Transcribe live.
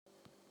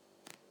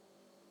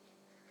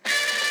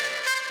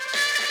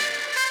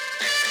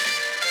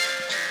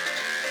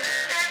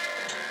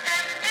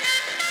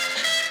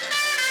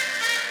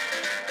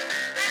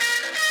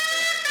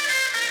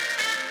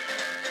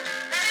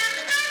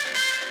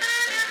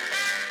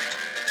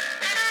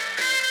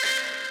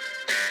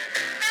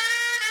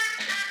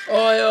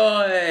Oi,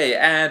 oi,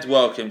 and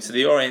welcome to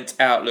the Orient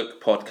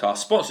Outlook podcast,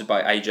 sponsored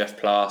by AJF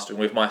Plastering,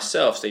 with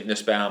myself, Steve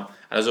Nussbaum,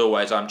 and as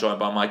always, I'm joined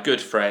by my good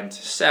friend,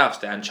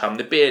 Southdown chum,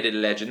 the bearded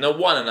legend, the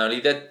one and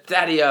only, the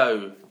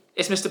Daddy-O.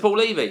 It's Mr. Paul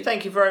Levy.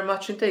 Thank you very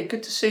much indeed.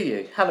 Good to see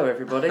you. Hello,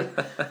 everybody.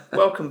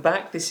 Welcome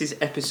back. This is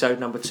episode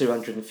number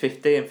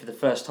 250, and for the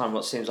first time,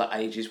 what seems like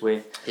ages,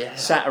 we're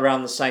sat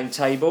around the same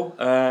table.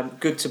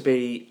 Good to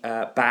be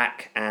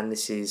back, and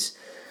this is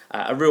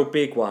a real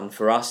big one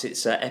for us.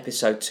 It's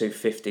episode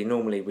 250.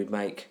 Normally we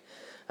make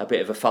a bit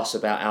of a fuss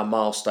about our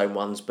milestone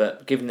ones,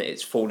 but given that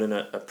it's fallen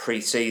a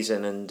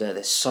pre-season and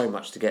there's so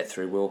much to get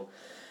through,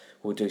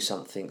 we'll do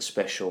something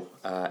special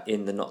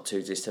in the not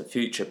too distant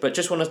future. But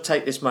just want to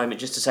take this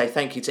moment just to say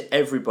thank you to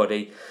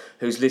everybody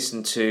who's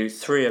listened to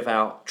 3 of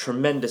our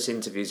tremendous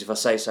interviews, if I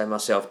say so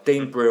myself.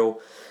 Dean Brill,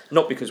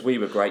 not because we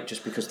were great,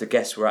 just because the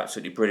guests were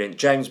absolutely brilliant.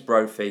 James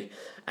Brophy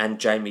and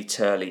Jamie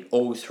Turley,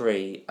 all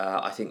 3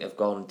 I think have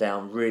gone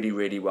down really,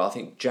 really well. I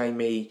think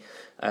Jamie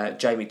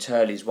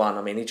Turley's one,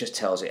 I mean, he just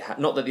tells it.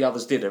 Not that the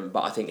others didn't,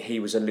 but I think he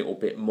was a little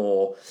bit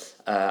more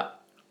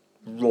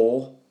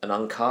raw and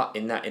uncut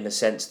in a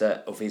sense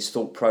that of his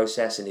thought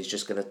process, and he's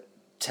just going to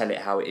tell it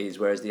how it is,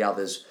 whereas the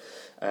others,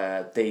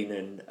 Dean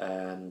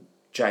and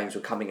James,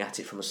 were coming at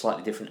it from a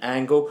slightly different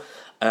angle.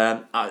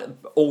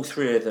 All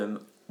 3 of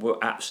them were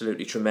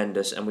absolutely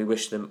tremendous, and we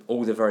wish them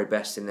all the very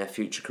best in their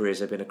future careers.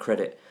 They've been a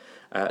credit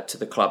to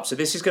the club. So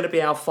this is going to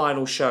be our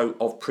final show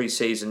of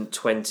pre-season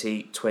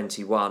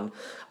 2021.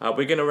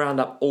 We're going to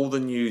round up all the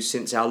news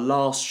since our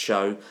last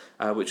show,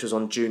 which was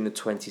on June the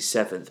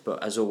 27th.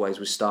 But as always,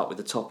 we start with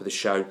the top of the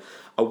show.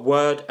 A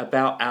word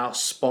about our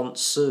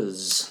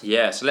sponsors.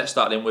 Yeah, so let's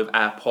start in with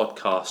our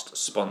podcast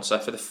sponsor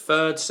for the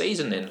 3rd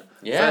season in.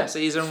 Yeah. 3rd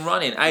season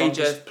running,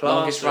 AJF Plastering.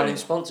 Longest running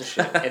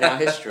sponsorship in our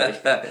history.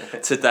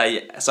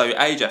 Today, so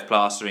AJF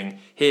Plastering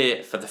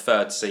here for the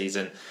 3rd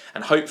season,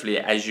 and hopefully,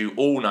 as you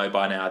all know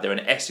by now, they're an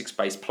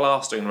Essex-based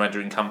plastering and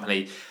rendering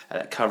company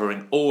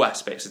covering all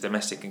aspects of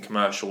domestic and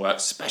commercial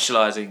work,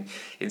 specialising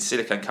in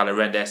silicone colour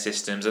render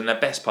systems, and the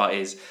best part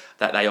is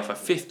that they offer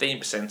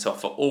 15%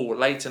 off for all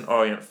Leyton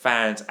Orient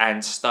fans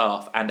and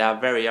staff, and our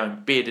very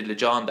own bearded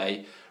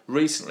legende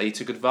recently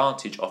took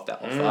advantage of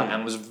that offer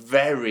and was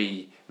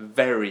very,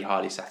 very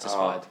highly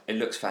satisfied. It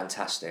looks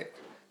fantastic.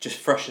 Just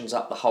freshens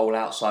up the whole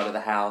outside of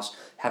the house.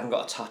 Haven't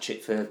got to touch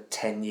it for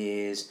 10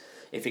 years.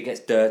 If it gets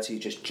dirty,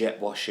 just jet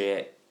wash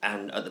it.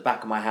 And at the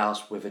back of my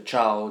house with a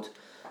child,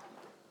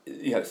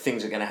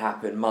 things are going to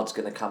happen. Mud's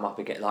going to come up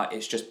again.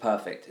 It's just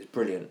perfect. It's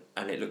brilliant,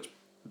 and it looks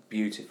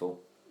beautiful.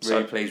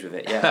 Really pleased with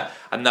it. Yeah.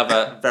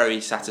 Another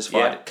very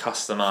satisfied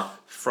customer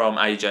from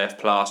AJF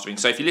Plastering.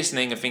 So if you're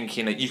listening and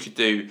thinking that you could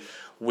do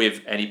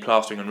with any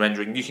plastering and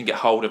rendering, you can get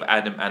hold of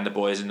Adam and the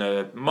boys in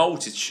a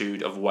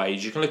multitude of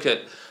ways. You can look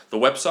at the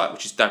website,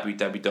 which is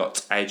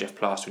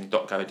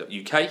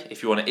www.ajfplastering.co.uk.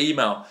 If you want to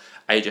email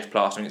AJF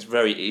Plastering, it's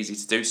very easy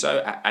to do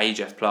so at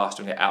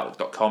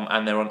ajfplastering@outlook.com,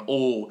 and they're on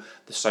all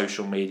the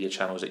social media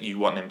channels that you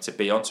want them to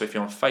be on. So if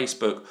you're on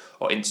Facebook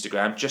or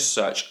Instagram, just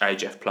search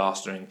AJF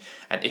Plastering,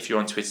 and if you're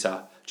on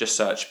Twitter, just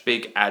search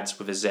Big Ads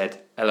with a Z,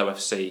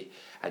 LOFC,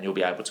 and you'll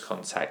be able to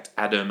contact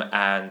Adam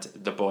and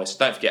the boys. So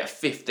don't forget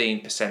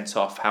 15%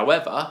 off.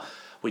 However,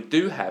 we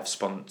do have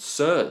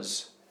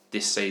sponsors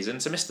this season.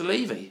 So Mr.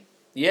 Levy.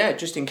 Yeah,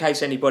 just in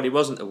case anybody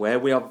wasn't aware,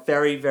 we are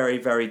very, very,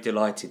 very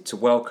delighted to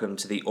welcome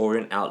to the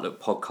Orient Outlook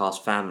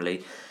podcast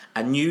family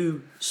a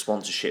new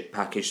sponsorship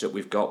package that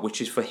we've got, which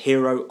is for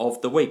Hero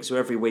of the Week. So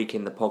every week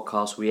in the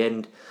podcast we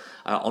end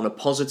on a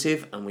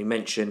positive, and we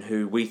mention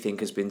who we think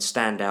has been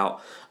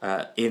standout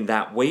in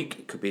that week.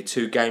 It could be a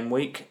 2-game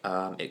week,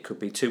 it could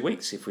be 2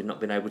 weeks if we've not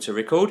been able to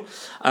record.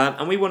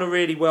 And we want to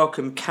really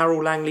welcome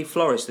Carol Langley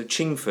Florist of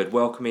Chingford,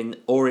 welcoming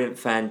Orient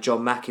fan John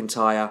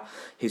McIntyre,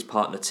 his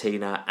partner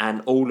Tina,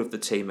 and all of the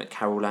team at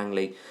Carol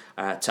Langley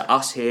to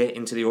us here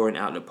into the Orient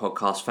Outlook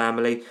podcast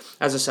family.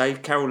 As I say,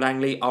 Carol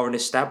Langley are an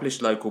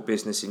established local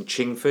business in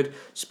Chingford,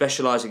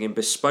 specialising in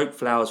bespoke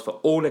flowers for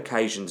all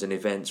occasions and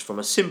events. From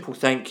a simple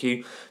thank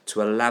you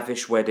to a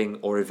lavish wedding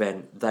or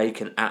event, they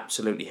can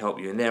absolutely help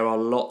you. And there are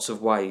lots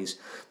of ways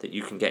that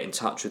you can get in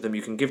touch with them.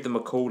 You can give them a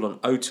call on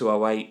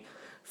 0208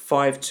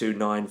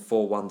 529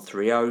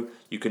 4130.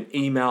 You can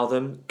email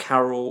them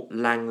Carol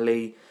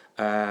Langley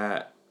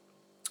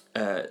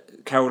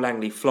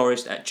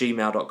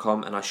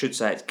carollangleyflorist@gmail.com, and I should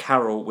say it's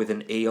Carol with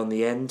an E on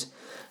the end.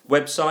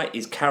 Website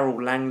is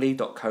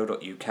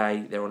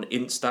carollangley.co.uk. They're on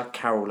Insta,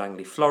 Carol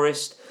Langley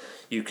Florist.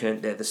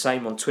 They're the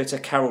same on Twitter,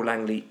 Carol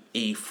Langley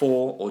E4,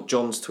 or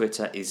John's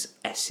Twitter is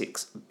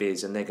Essex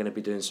Biz, and they're going to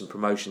be doing some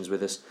promotions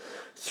with us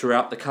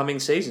throughout the coming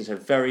season. So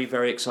very,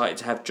 very excited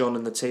to have John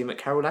and the team at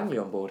Carol Langley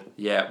on board.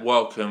 Yeah,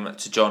 welcome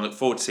to John. Look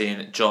forward to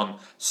seeing John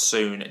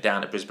soon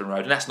down at Brisbane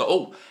Road. And that's not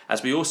all,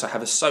 as we also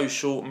have a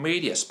social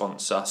media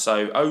sponsor.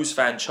 So O's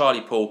fan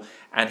Charlie Paul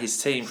and his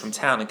team from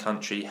Town and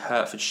Country,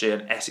 Hertfordshire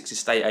and Essex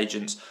estate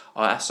agents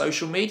are our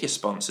social media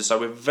sponsors. So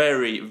we're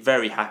very,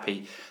 very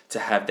happy to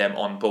have them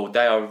on board.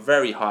 They are a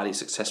very highly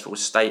successful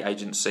estate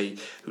agency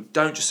who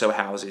don't just sell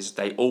houses,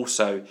 they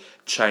also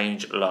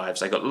change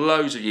lives. They've got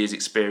loads of years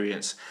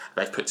experience.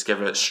 They've put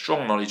together a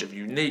strong knowledge of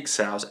unique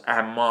sales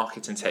and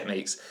marketing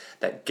techniques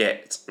that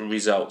get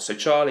results. So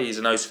Charlie is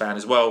an O's fan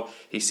as well.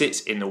 He sits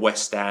in the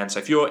West Stand. So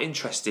if you're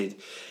interested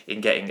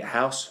in getting a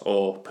house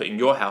or putting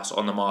your house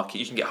on the market,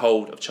 you can get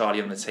hold of Charlie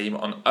and the team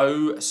on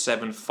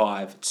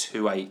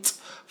 07528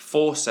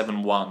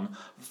 471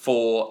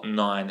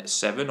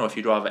 497, or if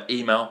you'd rather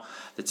email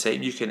the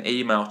team, you can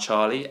email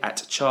Charlie at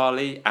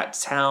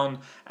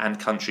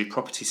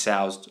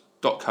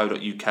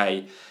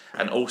charlie@townandcountrypropertysales.co.uk,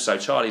 and also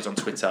Charlie's on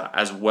Twitter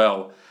as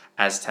well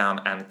as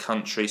Town and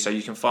Country, so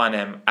you can find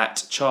them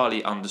at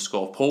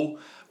Charlie_Paul,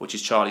 which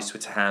is Charlie's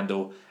Twitter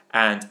handle,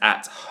 and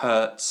at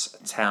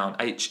Hertztown,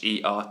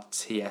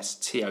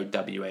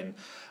 HERTSTOWN,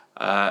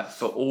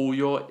 for all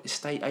your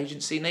estate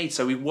agency needs.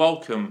 So we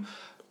welcome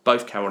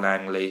both Carol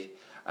Langley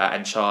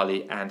and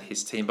Charlie and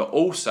his team, but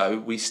also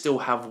we still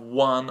have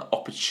one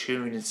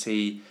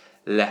opportunity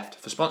left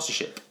for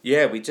sponsorship.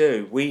 Yeah, we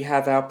do. We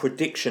have our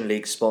Prediction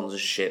League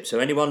sponsorship. So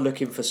anyone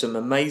looking for some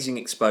amazing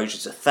exposure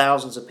to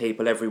thousands of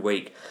people every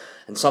week,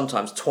 and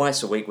sometimes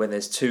twice a week when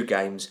there's 2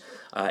 games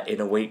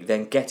in a week,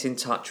 then get in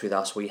touch with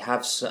us. We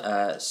have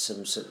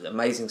some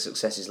amazing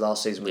successes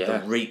last season with the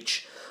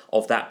reach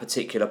of that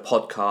particular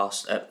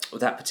podcast,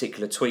 that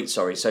particular tweet.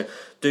 So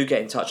do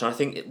get in touch. And I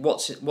think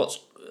what's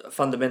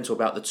fundamental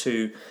about the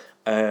 2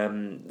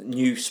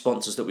 new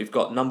sponsors that we've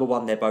got: number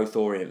 1, they're both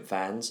Orient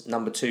fans;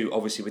 number 2,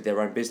 obviously with their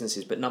own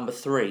businesses; but number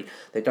 3,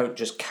 they don't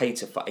just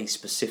cater for a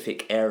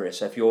specific area.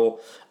 So if you're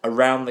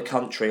around the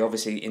country,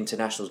 obviously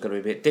international is going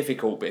to be a bit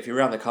difficult, but if you're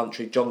around the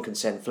country, John can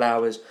send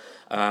flowers.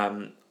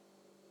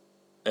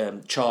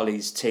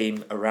 Charlie's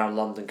team around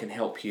London can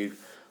help you.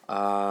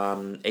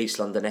 East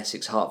London,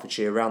 Essex,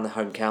 Hertfordshire, around the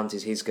home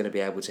counties, he's going to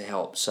be able to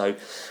help. So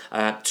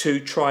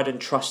 2 tried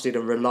and trusted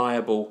and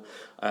reliable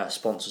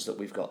sponsors that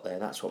we've got there.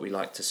 That's what we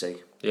like to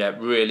see. Yeah,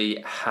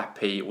 really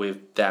happy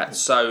with that.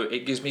 So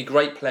it gives me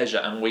great pleasure,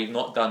 and we've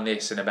not done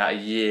this in about a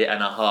year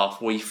and a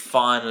half. We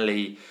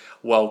finally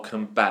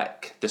welcome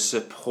back the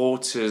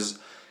Supporters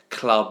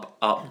Club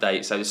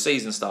update. So the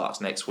season starts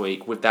next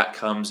week. With that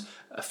comes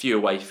a few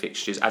away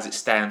fixtures. As it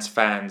stands,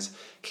 fans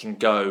can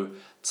go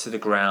to the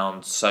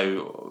ground.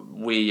 So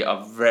we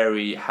are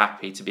very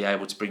happy to be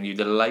able to bring you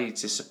the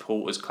latest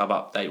Supporters Club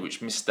update,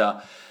 which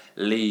Mr.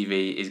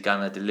 Levy is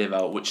going to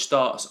deliver, which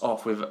starts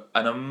off with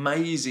an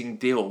amazing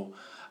deal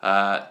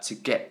to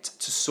get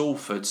to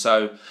Salford.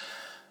 So,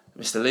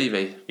 Mr.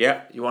 Levy,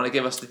 you want to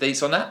give us the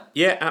deets on that?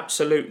 Yeah,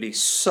 absolutely.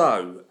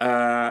 So,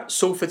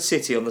 Salford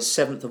City on the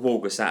 7th of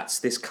August, that's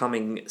this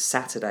coming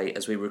Saturday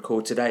as we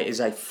record today, is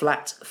a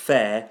flat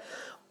fare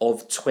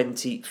of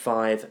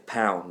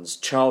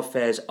 £25. Child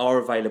fares are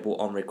available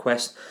on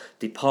request,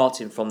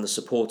 departing from the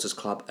Supporters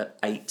Club at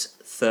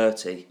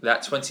 8:30.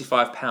 That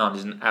 £25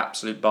 is an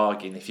absolute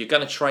bargain. If you're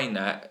going to train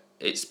that,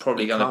 it's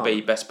probably going to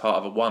be best part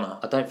of a one-er.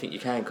 I don't think you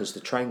can, because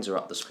the trains are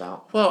up the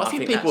spout. Well, I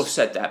think people have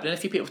said that, but then a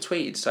few people have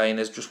tweeted saying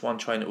there's just one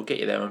train that will get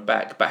you there and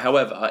back. But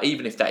however,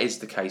 even if that is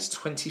the case,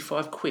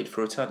 £25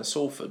 for a return to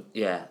Salford.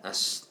 Yeah,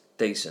 that's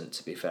decent,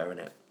 to be fair, isn't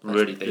it?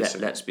 Really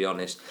decent. Let's be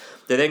honest.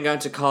 They're then going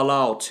to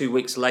Carlisle 2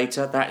 weeks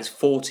later. That is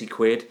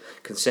 £40.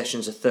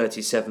 Concessions are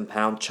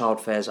 £37.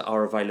 Child fares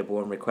are available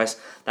on request.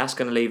 That's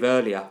going to leave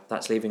earlier.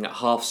 That's leaving at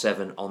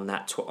 7:30 on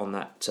that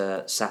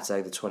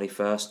Saturday the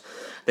 21st.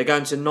 They're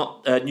going to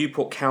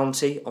Newport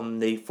County on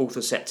the 4th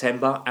of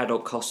September.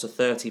 Adult costs are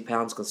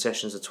 £30.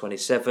 Concessions are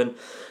 £27.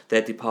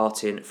 They're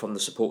departing from the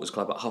Supporters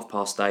Club at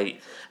 8:30.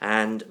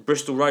 And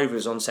Bristol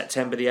Rovers on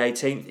September the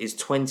 18th is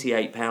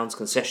 £28.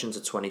 Concessions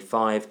are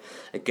 £25.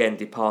 Again,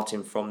 departing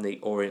from the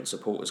Orient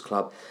Supporters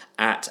Club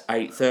at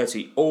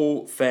 8:30.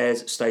 All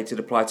fares stated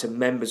apply to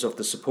members of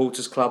the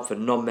Supporters Club. For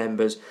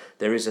non-members,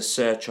 there is a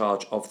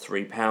surcharge of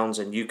 £3,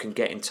 and you can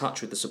get in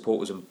touch with the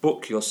supporters and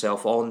book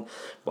yourself on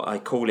by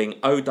calling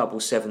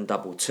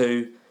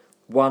 07722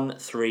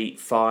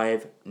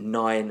 135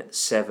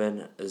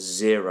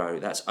 970.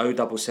 That's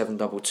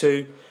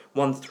 07722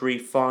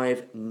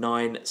 135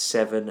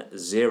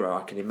 970.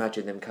 I can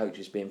imagine them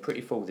coaches being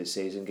pretty full this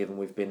season, given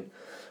we've been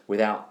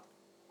without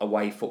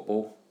away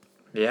football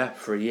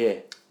for a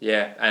year.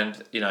 Yeah,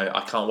 and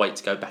I can't wait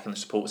to go back in the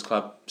Supporters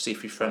Club, see a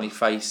few friendly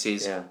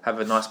faces, have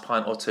a nice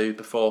pint or two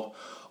before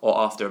or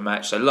after a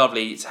match. So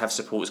lovely to have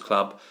Supporters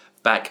Club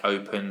back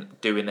open,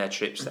 doing their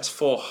trips. That's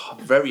 4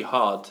 very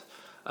hard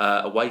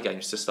away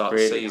games to start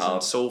the season.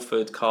 Hard.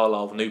 Salford,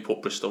 Carlisle,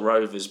 Newport, Bristol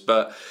Rovers.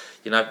 But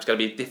it's going to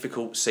be a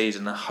difficult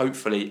season and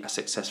hopefully a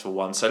successful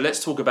one. So let's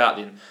talk about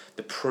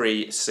the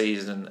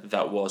pre-season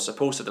that was. Of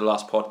course, at the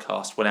last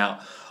podcast went out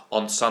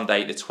on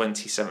Sunday the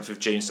 27th of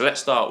June. So let's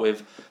start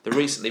with the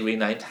recently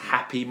renamed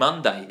Happy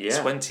Monday,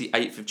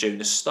 28th of June,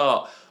 the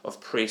start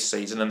of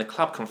pre-season, and the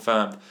club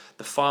confirmed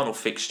the final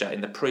fixture in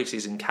the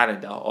pre-season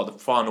calendar, or the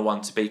final one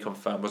to be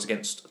confirmed, was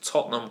against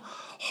Tottenham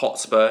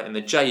Hotspur in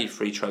the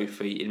JE3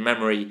 Trophy in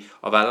memory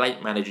of our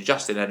late manager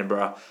Justin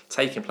Edinburgh,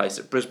 taking place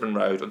at Brisbane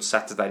Road on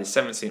Saturday the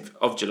 17th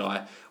of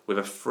July with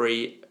a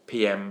 3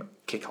 p.m.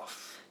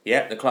 kickoff.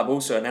 Yeah, the club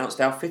also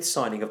announced our 5th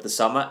signing of the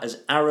summer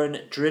as Aaron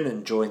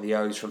Drinan joined the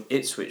O's from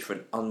Ipswich for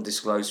an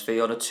undisclosed fee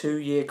on a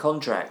 2-year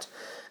contract.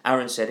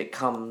 Aaron said it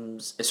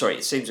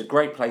seems a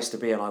great place to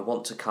be and I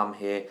want to come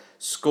here,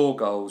 score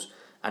goals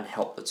and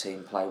help the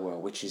team play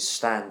well, which is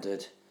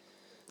standard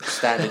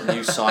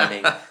new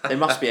signing. There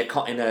must be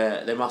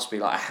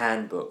like a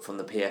handbook from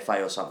the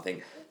PFA or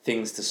something,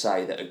 things to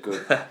say that are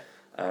good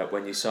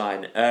when you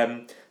sign.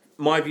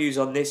 My views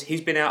on this,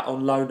 he's been out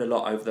on loan a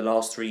lot over the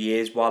last 3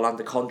 years while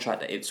under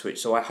contract at Ipswich,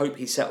 so I hope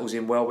he settles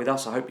in well with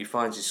us. I hope he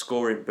finds his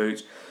scoring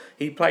boots.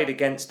 He played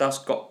against us,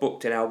 got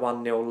booked in our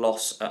 1-0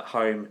 loss at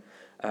home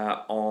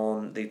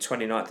on the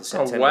 29th of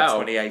September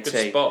 2018.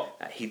 Good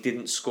spot. He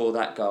didn't score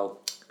that goal.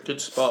 Good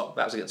spot.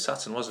 That was against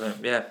Sutton, wasn't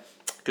it? Yeah,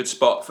 good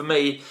spot. For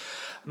me,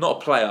 not a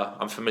player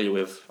I'm familiar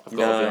with, I've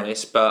got to be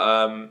honest,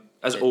 but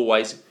as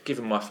always, give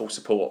him my full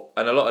support.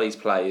 And a lot of these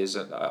players,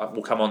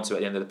 we'll come on to at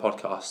the end of the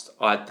podcast,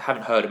 I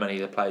haven't heard of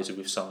many of the players who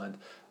we've signed.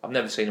 I've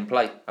never seen them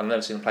play. I've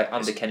never seen them play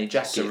under Kenny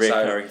Jackett. It's a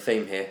recurring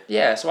theme here.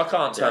 Yeah, so I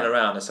can't turn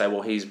around and say,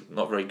 well, he's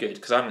not very good,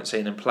 because I haven't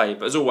seen him play.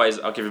 But as always,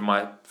 I'll give him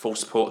my full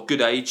support. Good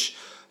age,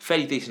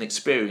 fairly decent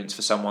experience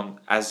for someone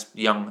as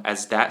young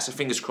as that. So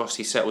fingers crossed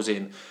he settles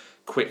in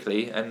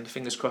quickly, and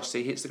fingers crossed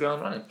he hits the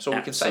ground running. That's all we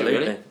can say,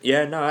 really.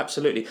 Yeah, no,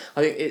 absolutely.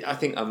 I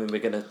think. I mean,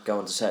 we're going to go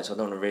on to say it, so I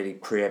don't want to really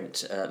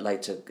preempt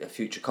later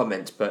future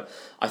comments. But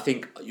I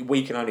think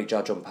we can only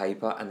judge on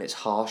paper, and it's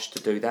harsh to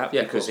do that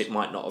because it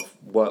might not have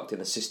worked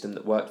in a system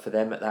that worked for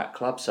them at that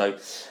club. So,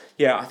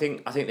 yeah, I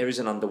think there is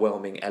an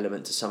underwhelming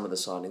element to some of the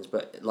signings,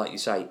 but like you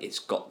say, it's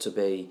got to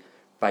be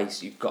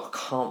based.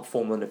 Can't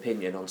form an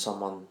opinion on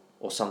someone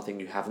or something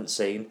you haven't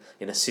seen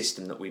in a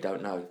system that we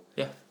don't know.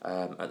 Yeah.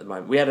 At the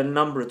moment, we had a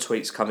number of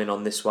tweets come in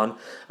on this one.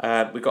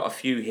 We got a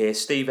few here.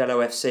 Steve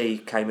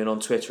LOFC came in on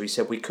Twitter. He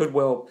said we could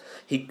well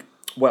be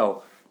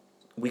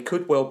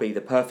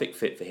the perfect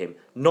fit for him.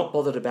 Not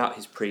bothered about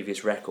his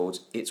previous records.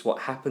 It's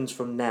what happens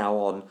from now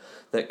on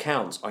that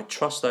counts. I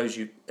trust those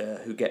who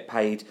get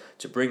paid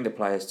to bring the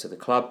players to the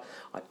club.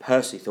 I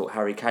personally thought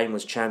Harry Kane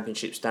was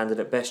championship standard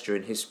at best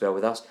during his spell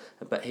with us,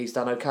 but he's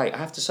done okay. I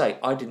have to say,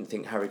 I didn't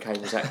think Harry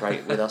Kane was that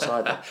great with us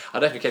either.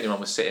 I don't think anyone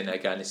was sitting there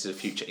going, "This is a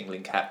future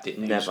England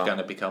captain who's going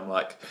to become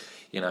like,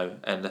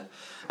 and a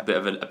bit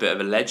of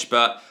a ledge."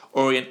 But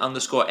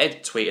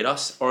Orient_Ed tweeted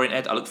us. Orient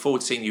Ed, I look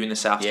forward to seeing you in the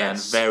South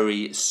Stand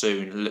very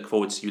soon. Look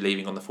forward to you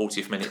leaving on the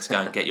 40th minute to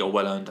go and get your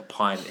well-earned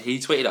pint. He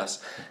tweeted us,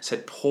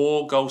 said,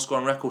 poor goal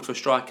scoring record for a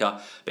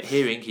striker, but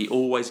hearing he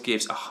always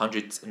gives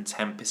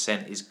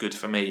 110% is good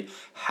for me.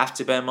 Have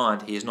to bear in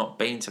mind he has not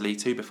been to League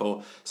 2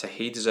 before, so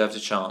he deserves a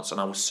chance,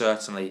 and I will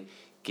certainly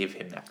give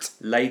him that.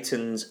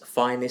 Leighton's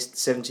Finest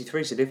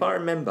 73 said, if I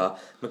remember,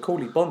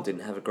 Macaulay Bond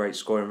didn't have a great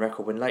scoring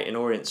record when Leighton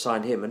Orient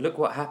signed him, and look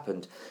what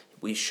happened.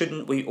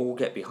 Shouldn't we all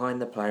get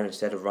behind the player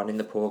instead of running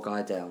the poor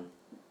guy down?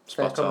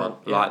 Spot on.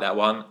 Yeah. Like that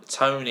one.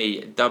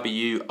 Tony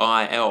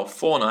WIL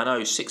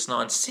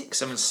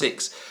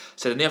 490696676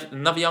 said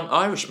another young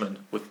Irishman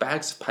with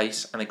bags of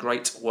pace and a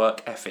great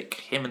work ethic.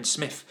 Him and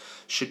Smith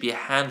should be a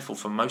handful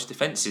for most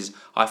defences.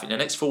 I think the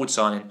next forward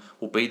signing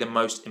will be the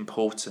most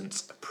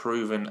important.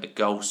 Proven a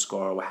goal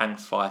scorer. We'll hang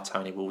fire,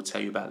 Tony. We'll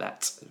tell you about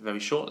that very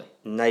shortly.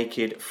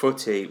 Naked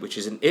Footy, which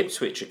is an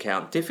Ipswich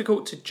account.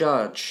 Difficult to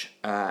judge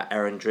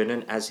Aaron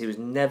Drinan as he was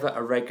never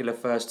a regular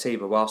first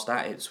teamer whilst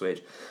at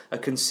Ipswich. A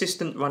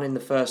consistent run in the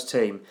first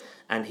team,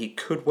 and he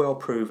could well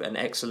prove an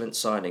excellent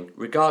signing.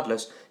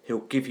 Regardless, he'll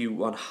give you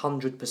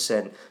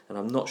 100%, and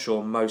I'm not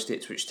sure most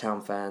Ipswich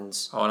Town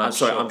fans...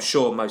 I'm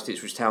sure most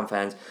Ipswich Town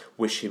fans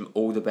wish him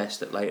all the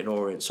best at Leighton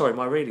Orient. Sorry,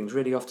 my reading's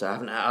really off today.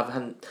 I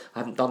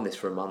haven't done this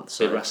for a month.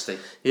 So. Bit rusty.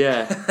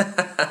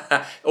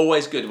 Yeah.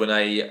 Always good when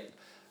a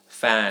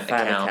fan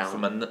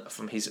account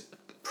from his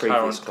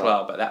previous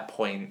club at that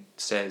point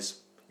says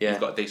you've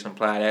got a decent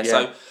player there. Yeah.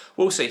 So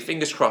we'll see.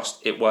 Fingers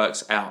crossed it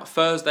works out.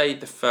 Thursday,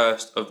 the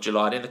 1st of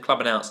July, then the club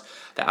announced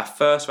that our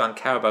first round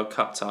Carabao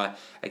Cup tie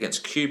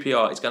against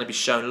QPR is going to be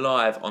shown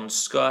live on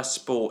Sky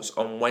Sports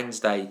on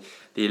Wednesday,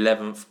 the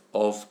 11th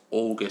of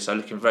August. So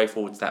looking very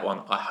forward to that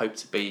one. I hope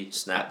to be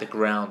at the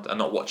ground and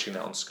not watching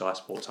that on Sky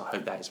Sports. I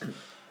hope that is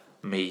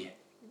me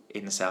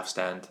in the South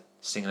Stand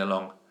singing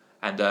along.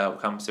 And we'll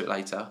come to it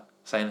later,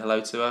 saying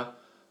hello to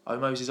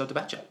Moses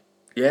Odebacho.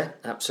 Yeah,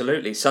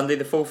 absolutely. Sunday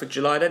the 4th of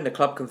July then, the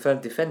club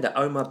confirmed defender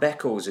Omar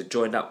Beckles had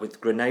joined up with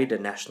Grenada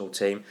national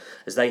team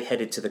as they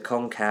headed to the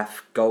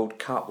CONCACAF Gold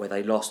Cup, where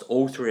they lost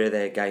all 3 of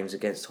their games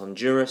against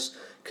Honduras,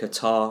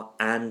 Qatar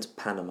and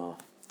Panama.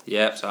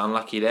 Yeah, so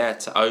unlucky there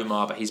to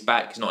Omar, but he's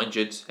back, he's not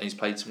injured, and he's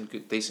played some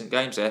good, decent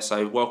games there,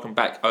 so welcome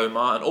back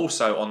Omar. And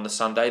also on the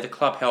Sunday, the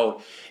club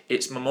held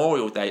its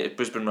Memorial Day at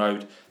Brisbane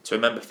Road to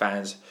remember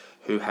fans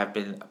who have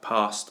been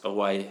passed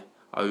away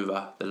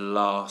over the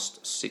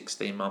last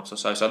 16 months or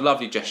so. So a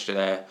lovely gesture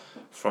there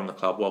from the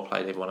club. Well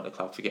played everyone at the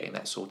club for getting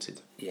that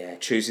sorted. Yeah,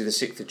 Tuesday the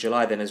 6th of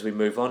July then, as we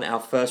move on, our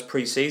first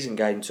pre-season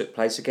game took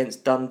place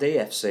against Dundee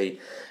FC.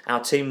 Our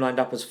team lined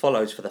up as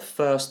follows for the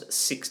first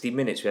 60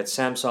 minutes. We had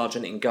Sam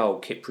Sargent in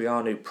goal,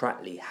 Kiprianu,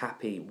 Pratley,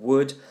 Happy,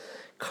 Wood,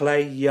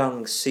 Clay,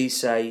 Young,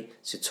 Cisse,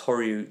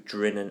 Sitoru,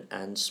 Drinan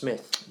and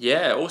Smith.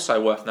 Yeah,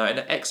 also worth noting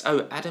that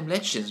XO Adam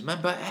Legends.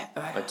 Remember him?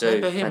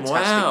 Fantastic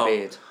Wow.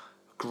 beard.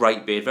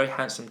 Great beard, very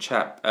handsome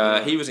chap.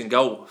 He was in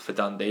goal for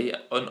Dundee,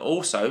 and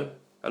also,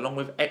 along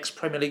with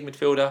ex-Premier League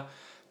midfielder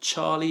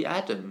Charlie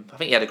Adam. I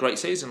think he had a great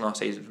season last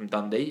season from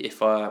Dundee, if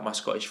my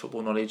Scottish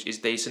football knowledge is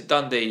decent.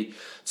 Dundee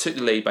took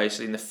the lead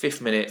basically in the 5th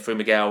minute through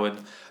McGowan.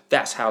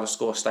 That's how the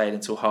score stayed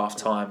until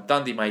half-time.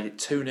 Dundee made it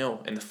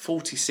 2-0 in the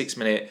 46th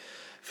minute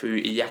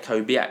through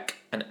Jakobiak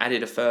and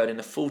added a third in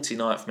the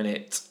 49th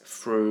minute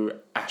through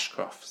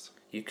Ashcroft.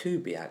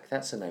 Jakubiak,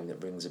 that's a name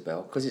that rings a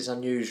bell because it's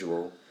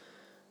unusual.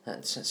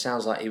 That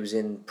sounds like he was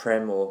in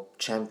Prem or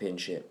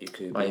Championship,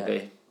 Jakubiak.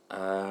 Maybe.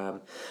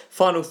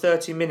 Final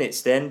 30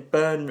 minutes then.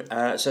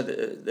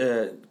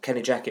 The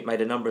Kenny Jackett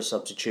made a number of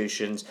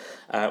substitutions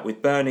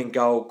with Burn in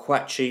goal,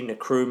 Kwachi,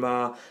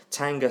 Nkrumah,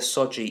 Tanga,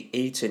 Soji,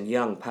 Eaton,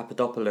 Young,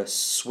 Papadopoulos,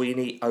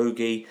 Sweeney,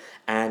 Ogie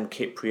and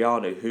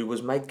Kipriano, who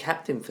was made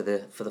captain for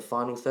the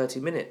final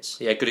 30 minutes.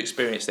 Yeah, good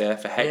experience there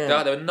for Hector.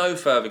 Yeah. There were no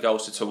further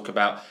goals to talk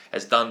about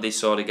as Dundee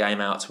saw the game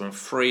out to win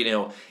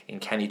 3-0 in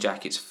Kenny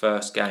Jackett's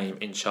first game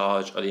in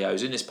charge of the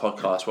O's. In this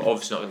podcast, we're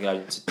obviously not going to go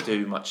into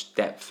too much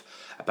depth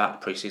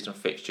about the pre-season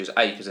fixtures,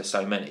 A, because there's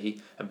so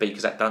many, and B,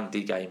 because that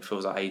Dundee game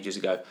feels like ages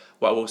ago.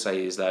 What I will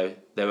say is, though,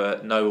 there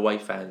were no away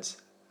fans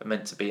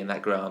meant to be in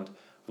that ground.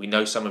 We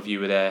know some of you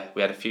were there.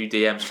 We had a few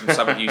DMs from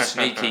some of you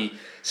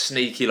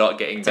sneaky lot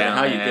getting down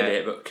there. I don't know how you did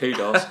it, but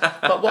kudos.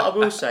 But what I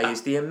will say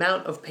is the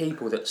amount of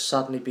people that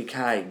suddenly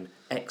became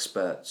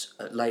experts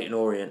at Leyton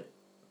Orient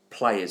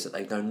players that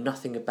they know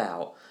nothing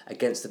about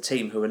against the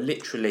team who are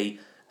literally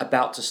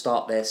about to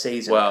start their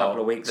season a couple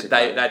of weeks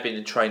ago. They'd been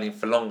in training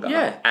for longer,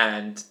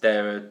 and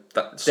they're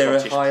a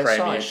Scottish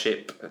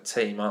Premiership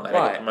team, aren't they? They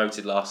got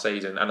promoted last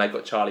season, and they've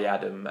got Charlie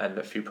Adam and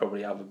a few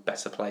probably other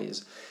better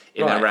players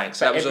in their ranks.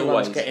 So that was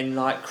everyone's always getting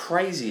like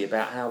crazy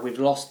about how we've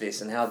lost this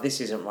and how this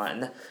isn't right,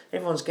 and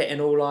everyone's getting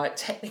all like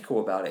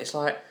technical about it. It's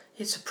like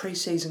it's a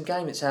pre-season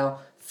game. It's our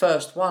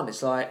first one.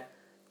 It's like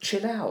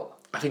chill out.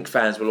 I think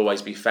fans will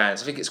always be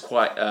fans. I think it's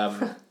quite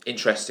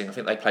interesting. I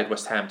think they played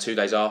West Ham 2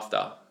 days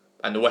after.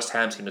 And the West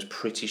Ham team was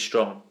pretty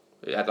strong.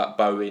 It had like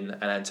Bowen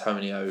and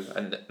Antonio,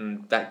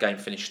 and that game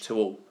finished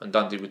 2-2. And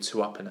Dundee were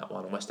 2-up in that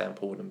one, and West Ham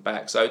pulled them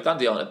back. So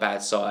Dundee aren't a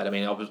bad side. I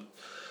mean,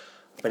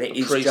 but it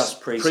is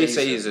just pre-season.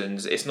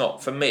 Pre-seasons, it's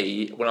not, for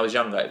me, when I was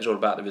younger, it was all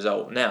about the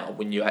result. Now,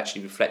 when you're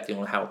actually reflecting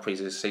on how a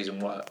pre-season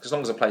works, as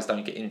long as the players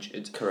don't get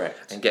injured,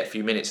 correct, and get a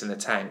few minutes in the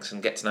tanks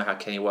and get to know how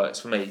Kenny works,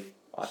 for me,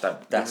 the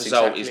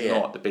result exactly is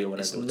not the be-all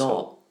and end-all. It's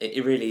not.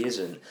 It really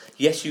isn't.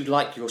 Yes, you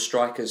like your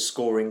strikers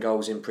scoring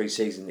goals in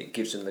pre-season. It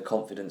gives them the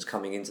confidence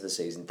coming into the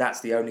season. That's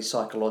the only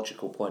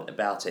psychological point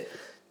about it,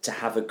 to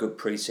have a good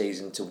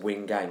pre-season, to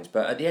win games.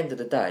 But at the end of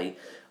the day,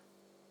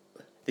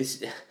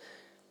 if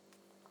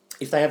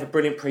they have a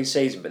brilliant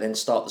pre-season but then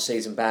start the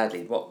season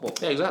badly, what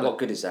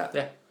good is that?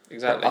 Yeah,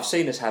 exactly. I've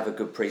seen us have a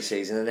good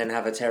pre-season and then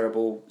have a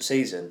terrible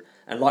season.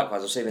 And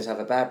likewise, I've seen us have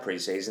a bad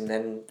pre-season and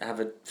then have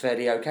a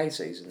fairly okay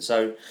season.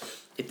 So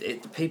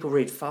people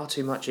read far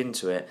too much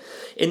into it.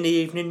 In the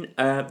evening,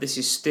 this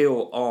is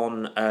still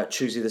on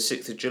Tuesday the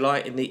 6th of July.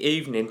 In the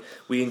evening,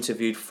 we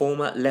interviewed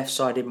former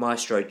left-sided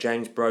maestro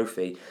James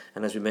Brophy.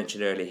 And as we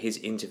mentioned earlier, his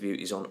interview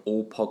is on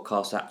all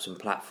podcast apps and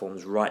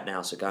platforms right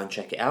now. So go and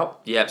check it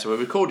out. Yeah, so we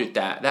recorded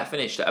that. That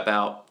finished at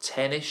about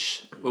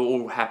 10ish. We're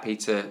all happy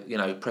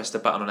to, press the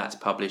button on that to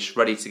publish,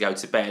 ready to go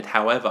to bed.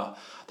 However,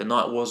 the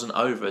night wasn't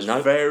over. It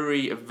was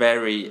very,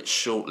 very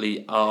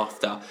shortly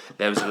after.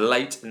 There was a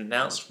late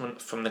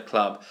announcement from the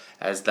club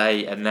as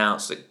they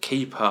announced that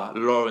keeper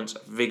Lawrence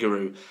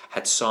Vigouroux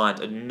had signed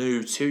a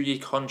new 2-year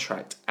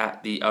contract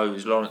at the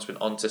O's. Lawrence went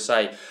on to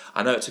say,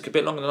 I know it took a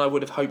bit longer than I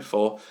would have hoped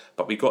for,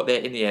 but we got there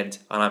in the end,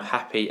 and I'm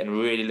happy and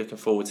really looking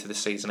forward to the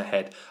season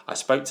ahead. I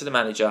spoke to the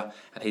manager,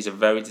 and he's a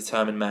very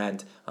determined man,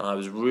 and I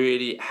was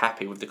really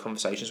happy with the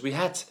conversations we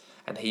had,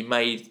 and he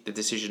made the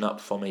decision up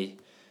for me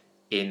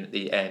in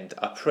the end.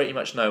 I pretty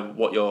much know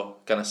what you're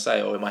going to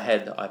say, or in my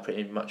head, I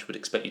pretty much would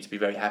expect you to be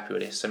very happy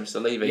with this. So,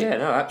 Mr. Levy, yeah,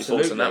 no, absolutely.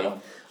 your thoughts on that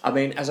one? I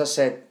mean, as I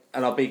said,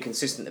 and I'll be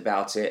consistent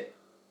about it,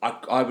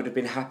 I would have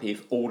been happy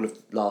if all of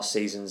last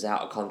season's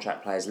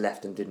out-of-contract players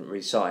left and didn't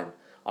re-sign.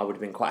 I would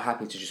have been quite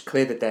happy to just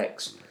clear the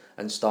decks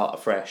and start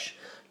afresh.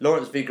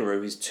 Lawrence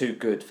Vigouroux is too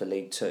good for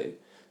League Two.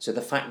 So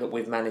the fact that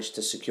we've managed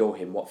to secure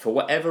him, for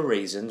whatever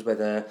reasons,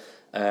 whether...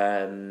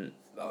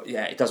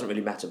 it doesn't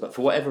really matter, but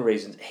for whatever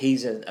reasons,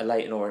 he's a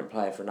Leyton Orient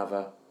player for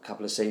another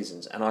couple of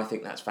seasons, and I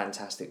think that's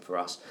fantastic for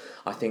us.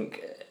 I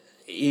think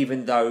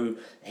even though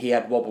he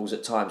had wobbles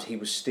at times, he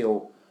was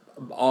still,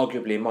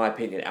 arguably, in my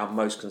opinion, our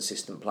most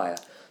consistent player.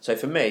 So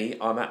for me,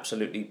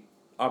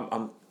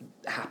 I'm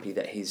happy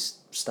that he's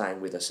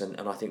staying with us, and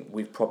I think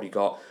we've probably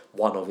got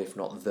one of, if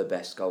not the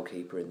best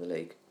goalkeeper in the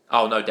league.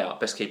 Oh, no doubt.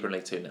 Best keeper in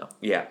League Two now.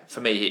 Yeah.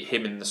 For me,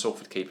 him and the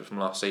Salford keeper from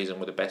last season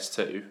were the best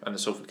two, and the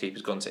Salford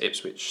keeper's gone to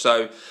Ipswich.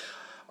 So,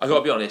 I got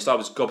to be honest, I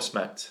was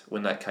gobsmacked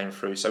when that came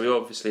through. So we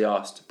obviously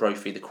asked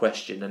Brophy the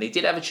question, and he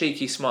did have a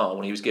cheeky smile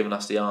when he was giving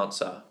us the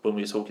answer when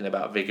we were talking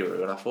about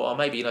Vigouroux, and I thought,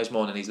 maybe he knows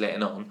more than he's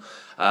letting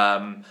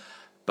on.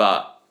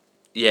 But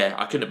yeah,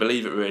 I couldn't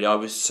believe it really. I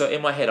was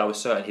in my head, I was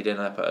certain he'd end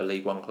up at a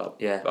League One club.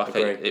 Yeah,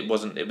 agree. It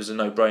wasn't. It was a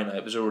no-brainer.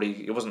 It was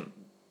already.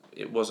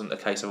 It wasn't a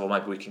case of, well,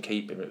 maybe we can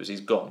keep him. It was, he's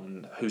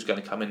gone. Who's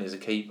going to come in as a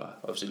keeper?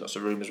 Obviously, lots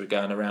of rumours were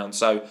going around.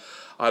 So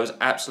I was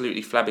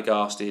absolutely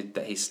flabbergasted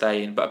that he's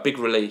staying, but a big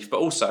relief, but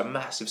also a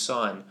massive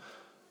sign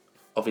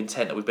of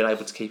intent that we've been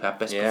able to keep our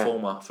best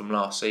performer from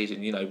last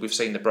season. You know, we've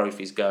seen the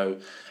Brophies go,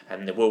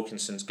 and the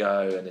Wilkinsons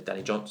go, and the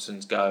Danny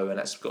Johnsons go, and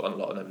that's got a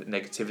lot of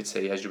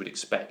negativity, as you would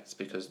expect,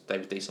 because they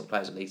were decent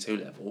players at League Two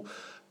level.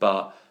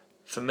 But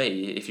for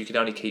me, if you could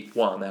only keep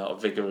one out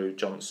of Vigouroux,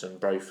 Johnson,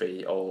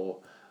 Brophy, or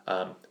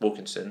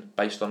Wilkinson,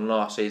 based on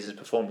last season's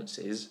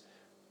performances,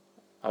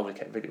 I would have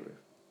kept Vigouroux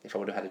if I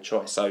would have had a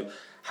choice. So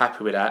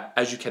happy with that.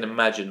 As you can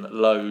imagine,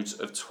 loads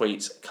of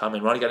tweets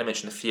coming. We're only going to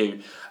mention a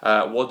few.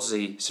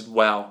 Wadzi said,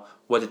 "Wow,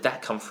 where did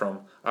that come from?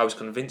 I was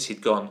convinced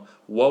he'd gone.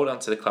 Well done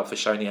to the club for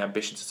showing the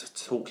ambition to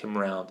talk him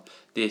round.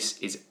 This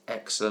is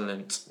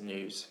excellent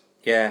news."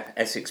 Yeah,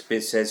 Essex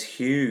Biz says,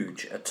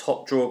 "Huge. A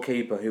top draw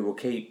keeper who will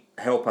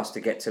help us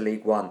to get to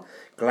League One.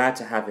 Glad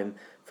to have him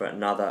for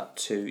another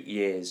 2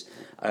 years."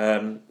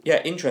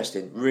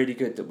 Interesting. Really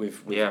good that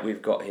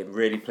we've got him.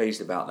 Really pleased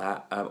about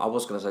that. I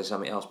was going to say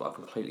something else, but I've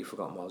completely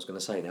forgotten what I was going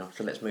to say now.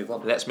 So let's move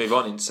on.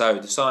 So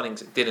the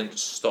signings didn't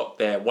stop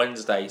there.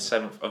 Wednesday,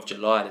 7th of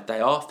July, the day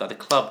after, the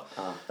club.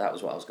 That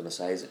was what I was going to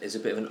say. It's a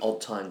bit of an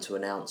odd time to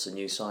announce a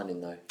new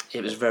signing, though.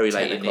 It was very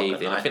late in the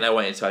evening. I think they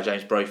waited until our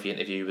James Brophy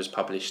interview was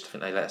published. I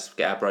think they let us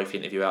get our Brophy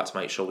interview out to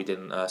make sure we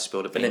didn't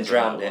spill the beans. And then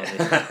drowned it.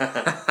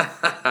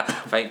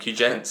 Thank you,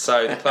 gents.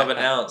 So the club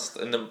announced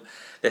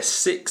their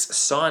sixth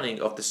signing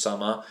of the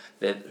summer.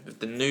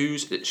 The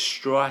news that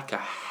striker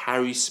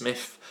Harry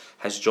Smith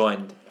has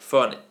joined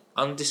for an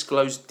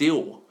undisclosed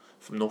deal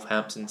from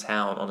Northampton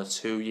Town on a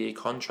 2-year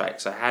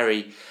contract. So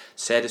Harry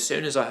said, "As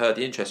soon as I heard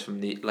the interest from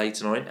the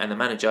Leyton Orient and the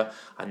manager,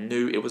 I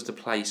knew it was the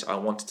place I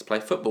wanted to play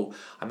football.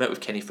 I met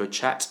with Kenny for a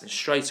chat, and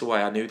straight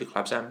away I knew the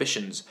club's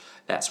ambitions.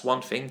 That's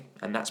one thing,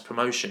 and that's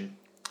promotion.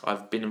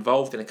 I've been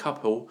involved in a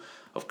couple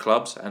of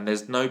clubs, and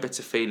there's no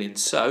better feeling.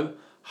 So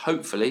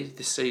hopefully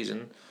this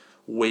season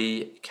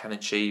we can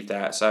achieve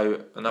that."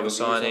 So another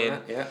signing.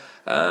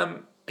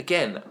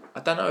 Again, I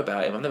don't know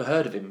about him. I've never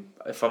heard of him,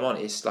 if I'm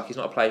honest. Like, he's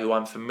not a player who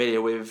I'm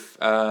familiar with.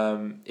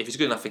 If he's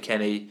good enough for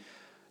Kenny,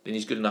 then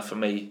he's good enough for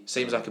me.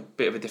 Seems like a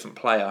bit of a different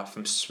player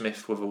from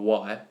Smith with a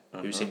Y,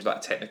 who seems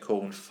like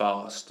technical and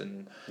fast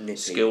and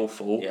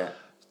skillful. Yeah.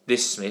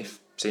 This Smith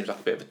seems like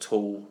a bit of a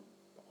tall,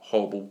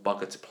 horrible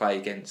bugger to play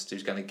against,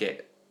 who's going to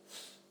get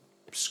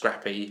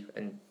scrappy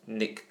and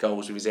nick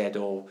goals with his head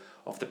or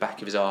off the back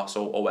of his arse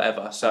or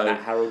whatever. So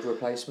that Harold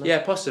replacement? Yeah,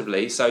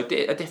 possibly. So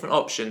a different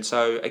option.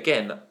 So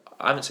again,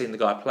 I haven't seen the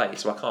guy play,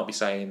 so I can't be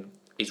saying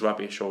he's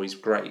rubbish or he's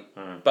great.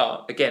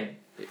 But again,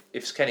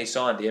 if Kenny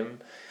signed him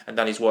and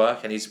done his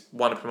work and he's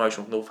won a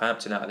promotion from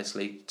Northampton out of this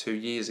league 2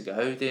 years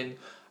ago, then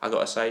I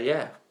got to say,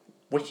 yeah,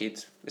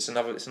 wicked. It's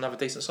another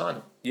decent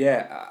signing.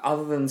 Yeah.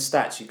 Other than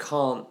stats,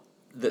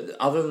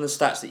 other than the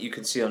stats that you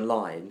can see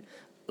online,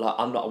 like,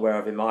 I'm not aware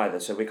of him either.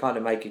 So we're kind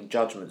of making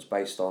judgments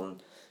based on,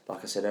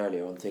 like I said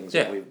earlier, on things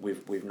that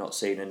we've not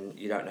seen, and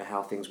you don't know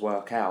how things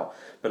work out.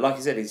 But like I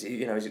said, he's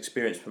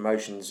experienced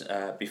promotions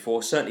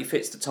before. Certainly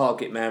fits the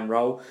target man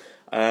role.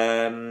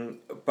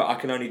 But I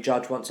can only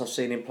judge once I've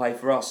seen him play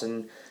for us.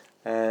 And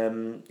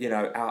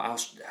our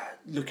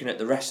looking at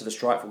the rest of the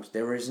strike force,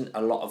 there isn't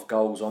a lot of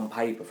goals on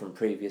paper from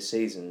previous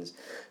seasons.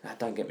 Now,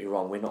 don't get me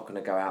wrong, we're not going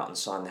to go out and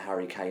sign the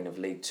Harry Kane of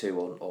League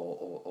Two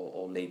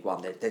or League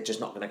One. They're just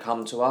not going to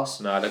come to us.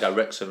 No, they go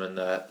Wrexham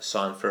and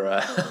sign for.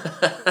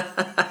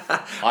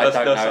 I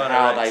don't know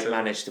how they've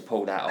managed to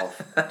pull that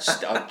off.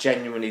 I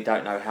genuinely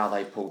don't know how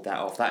they pulled that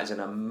off. That is an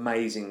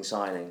amazing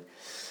signing.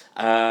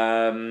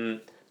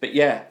 But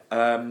yeah,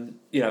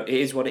 it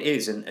is what it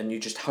is, and you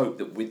just hope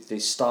that with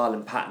this style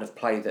and pattern of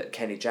play that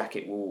Kenny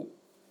Jackett will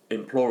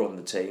implore on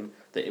the team,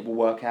 that it will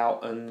work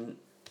out, and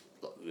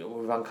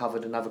we've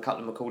uncovered another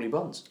couple of Macaulay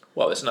Bonds.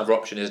 Well, it's another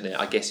option, isn't it?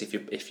 I guess if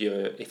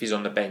he's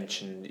on the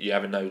bench and you're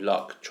having no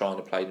luck trying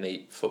to play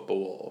neat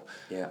football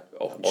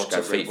or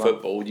to feet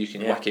football, you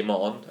can whack him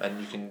on and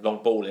you can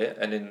long ball it,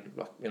 and then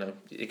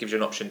it gives you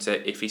an option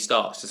to, if he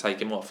starts, to take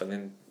him off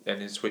and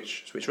then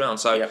switch round.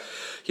 So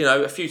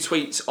a few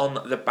tweets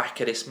on the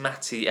back of this.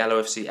 Matty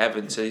LOFC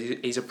Evans, so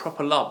he's a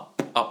proper lub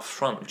up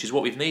front, which is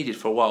what we've needed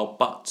for a while,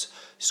 but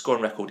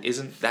scoring record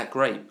isn't that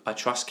great. I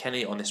trust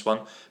Kenny on this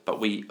one,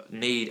 but we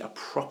need a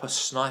proper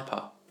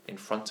sniper in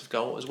front of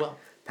goal as well.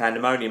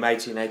 Pandemonium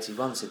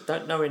 1881 said,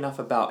 "Don't know enough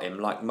about him,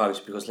 like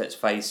most, because let's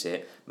face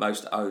it,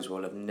 most O's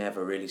will have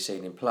never really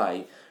seen him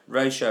play.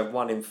 Ratio of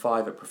 1 in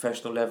 5 at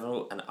professional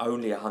level and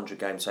only 100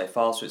 games so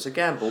far, so it's a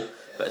gamble.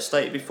 But as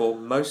stated before,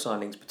 most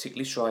signings,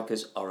 particularly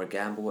strikers, are a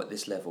gamble at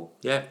this level."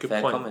 Yeah, good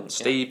Fair point. Comment,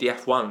 Steve, the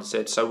F1,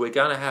 said, "So we're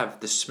going to have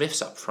the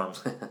Smiths up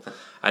front."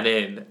 And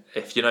then,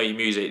 if you know your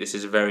music, this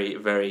is a very,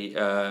 very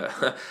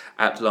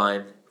apt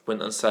line.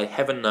 Went on to say,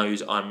 "Heaven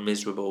knows I'm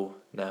miserable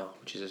now,"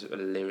 which is a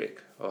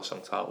lyric or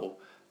song title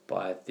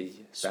by the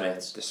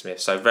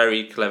Smiths. So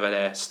very clever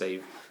there,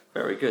 Steve.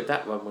 Very good.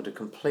 That one would have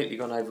completely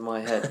gone over my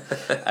head.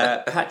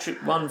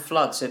 Patrick One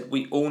Flood said,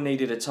 we all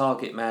needed a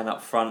target man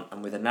up front,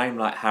 and with a name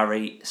like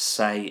Harry,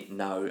 say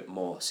no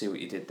more. See what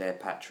you did there,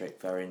 Patrick.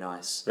 Very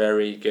nice.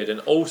 Very good. And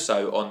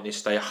also on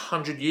this day,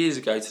 100 years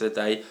ago to the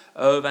day,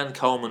 Irvan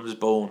Coleman was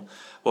born.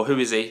 Well, who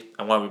is he?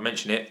 And why we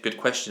mention it? Good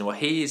question. Well,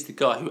 he is the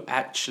guy who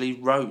actually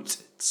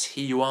wrote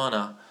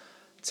Tijuana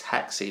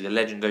Taxi, the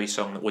legendary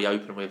song that we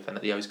open with and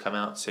that the O's come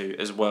out to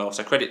as well.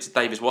 So credit to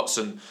Davis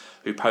Watson,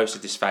 who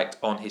posted this fact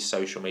on his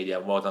social media,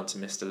 and well done to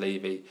Mr.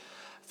 Levy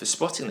for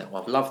spotting that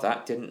one. Love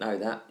that, didn't know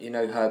that. You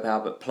know Herb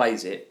Albert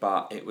plays it,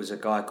 but it was a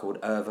guy called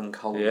Irvan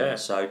Coleman,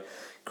 so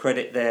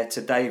credit there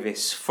to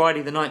Davis.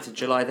 Friday the 9th of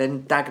July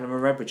then, Dagenham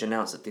and Redbridge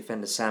announced that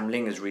defender Sam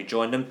Ling has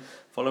rejoined them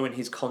following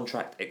his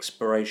contract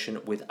expiration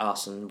with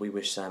us, and we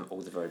wish Sam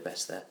all the very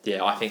best there.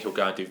 Yeah, I think he'll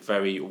go and do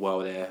very well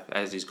there,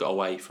 as he's got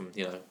away from,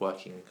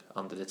 working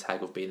under the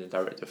tag of being a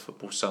director of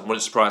football. So it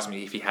wouldn't surprise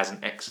me if he has an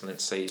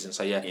excellent season.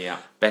 So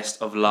best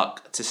of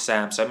luck to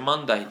Sam. So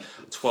Monday,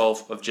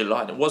 12th of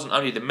July, and it wasn't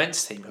only the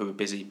men's team who were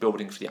busy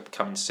building for the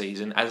upcoming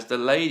season, as the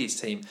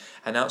ladies team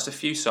announced a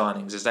few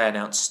signings, as they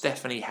announced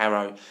Stephanie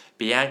Harrow,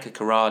 Bianca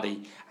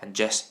Carradi and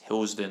Jess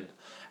Hilsden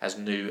as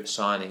new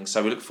signings.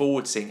 So we look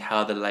forward to seeing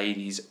how the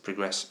ladies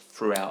progress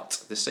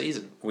throughout the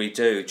season. We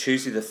do.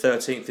 Tuesday the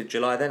 13th of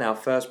July then, our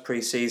first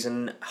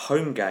pre-season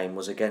home game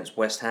was against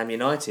West Ham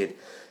United.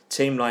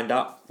 Team lined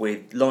up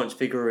with Lawrence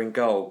Figueroa in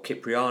goal,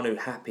 Cipriano,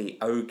 Happy,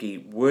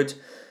 Ogie, Wood,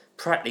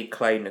 Pratley,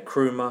 Clay,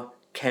 Nkrumah,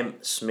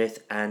 Kemp,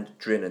 Smith and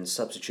Drinnan.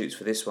 Substitutes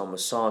for this one were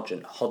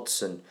Sargent,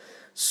 Hodson,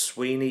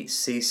 Sweeney,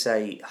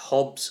 Cisse,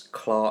 Hobbs,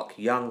 Clark,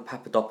 Young,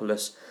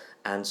 Papadopoulos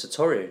and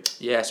Sartorius.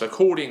 Yeah, so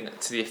according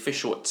to the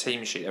official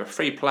team sheet, there were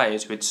 3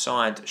 players who had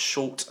signed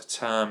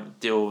short-term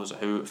deals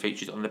who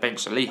featured on the bench.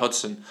 So Lee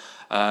Hodson,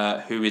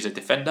 who is a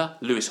defender,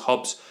 Lewis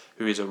Hobbs,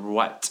 who is a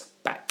right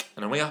back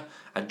and a winger,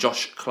 and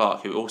Josh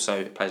Clark, who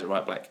also plays at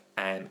right back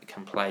and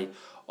can play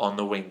on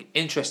the wing.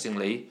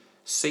 Interestingly,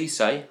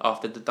 Cisse,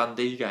 after the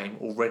Dundee game,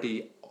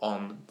 already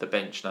on the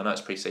bench. Now, I know it's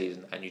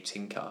pre-season and you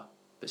tinker,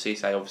 but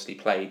Cisse obviously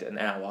played an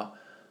hour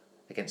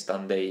against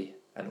Dundee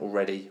and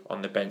already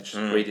on the bench.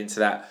 Read into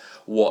that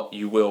what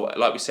you will.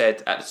 Like we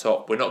said at the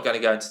top, we're not going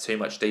to go into too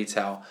much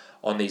detail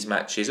on these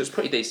matches. It was a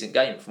pretty decent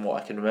game from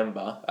what I can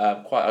remember.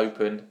 Quite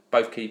open.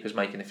 Both keepers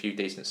making a few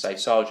decent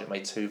saves. Sargent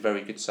made 2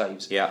 very good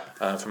saves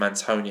from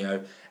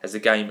Antonio as the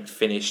game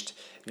finished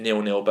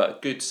 0-0.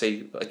 But good to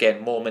see,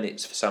 again, more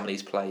minutes for some of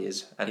these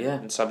players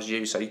and subs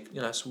you. So,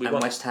 so we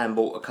won. West Ham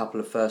bought a couple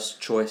of first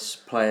choice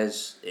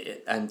players,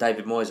 and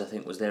David Moyes, I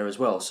think, was there as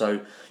well. So,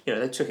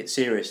 they took it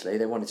seriously.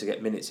 They wanted to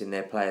get minutes in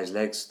their players'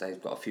 legs.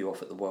 They've got a few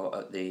off at the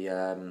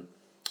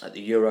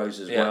Euros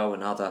as well,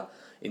 and other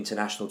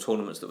international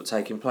tournaments that were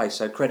taking place.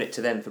 So credit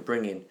to them for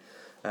bringing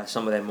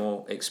some of their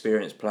more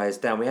experienced players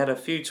down. We had a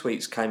few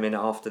tweets came in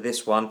after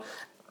this one.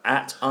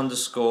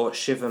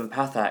 @_Shivam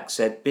Pathak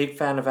said, big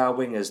fan of our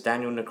wingers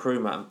Daniel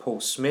Nkrumah and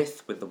Paul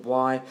Smith with the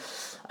Y.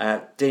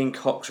 Dean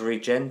Cox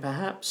regen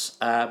perhaps,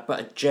 but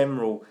a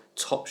general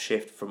top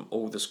shift from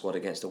all the squad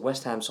against the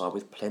West Ham side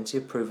with plenty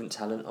of proven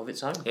talent of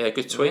its own. Yeah,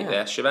 good tweet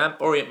there. Shivam.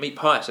 Orient Meat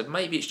Pie said,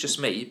 maybe it's just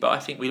me, but I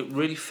think we look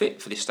really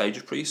fit for this stage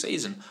of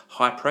pre-season.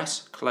 High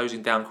press,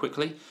 closing down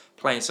quickly,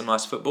 playing some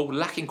nice football.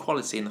 Lacking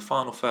quality in the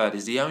final third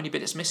is the only bit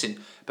that's missing,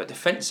 but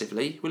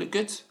defensively we look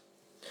good.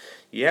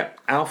 Yep,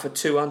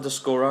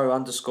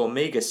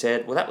 Alpha2_O_Mega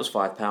said, well, that was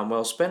 £5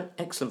 well spent.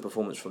 Excellent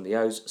performance from the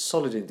O's,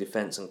 solid in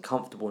defence and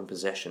comfortable in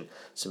possession.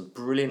 Some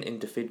brilliant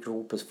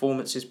individual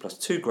performances plus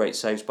 2 great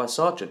saves by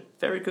Sargent.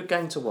 Very good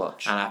game to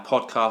watch. And our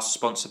podcast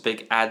sponsor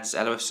Big Ads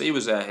LOFC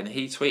was there, and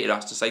he tweeted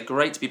us to say,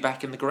 great to be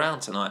back in the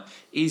ground tonight.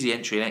 Easy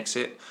entry and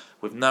exit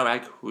with no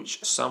ag,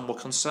 which some were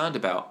concerned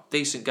about.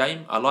 Decent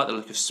game. I like the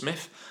look of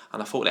Smith,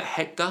 and I thought that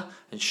Hector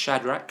and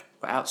Shadrach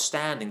were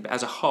outstanding, but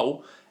as a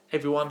whole,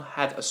 everyone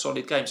had a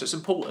solid game. So it's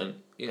important.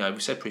 We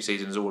said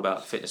pre-season is all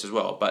about fitness as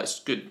well, but it's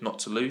good not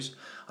to lose.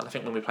 And I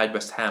think when we played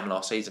West Ham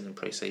last season in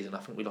pre-season, I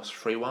think we lost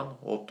 3-1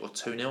 or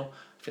 2-0. I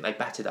think they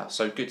battered us.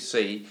 So good to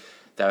see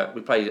that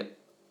we played,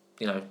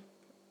 a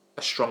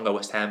stronger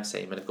West Ham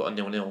team and have got a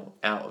 0-0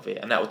 out of it.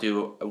 And that will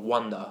do a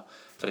wonder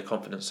for the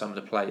confidence of some of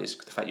the players.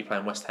 The fact you're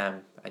playing West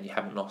Ham and you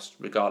haven't lost,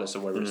 regardless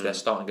of whether it's their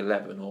starting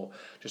 11 or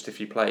just a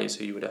few players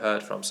who you would have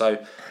heard from.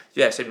 So,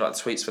 it seemed like the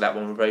tweets for that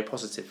one were very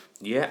positive.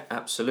 Yeah,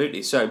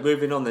 absolutely. So,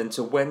 moving on then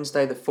to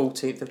Wednesday, the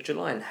 14th of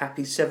July, and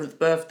happy 7th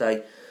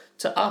birthday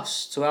to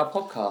us, to our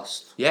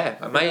podcast. Yeah,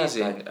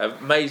 amazing.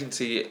 Amazing to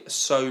see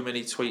so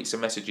many tweets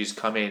and messages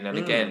come in. And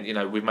again,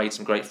 we've made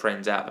some great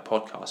friends out of the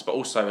podcast, but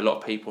also a lot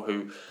of people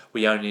who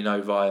we only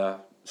know via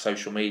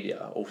social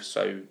media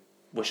also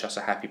wish us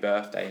a happy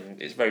birthday,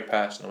 and it's very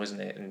personal,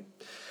 isn't it? And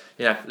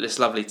it's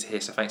lovely to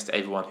hear. So thanks to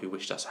everyone who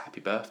wished us a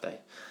happy birthday.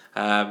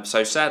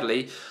 So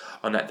sadly,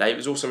 on that day, it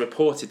was also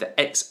reported that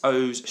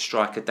ex-O's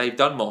striker Dave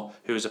Dunmore,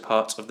 who was a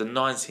part of the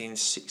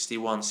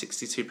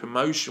 1961-62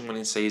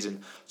 promotion-winning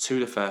season to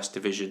the First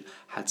Division,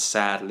 had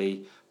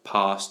sadly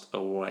passed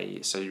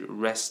away. So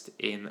rest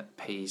in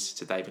peace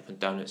to Dave, and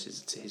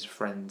condolences to his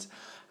friends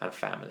and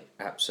family.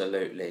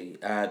 Absolutely.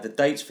 The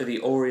dates for the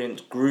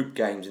Orient group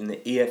games in the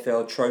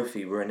EFL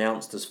Trophy were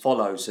announced as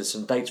follows. There's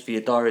some dates for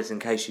your diaries in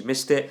case you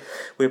missed it.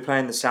 We're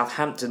playing the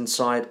Southampton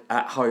side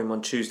at home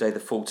on Tuesday the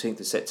 14th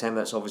of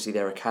September. That's obviously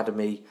their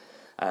academy,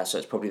 so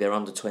it's probably their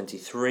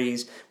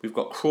under-23s. We've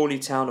got Crawley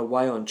Town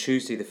away on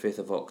Tuesday the 5th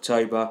of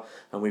October,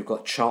 and we've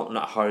got Charlton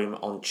at home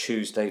on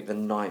Tuesday the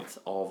 9th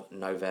of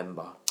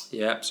November.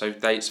 Yeah, so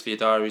dates for your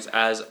diaries,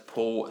 as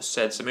Paul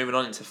said. So moving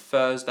on into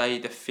Thursday,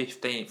 the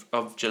 15th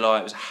of July.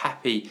 It was a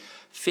happy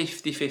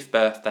 55th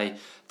birthday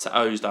to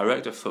O's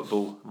director of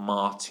football,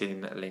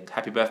 Martin Link.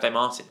 Happy birthday,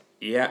 Martin.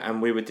 Yeah,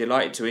 and we were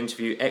delighted to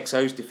interview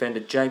ex-O's defender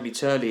Jamie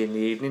Turley in the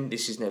evening.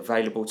 This is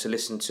available to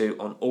listen to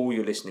on all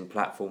your listening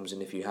platforms,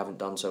 and if you haven't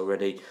done so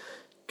already,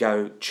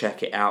 go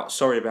check it out.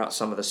 Sorry about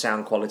some of the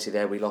sound quality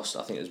there. We lost,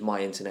 I think it was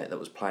my internet that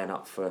was playing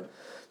up for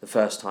the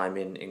first time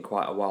in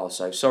quite a while.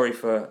 So sorry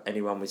for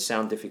anyone with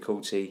sound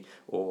difficulty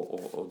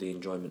or the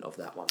enjoyment of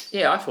that one.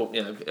 Yeah, I thought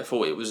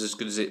it was as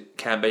good as it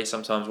can be.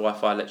 Sometimes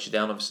Wi-Fi lets you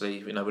down.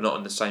 Obviously, we're not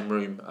in the same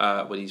room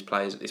with these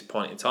players at this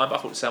point in time. But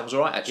I thought the sound was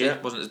alright actually. Yeah.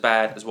 It wasn't as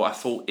bad as what I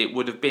thought it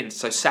would have been.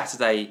 So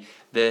Saturday,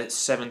 the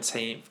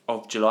 17th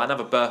of July,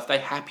 another birthday.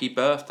 Happy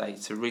birthday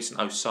to recent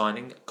O's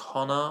signing,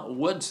 Connor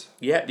Woods.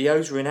 Yeah, the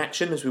O's were in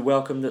action as we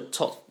welcomed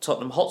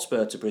Tottenham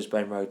Hotspur to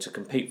Brisbane Road to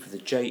compete for the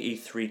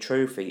JE3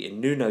 trophy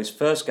in Nuno's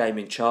first game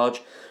in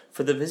charge.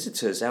 For the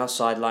visitors, our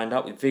side lined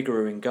up with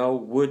Vigouroux in goal,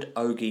 Wood,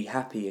 Ogie,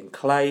 Happy and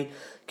Clay,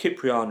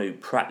 Cipriano,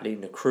 Pratley,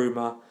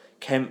 Nkrumah,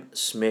 Kemp,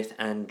 Smith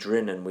and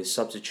Drinnan, with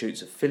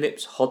substitutes of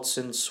Phillips,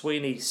 Hodson,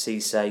 Sweeney,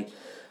 Cisse,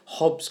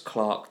 Hobbs,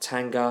 Clark,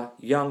 Tanga,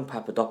 Young,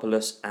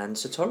 Papadopoulos and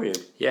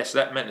Sartorius. Yes,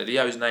 that meant that the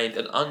O's named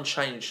an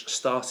unchanged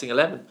starting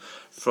 11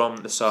 from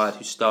the side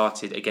who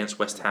started against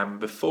West Ham.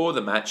 Before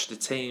the match, the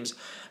teams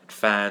and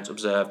fans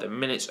observed a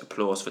minute's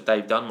applause for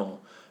Dave Dunmore,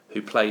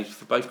 who played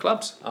for both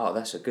clubs. Oh,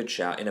 that's a good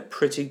shout. In a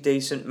pretty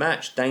decent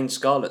match, Dane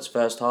Scarlett's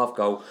first half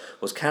goal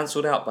was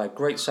cancelled out by a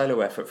great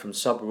solo effort from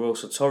sub-Royal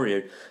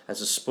Sartorius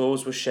as the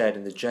spoils were shared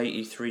in the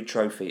JE3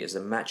 trophy as the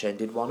match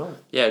ended 1-1.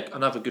 Yeah,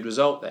 another good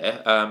result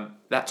there.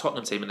 That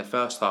Tottenham team in the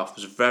first half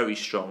was very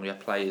strong. We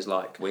had players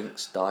like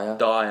Winks,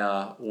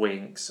 Dyer,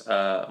 Winks,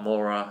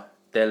 Mora,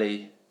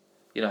 Deli,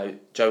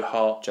 Joe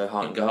Hart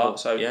in goal.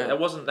 So yeah. that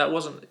wasn't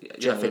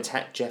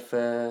Jeff,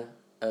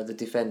 the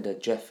defender,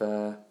 Jeff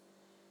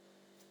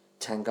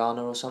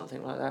Tangana or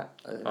something like that.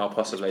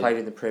 Possibly. Played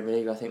in the Premier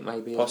League, I think,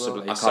 maybe.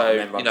 Possibly. As well. I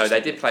can't remember. They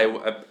did play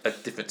a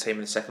different team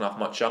in the second half,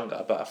 much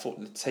younger. But I thought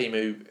the team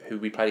who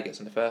we played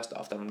against in the first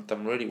half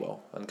done really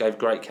well and gave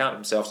great account of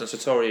themselves. And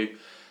Sartorius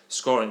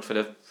scoring for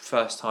the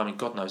first time in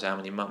God knows how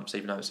many months,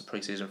 even though it's a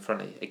pre-season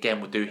friendly, again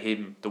would do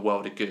him the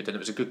world of good, and it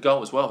was a good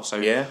goal as well. So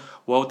yeah,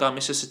 well done,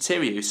 Mr.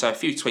 Sartorius. So a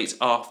few tweets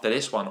after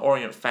this one.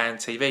 Orient Fan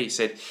TV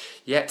said,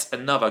 yet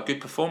another good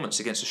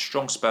performance against a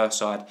strong Spurs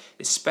side,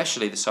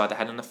 especially the side they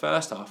had in the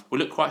first half. We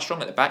look quite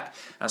strong at the back,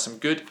 and some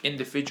good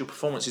individual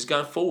performances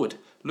going forward.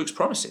 Looks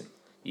promising.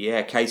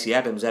 Yeah, Casey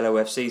Adams,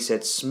 LOFC,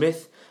 said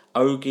Smith,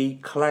 Ogie,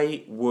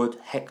 Clay, Wood,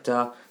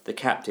 Hector, the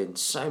captain,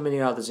 so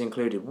many others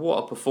included.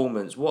 What a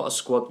performance, what a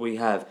squad we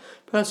have.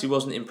 Percy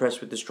wasn't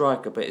impressed with the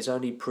striker, but it's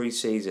only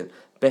pre-season.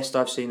 Best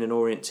I've seen an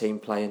Orient team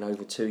play in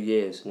over 2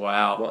 years.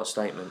 Wow. What a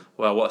statement.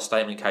 Well, what a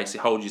statement, Casey.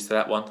 Hold you to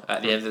that one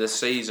at the end of the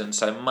season.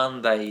 So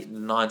Monday,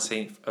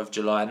 19th of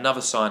July,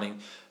 another signing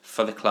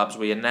for the clubs.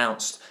 We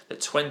announced that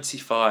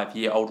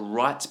 25-year-old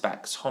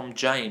right-back Tom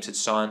James had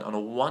signed on a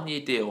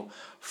 1-year deal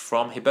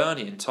from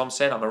Hibernian. Tom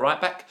said, I'm a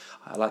right-back,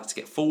 I like to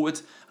get forward,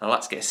 and I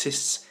like to get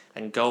assists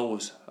and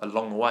goals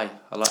along the way.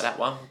 I like that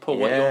one. Paul,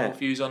 what are your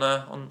views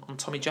on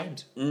Tommy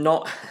James?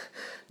 Not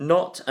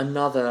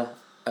another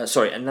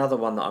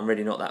one that I'm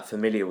really not that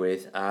familiar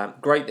with.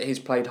 Great that he's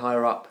played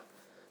higher up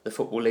the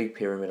Football League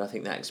pyramid. I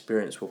think that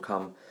experience will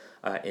come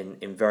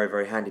in very,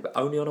 very handy, but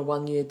only on a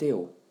 1-year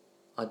deal.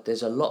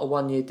 There's a lot of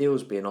 1-year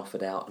deals being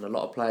offered out and a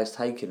lot of players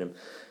taking them.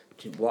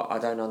 What I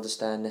don't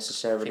understand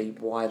necessarily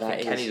why that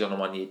is. Kenny's on a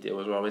 1-year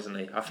deal as well, isn't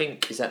he? I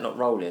think. Is that not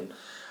rolling?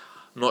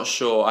 I'm not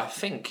sure. I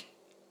think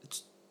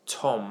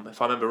Tom, if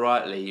I remember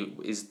rightly,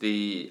 is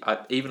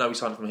even though we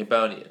signed from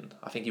Hibernian,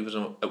 I think he was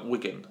at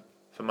Wigan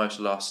for most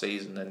of last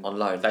season. And on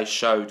loan. They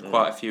showed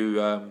quite a few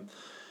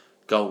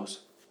goals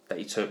that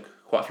he took,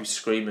 quite a few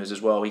screamers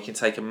as well. He can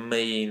take a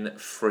mean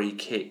free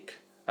kick.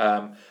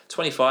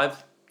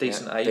 25.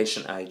 Decent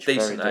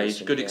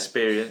age, good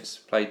experience.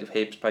 Played at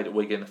Hibs, played at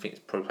Wigan. I think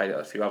he's probably played at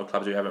a few other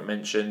clubs we haven't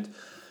mentioned.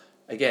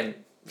 Again,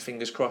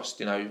 fingers crossed.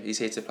 He's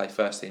here to play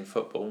first team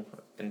football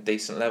in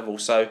decent level.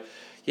 So,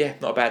 yeah,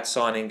 not a bad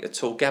signing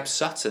at all. Gab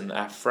Sutton,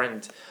 our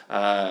friend,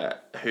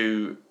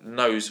 who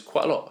knows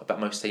quite a lot about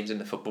most teams in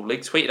the Football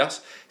League, tweeted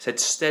us, said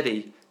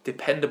steady,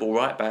 dependable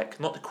right back,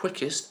 not the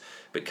quickest,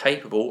 but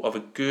capable of a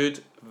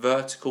good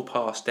vertical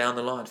pass down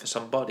the line for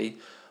somebody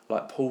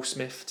like Paul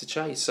Smith to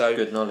chase. So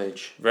good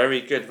knowledge. Very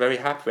good. Very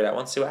happy with that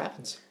one. See what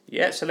happens.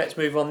 Yeah, so let's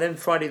move on then.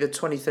 Friday the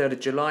 23rd of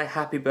July.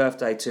 Happy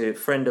birthday to a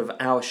friend of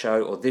our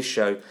show, or this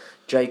show,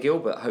 Jay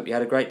Gilbert. Hope you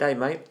had a great day,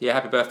 mate. Yeah,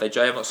 happy birthday,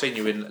 Jay. I've not seen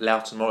you in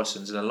Loughton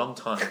Morrison's in a long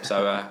time,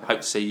 so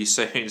hope to see you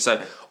soon.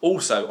 So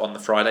also on the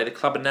Friday, the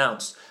club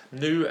announced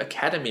new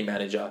academy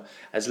manager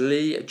as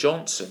Lee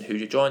Johnson,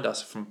 who joined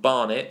us from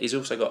Barnet. He's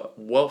also got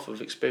a wealth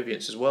of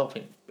experience as well. I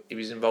think he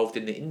was involved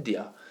in the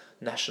India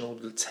national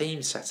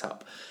team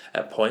setup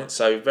at points,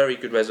 so very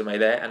good resume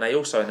there. And they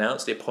also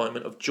announced the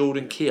appointment of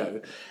Jordan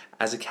Keogh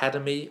as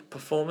Academy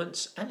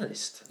Performance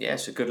Analyst. Yeah,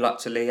 so good luck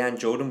to Lee and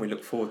Jordan. We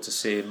look forward to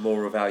seeing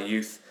more of our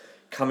youth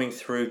coming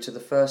through to the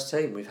first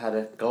team. We've had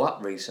a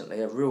glut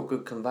recently, a real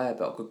good conveyor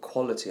belt, good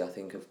quality, I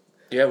think, of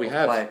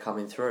player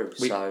coming through.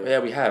 We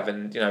have,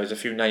 and there's a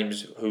few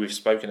names who we've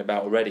spoken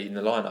about already in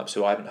the lineups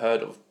who I haven't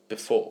heard of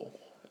before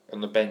on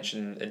the bench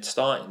and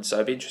starting. So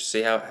it'd be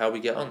interesting to see how we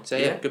get on. So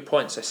yeah, good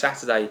point. So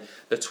Saturday,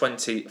 the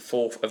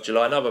 24th of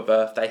July, another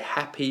birthday.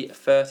 Happy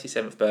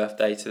 37th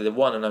birthday to the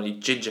one and only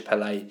Ginger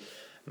Pele,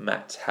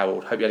 Matt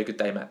Howard. Hope you had a good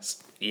day, Matt.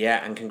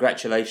 Yeah, and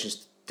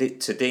congratulations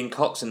to Dean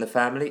Cox and the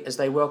family as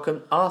they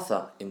welcome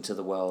Arthur into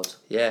the world.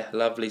 Yeah,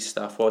 lovely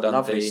stuff. Well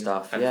done, Dean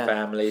and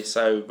family.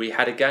 So we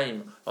had a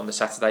game on the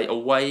Saturday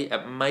away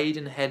at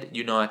Maidenhead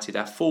United,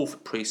 our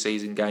fourth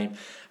pre-season game,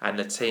 and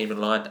the team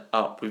lined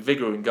up with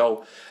vigour in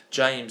goal.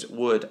 James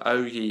Wood,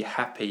 Ogie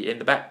Happy in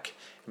the back.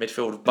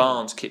 Midfield of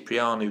Barnes,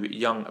 Kiprianu,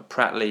 Young,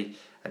 Pratley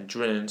and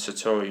Drinan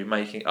Satori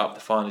making up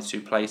the final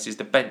two places.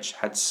 The bench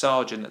had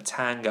Sargent,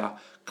 Tanga,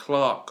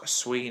 Clark,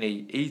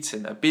 Sweeney,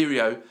 Eaton,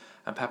 Abirio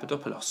and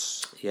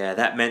Papadopoulos. Yeah,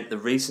 that meant the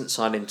recent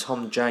signing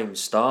Tom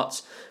James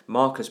starts.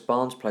 Marcus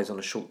Barnes plays on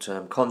a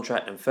short-term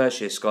contract, and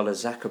first-year scholar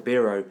Zach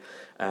Abiro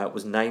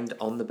was named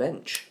on the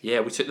bench. Yeah,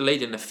 we took the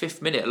lead in the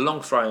 5th minute, a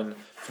long throw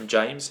from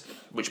James,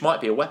 which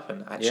might be a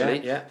weapon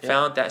actually.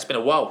 Found that it's been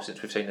a while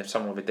since we've seen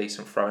someone with a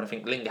decent throw, and I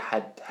think Linger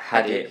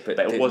had it, but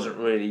it wasn't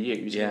really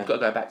used. Yeah. You've got to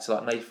go back to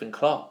like Nathan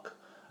Clark.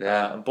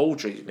 And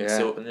Baldry,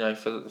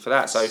 for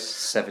that. So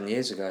 7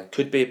 years ago,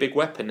 could be a big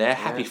weapon there.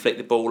 Happy flicked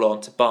the ball on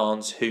to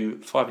Barnes,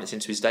 who 5 minutes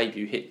into his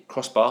debut hit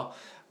crossbar.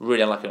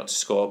 Really unlucky not to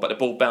score, but the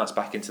ball bounced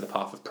back into the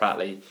path of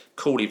Pratley.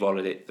 Cooley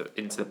volleyed it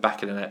into the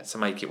back of the net to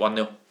make it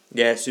 1-0.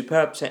 Yeah,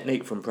 superb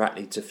technique from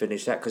Pratley to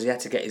finish that, because he had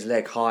to get his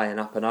leg high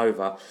and up and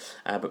over,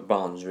 but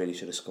Barnes really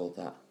should have scored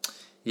that.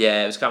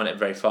 Yeah, it was coming at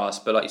very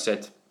fast, but like you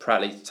said,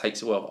 Pratley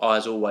takes it well.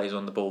 Eyes always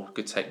on the ball.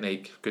 Good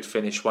technique, good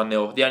finish,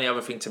 1-0. The only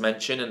other thing to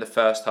mention in the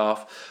first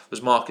half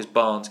was Marcus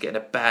Barnes getting a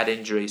bad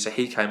injury, so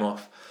he came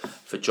off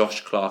for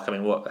Josh Clark. I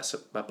mean, that's a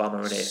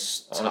bummer, isn't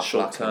it? On a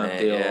short-term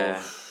deal.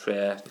 Yeah.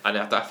 And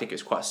I think it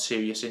was quite a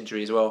serious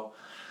injury as well.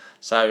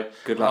 So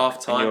good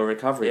luck in your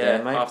recovery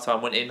there, mate.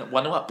 Half-time went in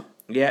 1-0 up.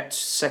 Yeah,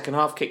 second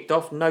half kicked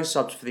off, no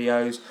subs for the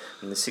O's.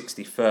 In the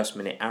 61st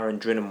minute, Aaron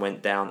Drinan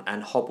went down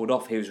and hobbled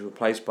off. He was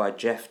replaced by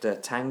Jeff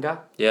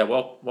Tanga. Yeah,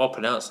 well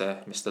pronounced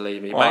there, Mr.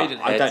 Levy. I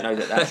don't know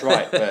that that's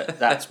right, but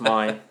that's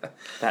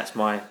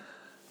my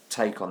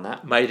take on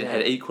that.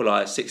 Maidenhead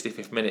equalised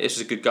 65th minute. This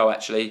was a good goal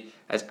actually,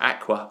 as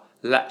Aqua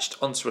latched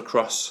onto a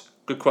cross.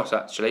 Good cross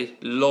actually.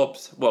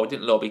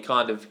 Didn't lob, he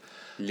kind of...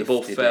 The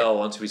ball fell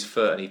onto his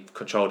foot and he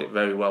controlled it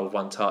very well with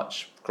one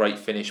touch. Great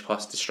finish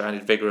past the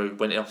stranded Vigouroux,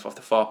 went off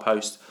the far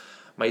post,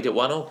 made it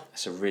 1-1.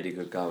 That's a really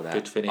good goal, that.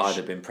 Good finish. I'd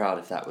have been proud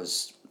if that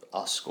was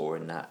us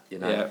scoring that,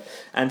 Yeah.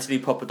 Anthony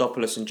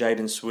Papadopoulos and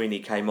Jaden Sweeney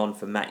came on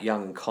for Matt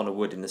Young and Connor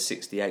Wood in the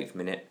 68th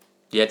minute.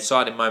 Yeah,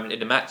 deciding moment in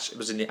the match. It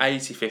was in the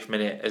 85th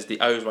minute as the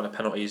O's won a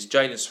penalty.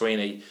 Jaden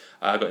Sweeney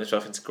got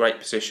himself into great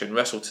position,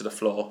 wrestled to the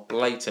floor,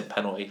 blatant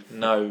penalty,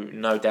 no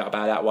doubt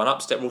about that one.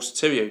 Up stepped Ross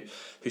Saturio,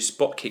 whose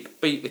spot kick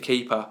beat the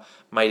keeper,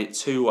 made it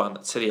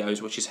 2-1 to the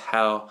O's, which is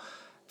how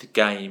the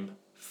game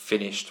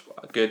finished.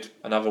 Good,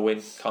 another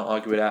win, can't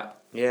argue with that.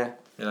 Yeah.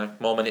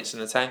 More minutes in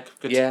the tank.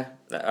 Good. Yeah,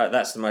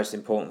 that's the most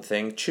important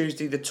thing.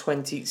 Tuesday the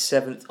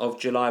 27th of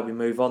July, we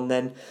move on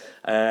then.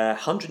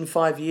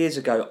 105 years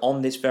ago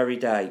on this very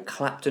day,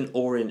 Clapton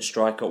Orient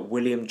striker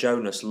William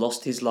Jonas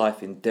lost his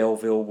life in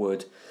Delville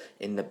Wood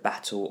in the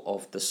Battle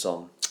of the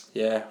Somme.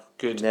 Yeah,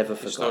 good. Never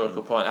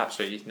historical forgotten. Point,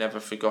 absolutely never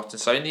forgotten.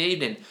 So in the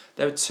evening,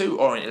 there were 2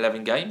 Orient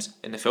 11 games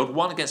in the field.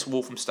 One against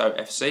Walthamstow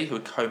FC, who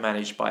were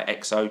co-managed by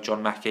XO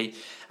John Mackey,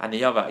 and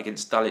the other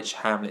against Dulwich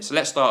Hamlet. So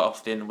let's start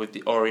off then with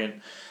the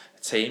Orient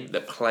team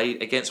that played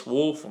against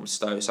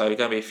Walthamstow. So there are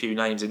going to be a few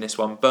names in this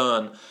one.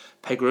 Byrne,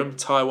 Pegram,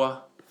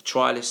 Taiwa,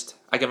 Trialist,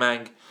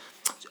 Agamang,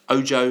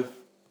 Ojo,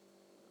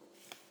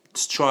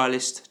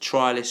 Trialist,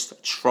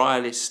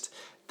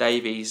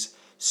 Davies,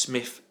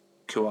 Smith,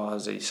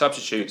 Kouazi.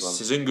 Substitutes,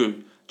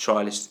 Sizungu,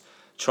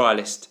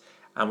 Trialist,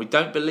 and we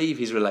don't believe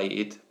he's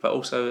related, but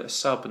also a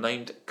sub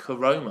named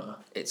Karoma.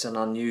 It's an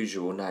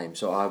unusual name,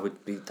 so I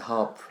would be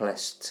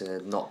hard-pressed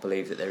to not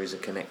believe that there is a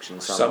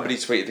connection somewhere. Somebody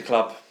tweeted the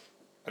club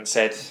and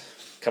said,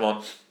 come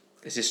on,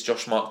 is this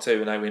Josh Mark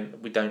II?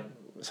 And we don't,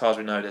 as far as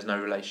we know, there's no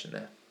relation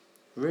there.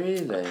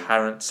 Really?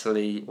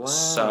 Apparently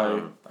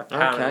so.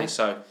 Apparently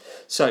so.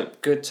 So,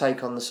 good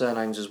take on the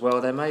surnames as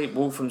well there, mate.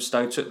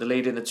 Walthamstow took the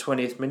lead in the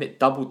 20th minute,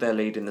 doubled their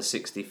lead in the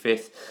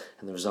 65th,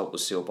 and the result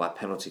was sealed by a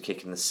penalty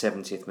kick in the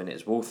 70th minute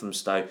as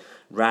Walthamstow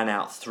ran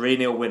out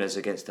 3-0 winners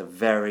against a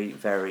very,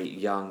 very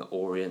young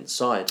Orient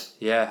side.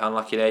 Yeah,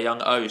 unlucky there,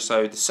 young O.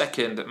 So, the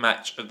second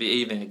match of the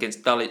evening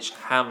against Dulwich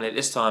Hamlet.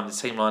 This time, the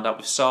team lined up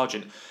with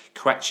Sargent,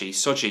 Karachi,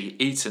 Soji,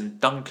 Eaton,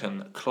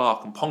 Duncan,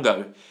 Clark and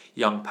Pongo.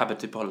 young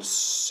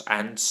Papadopoulos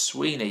and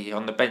Sweeney.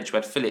 On the bench we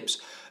had Phillips,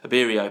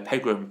 Abirio,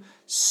 Pegram,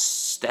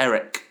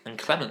 Sterek and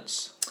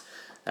Clements.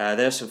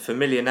 There are some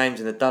familiar names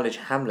in the Dulwich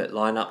Hamlet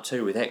lineup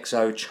too, with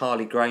XO,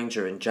 Charlie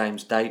Granger and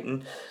James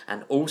Dayton,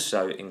 and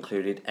also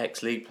included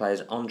ex-league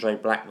players Andre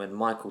Blackman,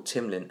 Michael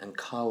Timlin and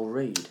Kyle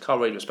Reid. Kyle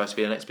Reid was supposed to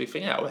be the next big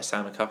thing out of West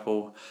Ham a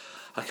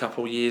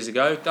couple years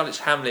ago. Dulwich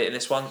Hamlet in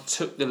this one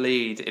took the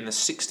lead in the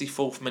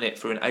 64th minute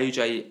through an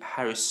AJ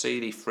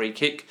Harris-Seeley free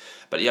kick,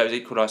 but the O's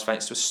equalised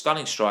thanks to a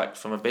stunning strike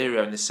from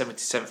Abirio in the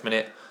 77th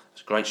minute. It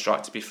was a great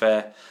strike, to be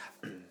fair.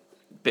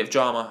 Bit of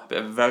drama,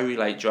 bit of very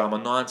late drama.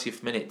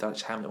 90th minute,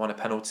 Dulwich Hamlet won a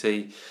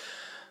penalty.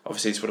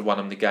 Obviously, this would have won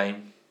them the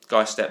game.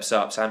 Guy steps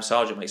up. Sam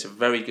Sargent makes a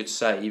very good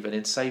save and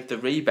then saved the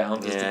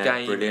rebound as the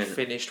game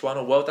finished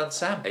 1-1. Well done,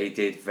 Sam. He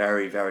did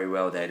very, very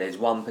well there. There's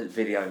one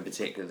video in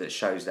particular that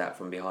shows that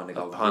from behind the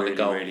goal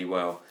really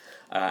well.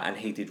 And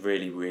he did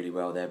really, really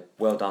well there.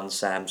 Well done,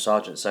 Sam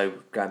Sargent. So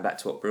going back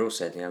to what Brill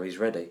said, he's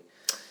ready.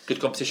 Good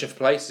competition for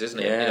places, isn't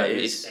it? Yeah,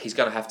 he's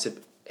going to have to.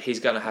 He's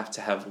going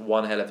to have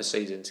one hell of a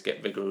season to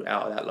get Vigouroux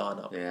out of that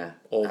lineup. Yeah,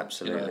 or,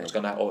 absolutely. It's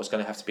going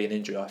to have to be an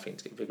injury, I think,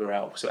 to get Vigouroux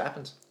out. So it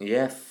happens.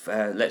 Yeah,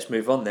 let's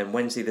move on then.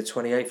 Wednesday the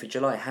 28th of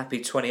July. Happy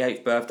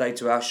 28th birthday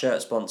to our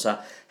shirt sponsor,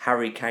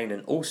 Harry Kane,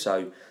 and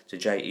also to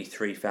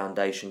JE3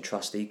 Foundation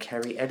trustee,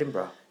 Kerry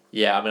Edinburgh.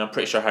 Yeah, I'm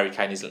pretty sure Harry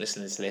Kane isn't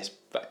listening to this,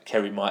 but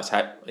Kerry might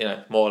have,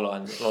 more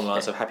along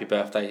lines of happy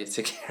birthday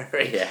to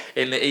Kerry. Yeah.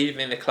 In the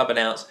evening, the club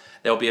announced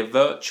there will be a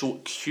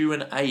virtual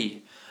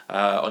Q&A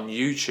on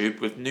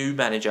YouTube with new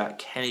manager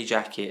Kenny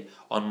Jackett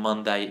on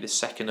Monday the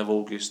 2nd of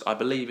August. I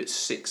believe it's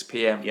 6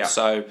 p.m. Yeah.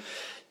 So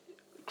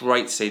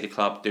great to see the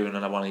club doing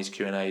another one of these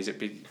Q&As. It'd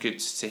be good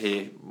to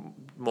hear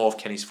more of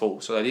Kenny's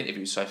thoughts. So the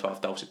interviews so far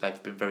with Dulcet,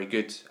 they've been very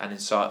good and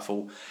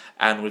insightful,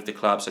 and with the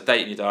club. So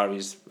date in your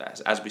diaries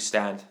as we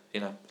stand,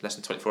 less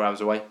than 24 hours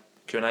away.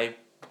 Q&A,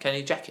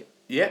 Kenny Jackett.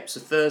 Yep, so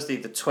Thursday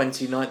the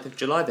 29th of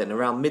July then.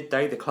 Around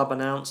midday, the club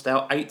announced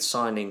our 8th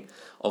signing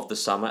of the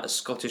summer as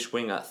Scottish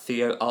winger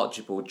Theo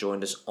Archibald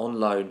joined us on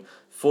loan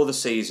for the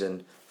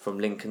season from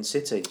Lincoln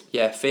City.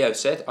 Yeah, Theo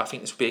said, I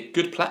think this would be a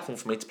good platform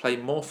for me to play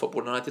more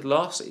football than I did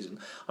last season.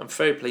 I'm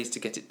very pleased to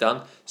get it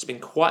done. It's been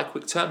quite a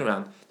quick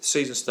turnaround. The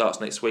season starts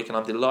next week and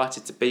I'm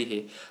delighted to be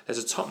here. There's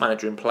a top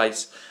manager in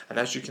place, and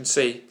as you can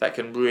see, that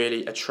can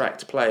really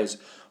attract players.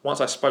 Once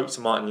I spoke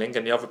to Martin Ling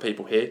and the other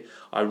people here,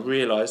 I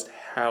realised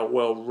how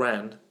well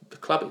ran the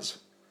club is.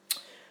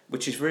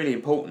 Which is really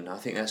important. I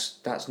think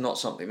that's not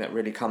something that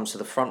really comes to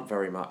the front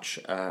very much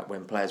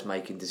when players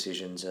making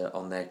decisions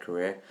on their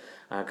career,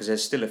 because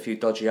there's still a few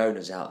dodgy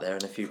owners out there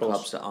and a few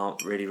clubs that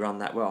aren't really run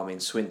that well.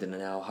 Swindon are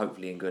now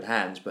hopefully in good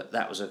hands, but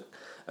that was a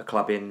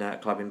club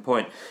in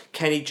point.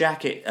 Kenny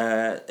Jackett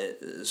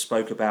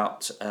spoke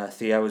about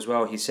Theo as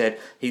well. He said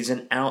he's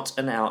an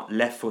out-and-out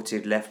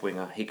left-footed left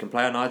winger. He can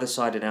play on either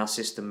side in our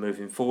system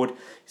moving forward.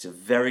 He's a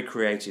very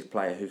creative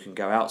player who can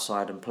go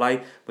outside and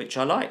play, which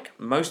I like.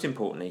 Most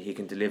importantly, he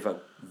can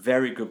deliver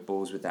very good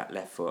balls with that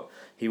left foot.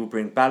 He will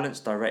bring balance,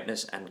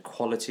 directness and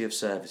quality of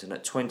service, and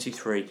at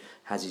 23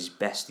 has his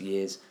best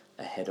years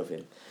ahead of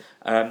him.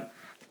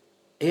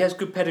 He has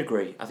good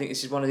pedigree. I think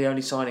this is one of the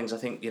only signings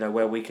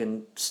where we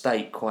can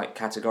state quite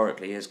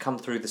categorically. He has come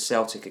through the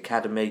Celtic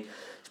Academy.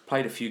 He's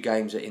played a few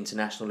games at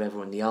international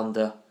level in the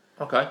under.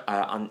 Okay.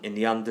 In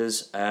the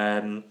unders.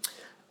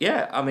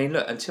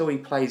 Look, until he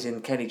plays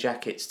in Kenny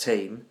Jackett's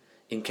team,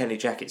 in Kenny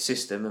Jackett's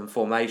system and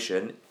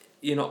formation,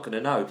 you're not going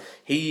to know.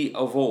 He,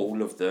 of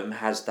all of them,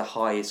 has the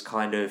highest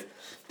kind of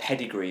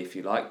pedigree, if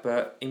you like,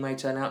 but he may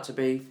turn out to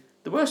be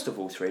the worst of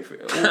all three,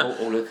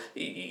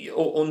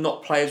 or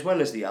not play as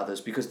well as the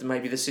others because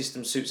maybe the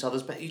system suits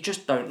others, but you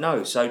just don't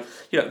know. So,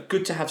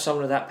 good to have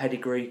someone of that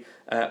pedigree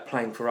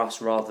playing for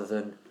us rather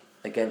than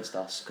against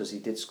us, because he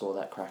did score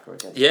that cracker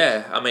against us.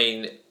 Yeah,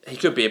 he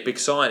could be a big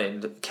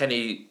signing.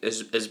 Kenny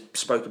has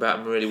spoke about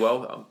him really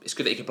well. It's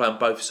good that he can play on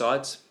both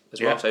sides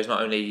as well. So he's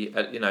not only,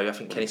 I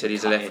think Kenny said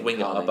he's a left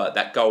winger, but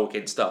that goal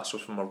against us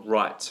was from a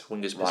right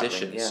winger's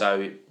position. Wing, yeah.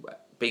 So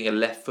being a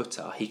left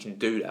footer, he can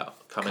do that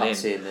coming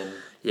Cuts in and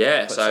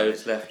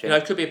left,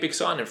 it could be a big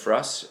signing for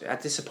us. A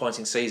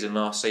disappointing season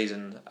last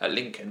season at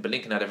Lincoln, but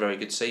Lincoln had a very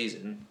good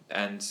season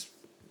and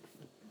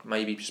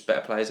maybe just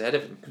better players ahead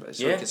of him. That's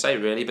all we can say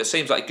really. But it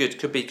seems like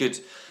could be good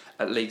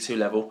at League 2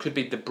 level. Could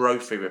be the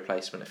Brophy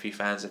replacement. A few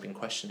fans have been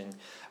questioning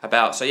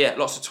about. So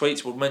lots of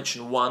tweets. We'll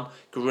mention one.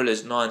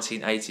 Gorillas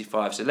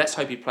 1985. So let's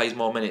hope he plays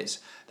more minutes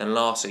than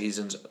last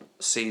season's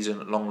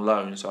season-long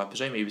loan. So I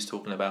presume he was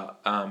talking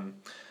about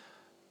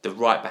the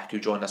right back who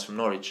joined us from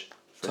Norwich.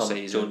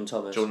 Jordan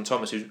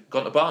Thomas, who's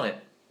gone to Barnet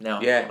now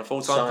on a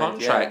full-time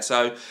contract. Yeah.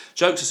 So,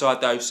 jokes aside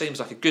though, seems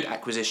like a good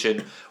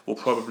acquisition. Will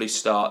probably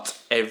start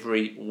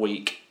every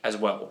week as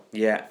well.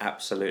 Yeah,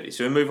 absolutely.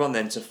 So we move on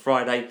then to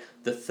Friday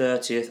the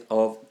 30th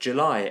of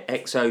July.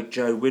 XO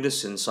Joe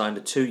Widdowson signed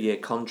a 2-year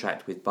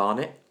contract with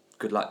Barnet.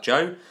 Good luck,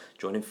 Joe.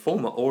 Joining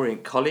former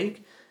Orient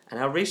colleague and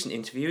our recent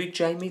interviewee,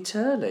 Jamie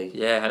Turley.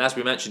 Yeah, and as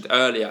we mentioned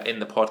earlier in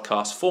the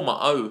podcast, former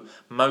O,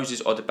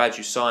 Moses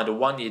Odebaju, signed a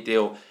 1-year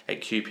deal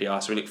at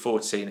QPR, so we look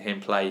forward to seeing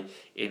him play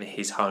in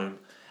his home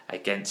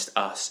against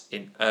us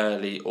in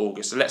early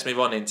August. So let's move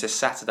on into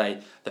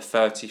Saturday, the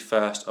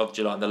 31st of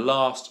July, the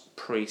last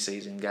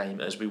pre-season game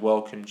as we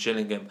welcome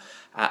Gillingham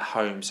at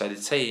home. So the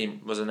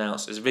team was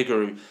announced as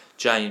Vigouroux,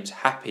 James,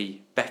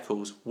 Happy,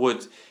 Beckles,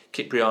 Wood,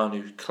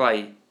 Kiprianu,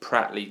 Clay,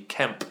 Pratley,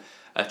 Kemp,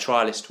 a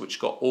trial list which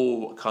got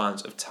all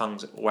kinds of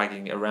tongues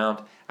wagging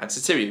around. And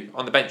Satiriu.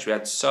 On the bench we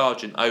had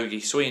Sargent,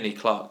 Ogie, Sweeney,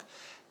 Clark,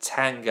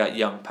 Tanga,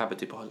 Young,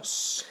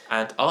 Papadopoulos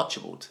and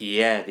Archibald.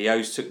 Yeah, the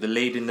O's took the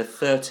lead in the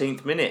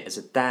 13th minute as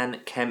a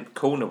Dan Kemp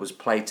corner was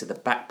played to the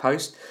back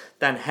post.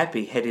 Dan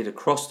Happy headed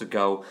across the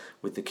goal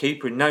with the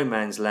keeper in no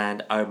man's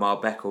land.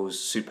 Omar Beckles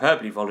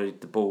superbly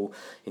volleyed the ball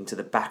into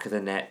the back of the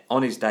net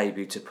on his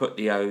debut to put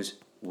the O's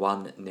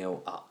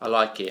 1-0 up. I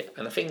like it.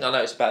 And the thing I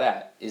noticed about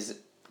that is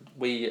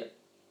we,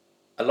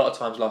 a lot of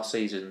times last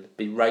season,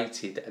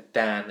 berated a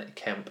Dan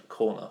Kemp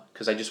corner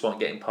because they just weren't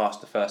getting past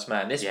the first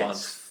man. This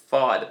one's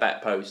far at the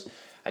back post,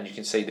 and you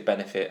can see the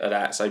benefit of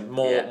that. So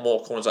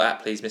more corners like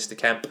that, please, Mr.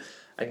 Kemp.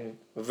 And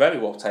a very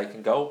well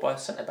taken goal by a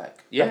centre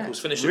back. Yeah, Beckles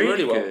finished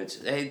really well.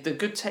 Good. The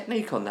good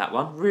technique on that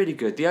one, really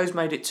good. The O's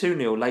made it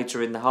 2-0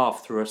 later in the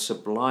half through a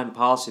sublime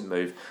passing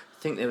move.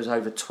 I think there was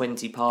over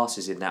 20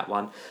 passes in that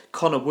one.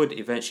 Connor Wood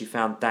eventually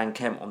found Dan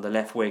Kemp on the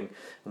left wing,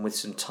 and with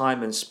some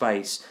time and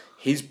space,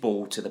 his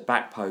ball to the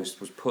back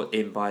post was put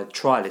in by a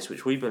trialist,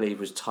 which we believe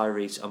was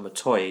Tyrese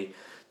Amatoye,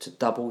 to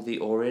double the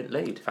Orient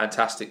lead.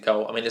 Fantastic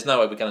goal. I mean, there's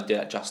no way we're going to do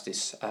that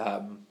justice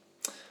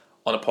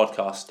on a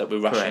podcast that we're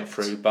rushing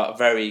through, but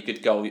very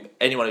good goal.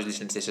 Anyone who's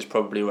listening to this has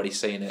probably already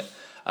seen it.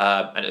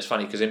 And it's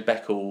funny because in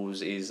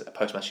Beckles'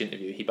 post-match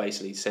interview, he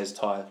basically says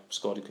Ty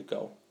scored a good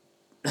goal.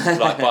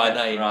 Like by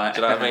name, right.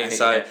 Do you know what I mean?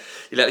 So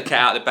you let the cat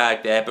out of the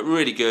bag there, but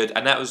really good.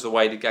 And that was the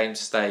way the game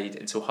stayed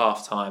until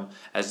half-time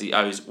as the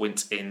O's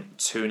went in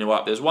 2-0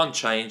 up. There was one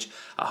change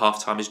at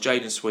half-time as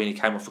Jaden Sweeney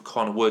came off for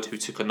Connor Wood, who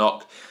took a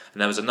knock. And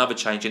there was another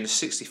change in the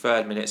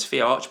 63rd minute.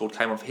 Theo Archibald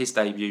came off his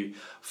debut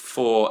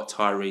for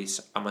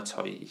Tyrese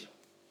Amatoye.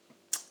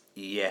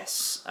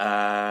 Yes.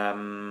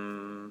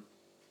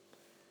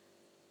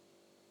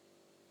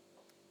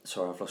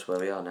 Sorry, I've lost where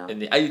we are now. In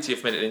the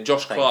 80th minute, then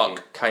Josh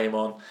Clark came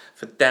on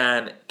for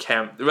Dan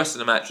Kemp. The rest of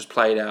the match was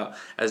played out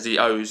as the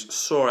O's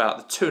saw out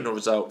the 2-0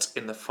 result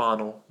in the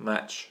final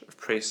match of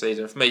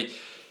pre-season. For me,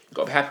 you've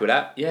got to be happy with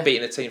that. Yeah.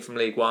 Beating a team from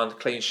League One,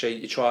 clean sheet,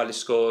 your trialist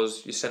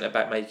scores, your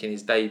centre-back making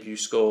his debut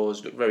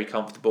scores, look very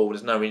comfortable,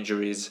 there's no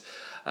injuries.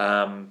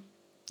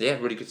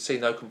 Really good to see,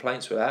 no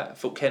complaints with that. I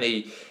thought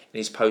Kenny, in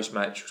his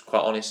post-match, was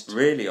quite honest.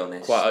 Really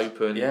honest. Quite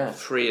open. Yeah.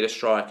 3 of the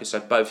strikers,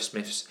 so both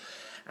Smiths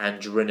and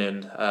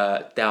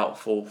Drinnan,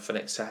 doubtful for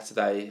next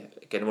Saturday.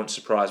 Again, it wouldn't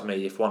surprise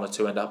me if 1 or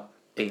 2 end up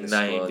being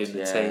named in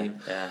the team.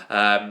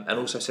 Yeah. And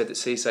also said that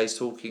Cissé's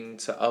talking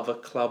to other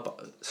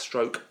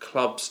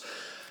clubs.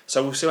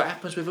 So we'll see what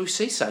happens with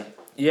Cissé.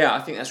 Yeah,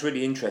 I think that's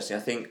really interesting. I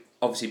think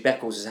obviously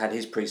Beckles has had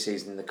his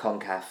pre-season in the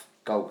CONCACAF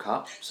Gold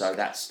Cup, so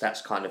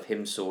that's kind of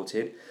him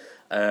sorted.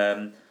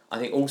 I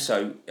think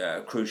also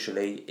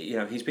crucially,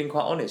 he's been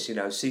quite honest.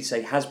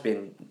 Cissé has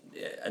been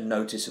a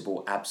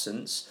noticeable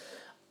absence.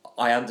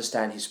 I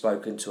understand he's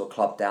spoken to a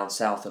club down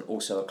south and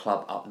also a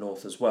club up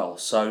north as well.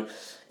 So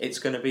it's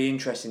going to be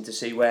interesting to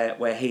see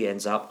where he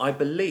ends up. I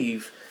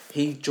believe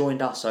he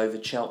joined us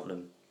over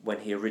Cheltenham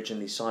when he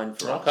originally signed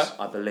for us,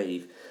 I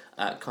believe.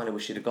 Kind of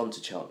wish he'd have gone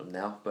to Cheltenham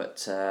now,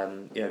 but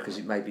because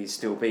it maybe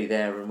still be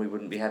there and we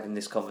wouldn't be having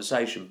this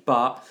conversation.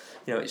 But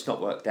it's not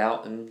worked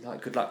out, and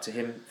good luck to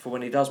him for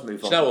when he does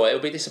move on. Do you know what?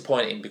 It'll be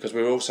disappointing because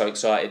we were all so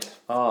excited.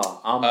 Oh,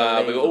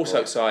 unbelievable! We were all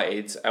so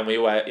excited, and we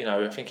were.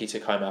 I think he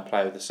took home our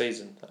player of the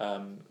season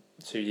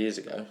 2 years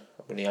ago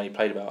when he only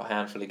played about a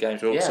handful of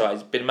games. We were all excited.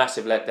 It's been a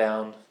massive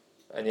letdown,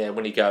 and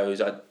when he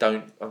goes, I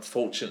don't.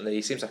 Unfortunately,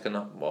 he seems like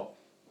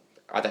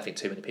I don't think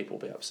too many people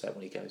will be upset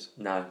when he goes.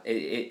 No,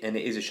 and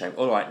it is a shame.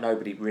 All right,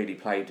 nobody really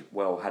played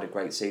well, had a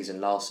great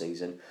season last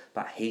season,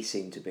 but he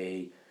seemed to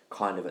be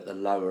kind of at the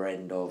lower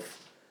end of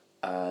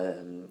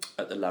of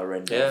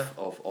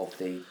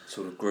the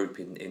sort of group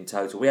in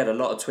total. We had a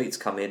lot of tweets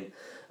come in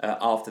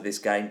after this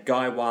game.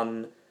 Guy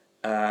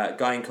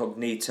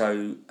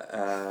Incognito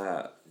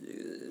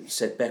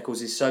said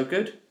Beckles is so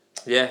good.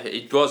 Yeah,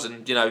 he was,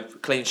 and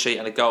clean sheet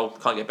and a goal,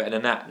 can't get better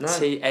than that. No.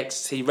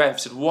 TXT Rev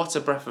said, what a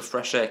breath of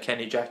fresh air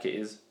Kenny Jackett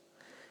is.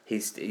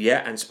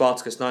 And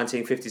Spartacus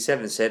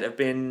 1957 said, have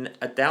been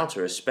a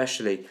doubter,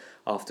 especially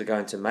after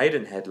going to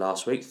Maidenhead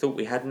last week. Thought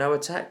we had no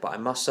attack, but I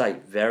must say,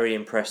 very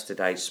impressed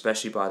today,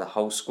 especially by the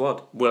whole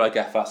squad. Willow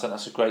Gaffer, I think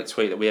that's a great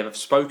tweet that we have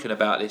spoken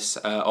about this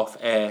off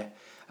air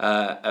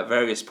at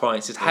various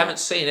points. Haven't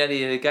seen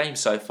any of the games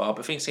so far,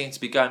 but things seem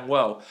to be going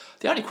well.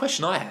 The only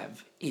question I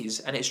have is,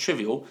 and it's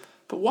trivial,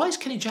 but why is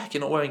Kenny Jackett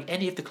not wearing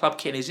any of the club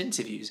kit in his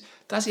interviews?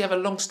 Does he have a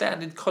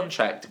long-standing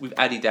contract with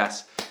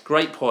Adidas?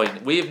 Great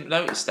point. We have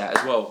noticed that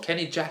as well.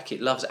 Kenny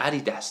Jackett loves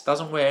Adidas.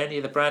 Doesn't wear any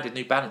of the branded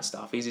New Balance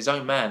stuff. He's his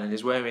own man and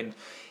is wearing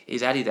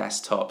his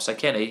Adidas top. So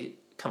Kenny,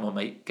 come on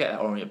mate, get that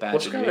Orient badge.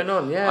 What's going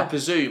on? Yeah. I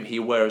presume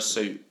he'll wear a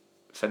suit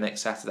for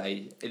next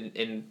Saturday.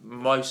 In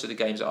most of the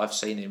games that I've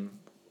seen him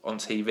on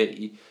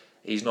TV,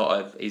 He's not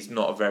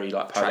a very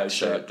like polo Track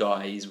shirt suit.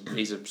 guy.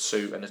 He's a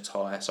suit and a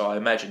tie. So I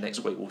imagine next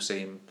week we'll see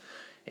him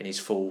in his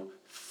full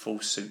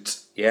suit.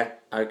 Yeah,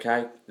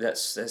 okay.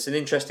 That's an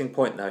interesting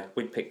point though.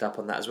 We'd picked up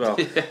on that as well.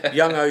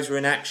 Young O's were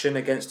in action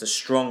against a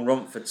strong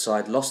Romford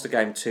side. Lost the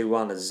game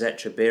 2-1 as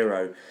Zecha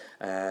Biro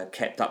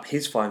kept up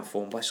his fine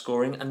form by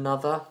scoring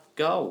another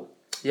goal.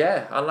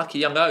 Yeah, unlucky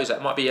Young O's.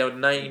 That might be a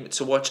name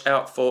to watch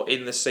out for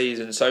in the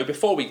season. So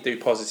before we do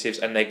positives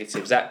and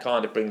negatives, that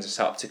kind of brings us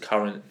up to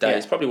current day. Yeah.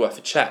 It's probably worth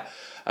a chat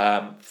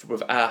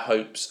with our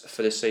hopes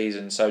for the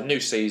season. So new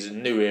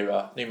season, new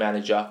era, new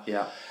manager.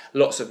 Yeah.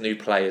 Lots of new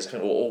players. I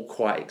think we're all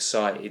quite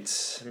excited.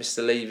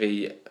 Mr.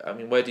 Levy, I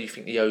mean, where do you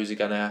think the O's are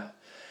going to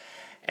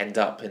end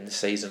up in the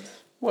season?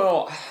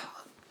 Well,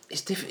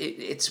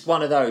 it's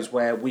one of those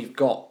where we've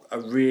got a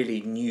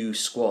really new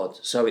squad,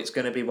 so it's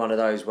going to be one of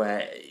those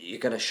where you're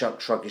going to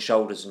shrug your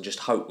shoulders and just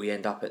hope we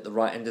end up at the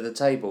right end of the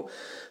table.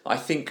 I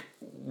think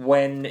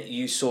when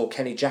you saw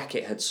Kenny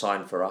Jackett had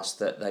signed for us,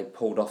 that they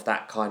pulled off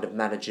that kind of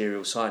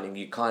managerial signing,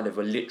 you kind of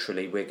were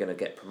literally, we're going to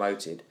get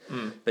promoted.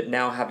 But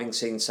now having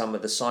seen some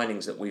of the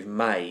signings that we've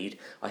made,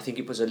 I think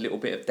it was a little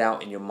bit of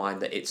doubt in your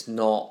mind that it's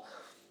not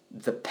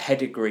the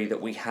pedigree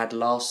that we had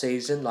last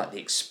season, like the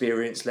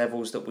experience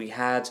levels that we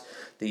had,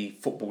 the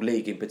Football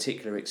League in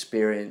particular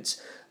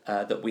experience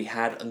that we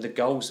had, and the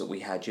goals that we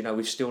had. You know,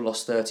 we've still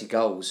lost 30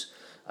 goals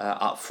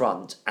up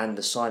front, and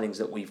the signings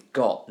that we've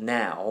got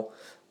now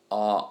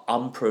are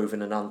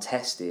unproven and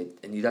untested,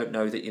 and you don't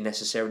know that you're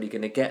necessarily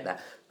going to get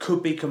that.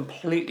 Could be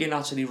completely and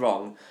utterly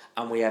wrong,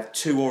 and we have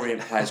 2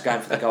 Orient players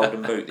going for the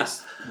Golden Boot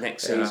this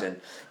next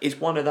season. It's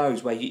one of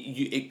those where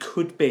it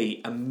could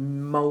be a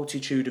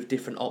multitude of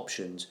different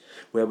options,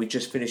 where we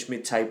just finished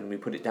mid-table and we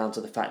put it down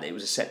to the fact that it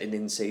was a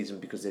settling-in season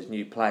because there's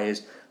new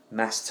players,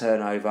 mass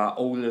turnover,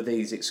 all of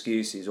these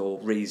excuses or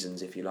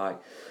reasons, if you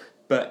like.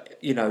 But,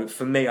 you know,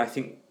 for me, I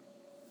think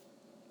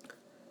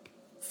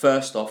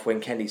first off, when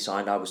Kenny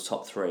signed, I was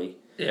top 3.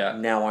 Yeah.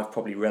 Now I've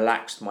probably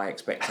relaxed my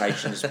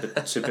expectations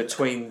to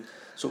between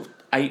sort of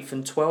 8th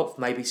and 12th,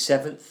 maybe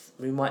 7th.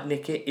 We might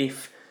nick it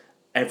if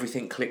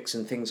everything clicks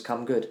and things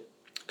come good.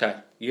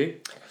 Okay. You?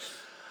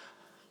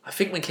 I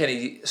think when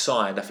Kenny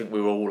signed, I think we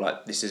were all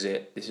like, this is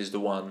it, this is the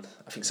one.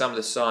 I think some of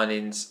the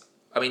signings,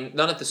 I mean,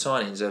 none of the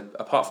signings, are,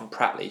 apart from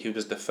Pratley, who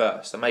was the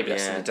first, and maybe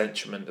that's to the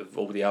detriment of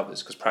all the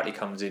others, because Pratley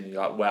comes in and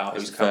you're like, wow,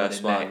 who's coming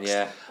in next?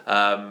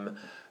 Yeah.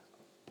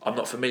 I'm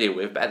not familiar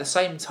with, but at the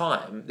same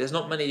time, there's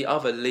not many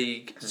other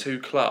League 2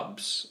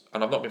 clubs,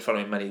 and I've not been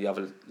following many of the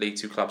other League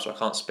 2 clubs, so I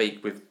can't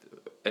speak with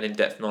an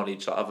in-depth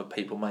knowledge that other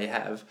people may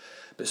have,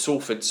 but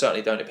Salford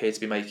certainly don't appear to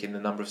be making the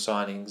number of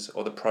signings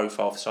or the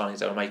profile of signings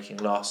they were making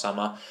last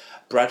summer.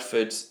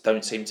 Bradford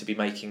don't seem to be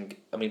making...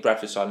 I mean,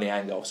 Bradford signed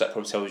Leango, so that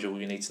probably tells you all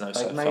you need to know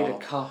so far. They've made a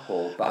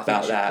couple, but I think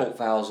it's your Port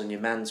Vales and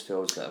your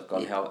Mansfields that have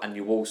gone help, and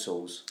your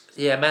Walsalls.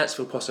 Yeah,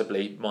 Mansfield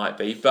possibly might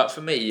be, but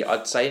for me,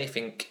 I'd say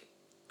anything...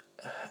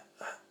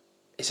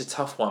 It's a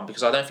tough one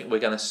because I don't think we're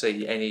going to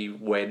see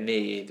anywhere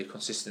near the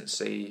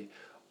consistency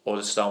or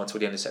the start until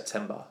the end of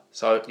September.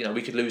 So, you know,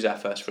 we could lose our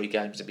first 3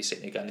 games and be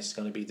sitting here going, this is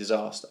going to be a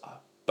disaster.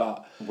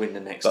 But win the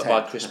next But 10.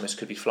 by Christmas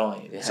could be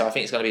flying. Yeah. So I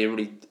think it's going to be a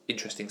really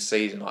interesting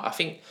season. I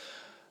think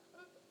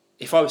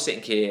if I was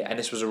sitting here and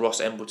this was a Ross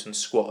Embleton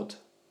squad,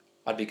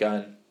 I'd be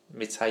going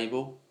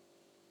mid-table,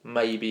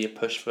 maybe a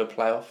push for a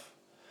playoff.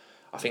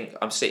 I think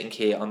I'm sitting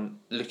here, I'm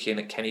looking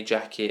at Kenny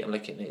Jackett and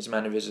looking at his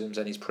mannerisms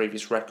and his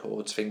previous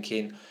records,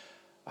 thinking...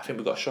 I think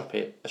we've got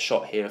a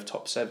shot here of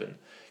top 7.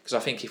 Because I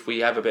think if we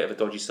have a bit of a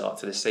dodgy start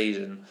to the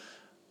season,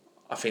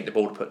 I think the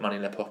board will put money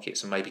in their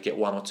pockets and maybe get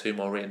 1 or 2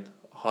 more in,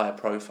 higher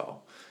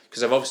profile.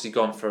 Because they've obviously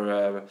gone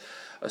for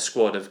a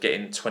squad of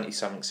getting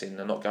 20-somethings in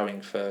and not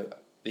going for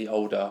the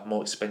older,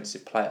 more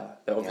expensive player.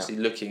 They're obviously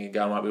looking and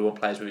going, right, we want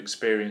players with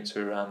experience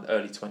who are around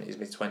early 20s,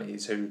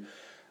 mid-20s, who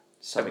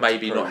have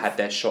maybe not had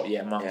their shot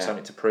yet, might have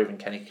something to prove, and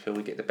Kenny feel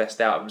we get the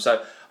best out of them. So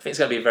I think it's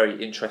going to be a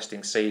very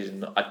interesting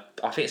season. I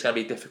think it's going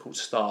to be a difficult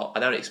start. I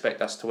don't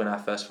expect us to win our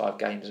first 5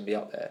 games and be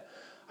up there.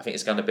 I think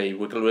it's going to be,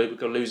 we're going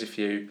to lose a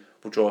few,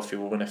 we'll draw a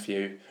few, we'll win a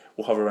few,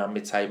 we'll hover around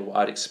mid-table.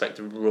 I'd expect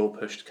a real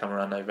push to come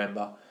around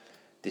November,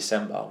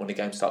 December, when the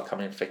games start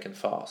coming in thick and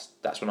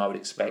fast. That's when I would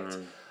expect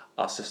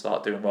us to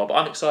start doing well. But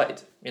I'm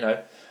excited. You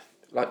know,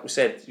 like we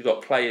said, you've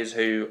got players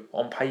who,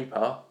 on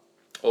paper,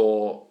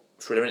 or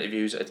through their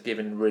interviews, are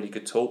giving really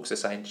good talks. They're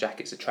saying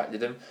Jackett's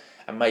attracted them,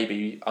 and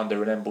maybe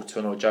under an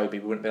Embleton or Joby,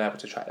 we wouldn't have been able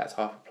to attract that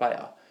type of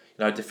player.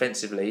 You know,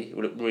 defensively, it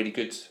would look really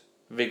good.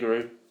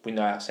 Vigouroux, we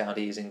know how sound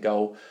he is in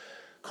goal.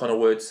 Connor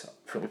Woods,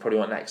 I think we probably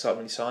want that excitement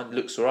when he signed.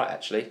 Looks all right,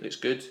 actually. Looks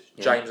good.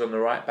 Yeah. James on the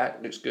right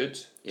back looks good.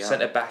 Yeah.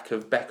 Centre back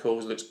of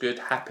Beckles looks good.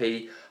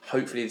 Happy.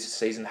 Hopefully this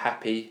season,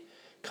 Happy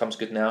comes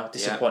good now.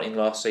 Disappointing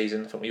last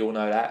season. I think we all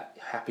know that.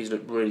 Happy's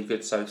looked really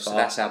good so far. So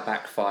that's our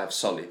back 5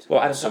 solid.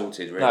 Well, Adam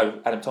sorted, really. No,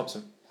 Adam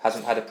Thompson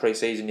hasn't had a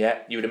pre-season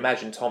yet. You would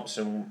imagine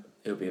Thompson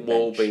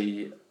will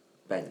be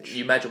bench.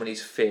 You imagine when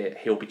he's fit,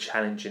 he'll be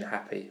challenging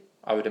Happy.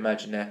 I would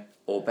imagine there.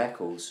 Or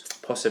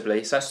Beckles.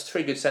 Possibly. So that's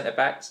 3 good centre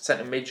backs.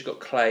 Centre mid, you've got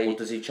Clay. Or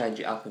does he change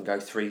it up and go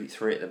 3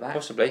 at the back?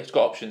 Possibly. He's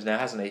got options now,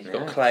 hasn't he? He's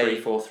got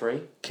Clay,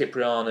 3-4-3.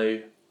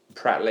 Cipriano,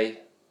 Prattley.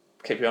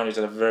 Kipriani's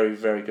had a very,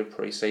 very good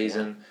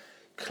pre-season. Yeah.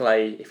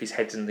 Clay, if his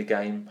head's in the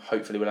game,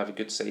 hopefully will have a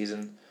good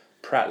season.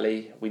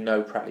 Prattley, we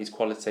know Prattley's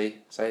quality,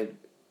 so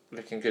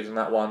looking good in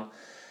that one.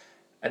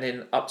 And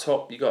then up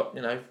top, you got,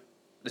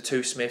 the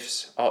two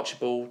Smiths,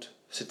 Archibald,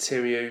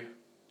 Sotiriou,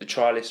 the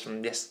trialist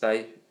from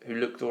yesterday, who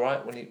looked all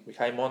right when we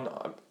came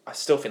on. I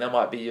still think there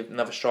might be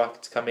another striker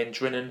to come in,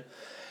 Drinnen.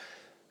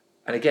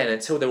 And again,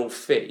 until they're all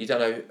fit, you don't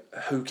know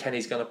who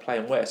Kenny's going to play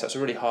and where, so it's a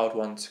really hard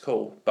one to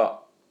call.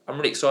 But I'm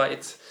really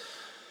excited.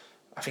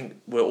 I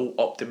think we're all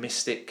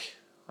optimistic.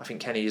 I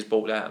think Kenny is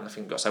balled out, and I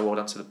think I've got to say well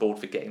done to the board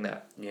for getting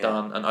that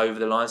done and over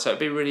the line. So it'd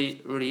be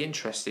really, really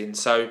interesting.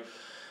 So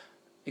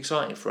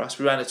exciting for us.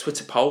 We ran a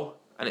Twitter poll,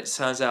 and it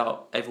turns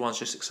out everyone's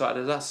just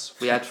excited as us.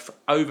 We had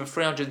over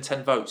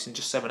 310 votes in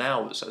just 7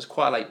 hours, so it's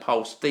quite a late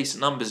poll. So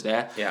decent numbers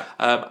there. Yeah.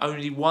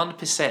 Only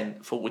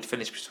 1% thought we'd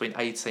finish between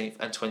 18th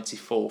and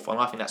 24th, and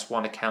I think that's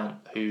one account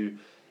who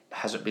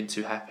hasn't been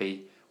too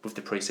happy with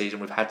the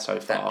pre-season we've had so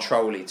far. That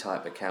trolley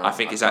type account. I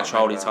think it's that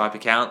trolley type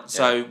account.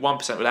 So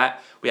 1% with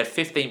that. We had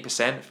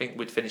 15% think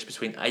we'd finish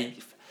between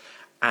 8th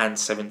and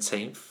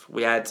 17th.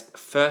 We had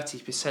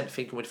 30%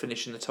 thinking we'd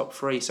finish in the top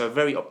 3. So a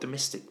very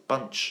optimistic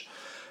bunch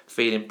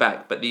feeling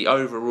back. But the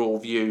overall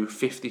view,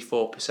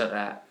 54% of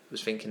that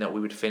was thinking that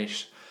we would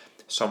finish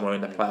somewhere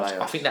in the playoffs.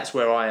 I think that's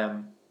where I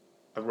am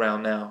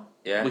around now.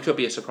 Yeah. We could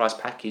be a surprise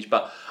package,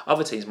 but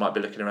other teams might be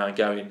looking around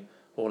going,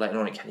 like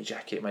Orient, Kenny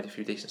Jackett made a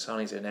few decent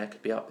signings in there,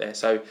 could be up there.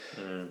 So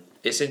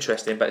it's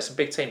interesting, but it's some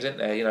big teams, isn't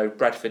there?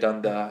 Bradford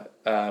under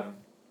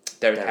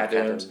Derek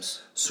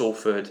Adams,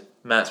 Salford,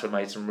 Mansfield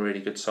made some really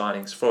good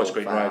signings. Forest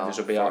Green Rovers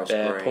will be up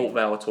there. Port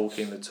Vale are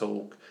talking the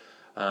talk.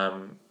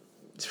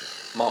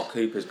 Mark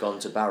Cooper's gone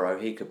to Barrow.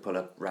 He could pull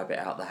a rabbit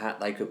out the hat.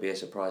 They could be a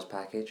surprise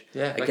package.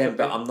 Yeah, again,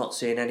 but I'm not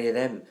seeing any of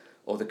them,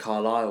 or the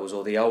Carlisles,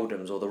 or the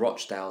Oldhams, or the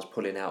Rochdales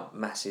pulling out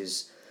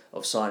masses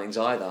of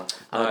signings either.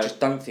 And I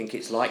just don't think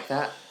it's like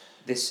that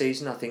this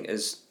season. I think,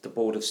 as the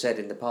board have said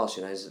in the past,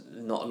 there's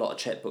not a lot of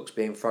checkbooks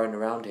being thrown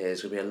around here.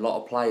 There's going to be a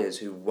lot of players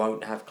who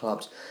won't have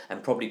clubs,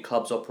 and probably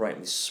clubs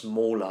operating with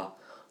smaller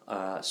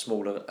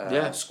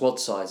squad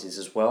sizes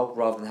as well,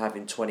 rather than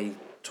having 20,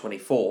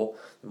 24.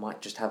 They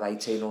might just have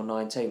 18 or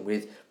 19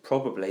 with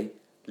probably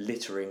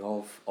littering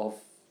of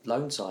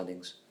loan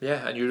signings.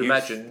 Yeah, and you'd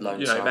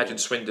imagine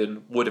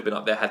Swindon would have been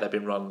up there had they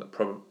been run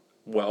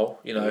well.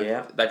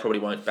 They probably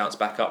won't bounce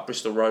back up.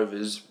 Bristol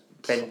Rovers.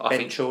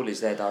 Ben Chorley's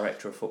their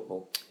director of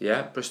football.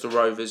 Yeah, Bristol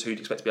Rovers, who'd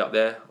expect to be up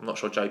there. I'm not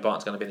sure Joe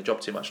Barton's going to be in the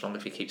job too much longer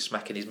if he keeps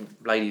smacking his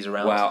ladies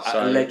around. Well,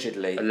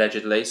 allegedly.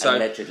 So,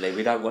 allegedly.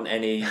 We don't want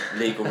any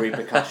legal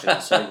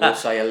repercussions, so we'll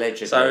say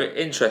allegedly. So,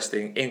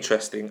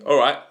 interesting. All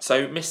right,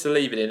 so Mr.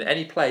 Leaving,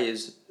 any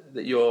players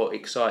that you're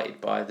excited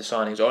by the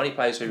signings, or any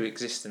players who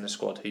exist in the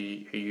squad who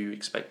you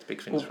expect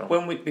big things from?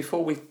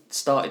 Before we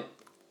started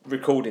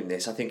recording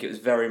this, I think it was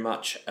very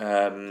much...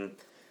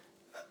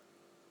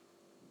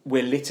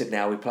 we're littered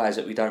now with players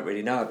that we don't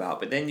really know about.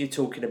 But then you're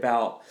talking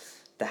about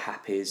the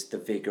Happies, the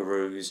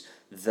Vigaroos,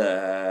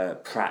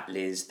 the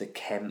Prattleys, the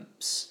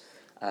Kemps.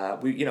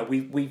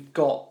 We've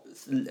got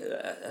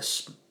a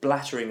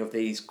splattering of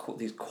these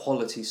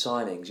quality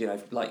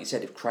signings. Like you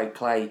said, if Craig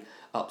Clay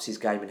ups his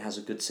game and has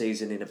a good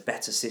season in a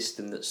better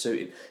system that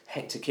suited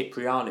Hector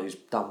Cipriano's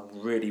done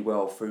really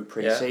well through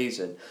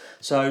pre-season. Yeah.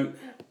 So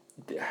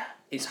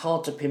it's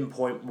hard to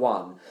pinpoint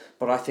one,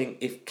 but I think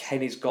if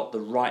Kenny's got the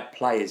right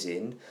players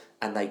in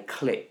and they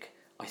click,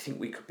 I think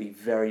we could be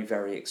very,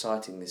 very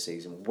exciting this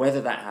season.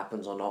 Whether that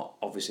happens or not,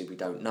 obviously we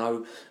don't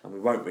know, and we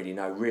won't really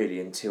know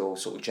until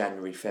sort of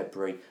January,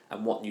 February,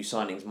 and what new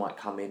signings might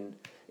come in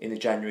the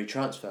January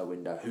transfer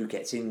window. Who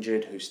gets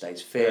injured, who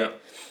stays fit,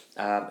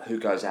 who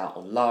goes out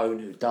on loan,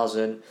 who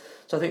doesn't.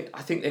 So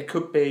I think there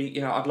could be,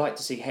 I'd like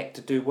to see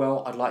Hector do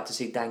well. I'd like to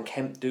see Dan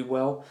Kemp do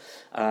well.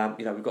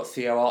 We've got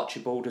Theo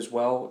Archibald as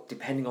well.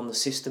 Depending on the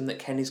system that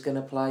Kenny's going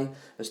to play,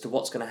 as to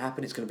what's going to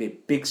happen, it's going to be a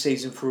big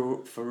season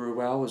for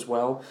Ruel as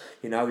well.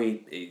 He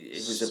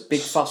was a big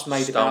fuss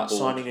made about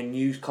signing a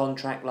new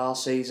contract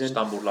last season.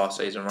 Stumbled last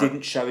season, right?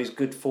 Didn't show his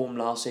good form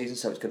last season,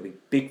 so it's going to be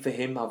big for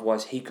him.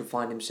 Otherwise, he could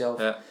find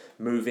himself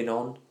moving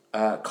on.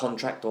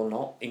 Contract or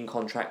not, in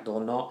contract or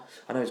not.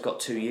 I know he's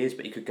got 2 years,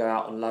 but he could go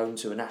out on loan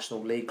to a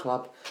National League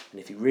club. And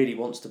if he really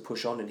wants to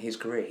push on in his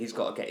career, he's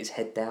got to get his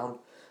head down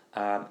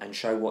and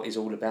show what he's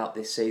all about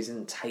this season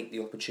and take the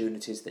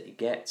opportunities that he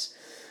gets.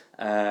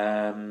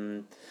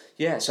 And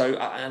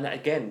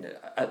again,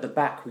 at the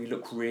back, we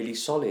look really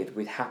solid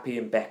with Happy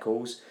and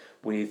Beckles,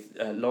 with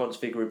Lawrence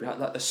Vigaroo.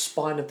 Like the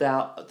spine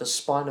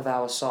of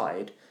our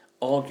side,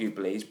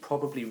 arguably, is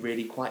probably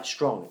really quite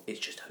strong. It's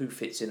just who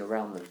fits in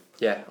around them.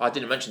 Yeah, I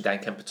didn't mention Dan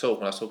Kemp at all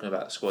when I was talking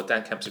about the squad.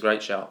 Dan Kemp's a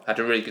great shout. Had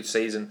a really good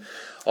season,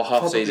 or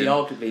half season.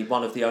 Arguably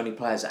one of the only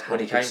players that had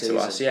when he came to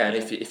us. And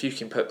if you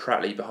can put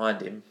Prattley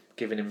behind him,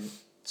 giving him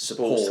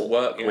support to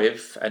work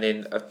with, and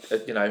then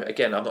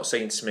again, I'm not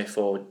seeing Smith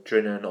or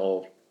Drinnen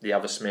or the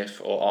other Smith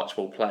or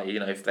Archibald play.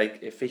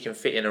 If he can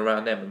fit in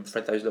around them and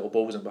thread those little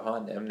balls in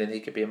behind them, then he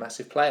could be a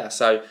massive player.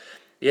 So,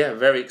 yeah,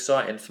 very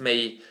exciting for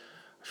me.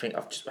 I think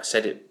I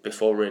said it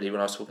before really when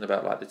I was talking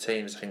about like the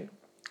teams. I think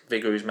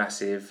Vigour is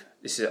massive.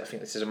 I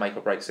think this is a make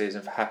or break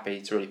season for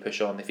Happy to really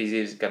push on. If he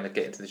is going to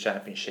get into the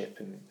Championship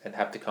and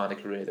have the kind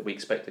of career that we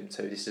expect him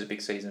to, this is a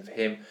big season for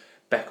him.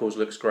 Beckles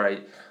looks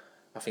great.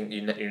 I think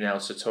you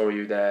nailed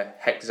Sartoriu there.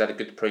 Hector's had a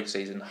good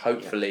pre-season.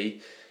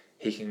 Hopefully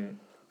he can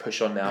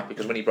push on now,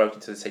 because when he broke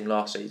into the team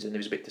last season, it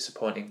was a bit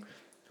disappointing.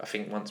 I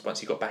think once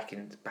he got back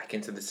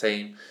into the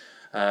team,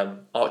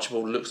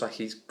 Archibald looks like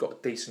he's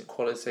got decent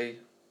quality.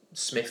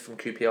 Smith from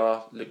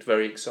QPR looked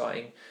very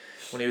exciting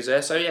when he was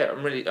there. So yeah,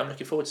 I'm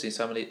looking forward to seeing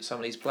some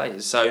of these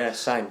players. So yeah,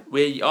 same.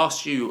 We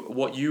asked you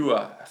what you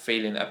were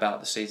feeling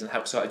about the season, how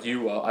excited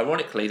you were.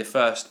 Ironically, the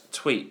first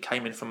tweet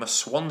came in from a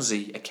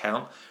Swansea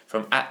account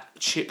from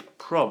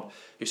 @ChipProb,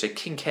 who said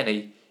King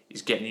Kenny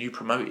is getting you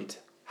promoted.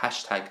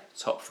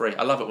 #top3.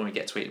 I love it when we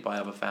get tweeted by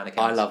other fan accounts.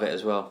 I love it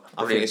as well. Brilliant.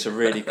 I think it's a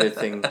really good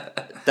thing.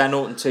 Dan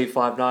Orton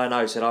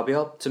 2590 said, "I'll be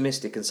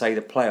optimistic and say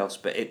the playoffs,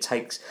 but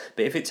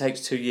if it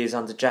takes 2 years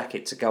under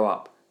Jacket to go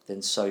up,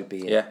 then so be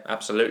it." Yeah,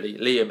 absolutely.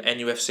 Liam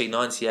NUFC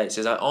 98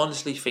 says, "I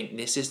honestly think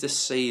this is the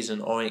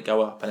season Orient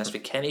go up, and as for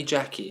Kenny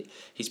Jacket,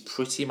 he's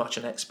pretty much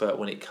an expert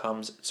when it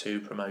comes to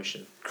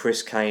promotion."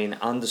 Chris Kane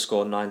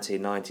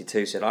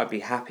 _1992 said, "I'd be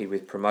happy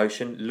with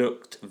promotion.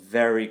 Looked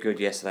very good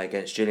yesterday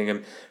against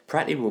Gillingham.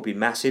 Pratley will be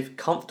massive,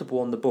 comfortable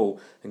on the ball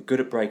and good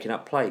at breaking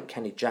up play.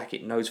 Kenny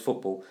Jacket knows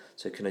football,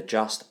 so can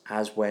adjust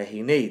as where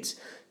he needs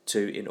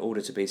to in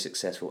order to be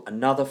successful.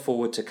 Another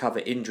forward to cover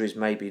injuries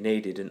may be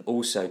needed, and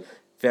also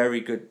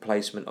very good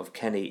placement of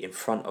Kenny in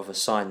front of a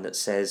sign that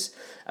says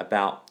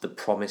about the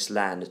promised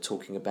land,"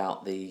 talking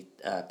about the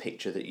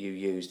picture that you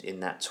used in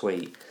that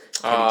tweet.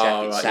 Kenny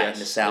Jacket sat in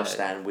the South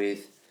Stand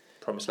with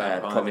Promised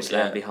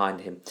Land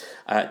behind him.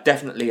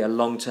 Definitely a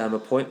long-term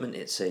appointment,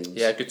 it seems.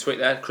 Yeah, good tweet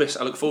there. Chris,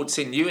 I look forward to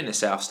seeing you in the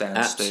South Stand.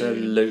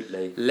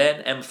 Absolutely.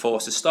 Len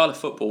M4 says, "Style of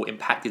football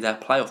impacted our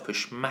playoff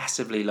push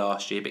massively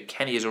last year, but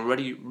Kenny has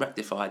already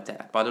rectified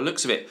that. By the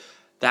looks of it,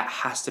 that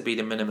has to be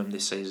the minimum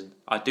this season.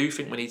 I do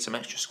think we need some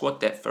extra squad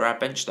depth for our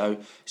bench though,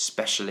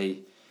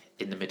 especially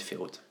in the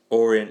midfield."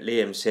 Orient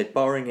Liam said,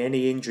 "Barring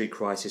any injury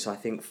crisis, I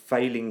think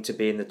failing to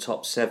be in the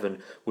top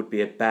 7 would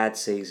be a bad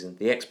season.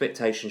 The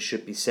expectations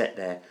should be set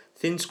there.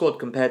 Thin squad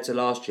compared to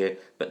last year,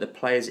 but the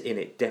players in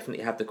it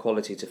definitely have the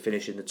quality to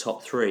finish in the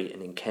top 3,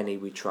 and in Kenny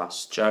we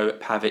trust." Joe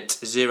Pavitt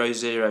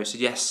 00 said,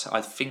 "Yes,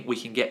 I think we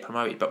can get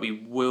promoted, but we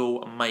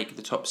will make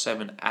the top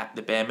 7 at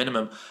the bare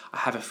minimum. I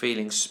have a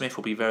feeling Smith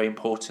will be very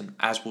important,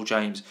 as will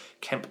James.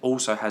 Kemp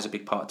also has a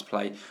big part to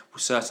play. Will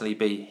certainly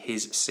be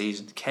his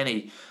season.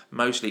 Kenny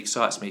mostly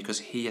excites me because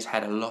he has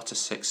had a lot of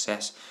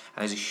success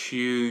and is a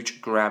huge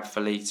grab for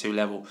League 2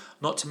 level.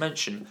 Not to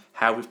mention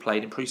how we've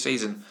played in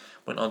pre-season."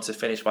 Went on to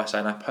finish by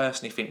saying, "I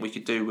personally think we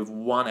could do with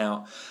one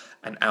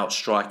out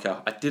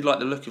striker. I did like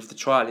the look of the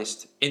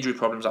trialist. Injury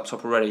problems up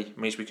top already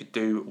means we could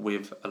do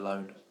with a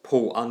loan."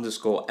 Paul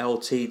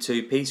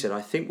 _LT2P said,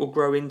 "I think we'll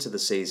grow into the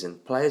season.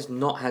 Players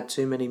not had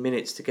too many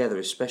minutes together,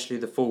 especially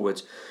the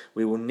forwards.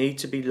 We will need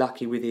to be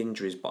lucky with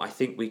injuries, but I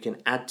think we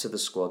can add to the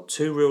squad.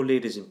 2 real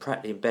leaders in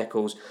Pratley and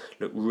Beckles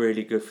look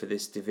really good for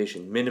this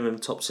division. Minimum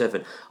top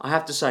 7. I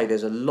have to say,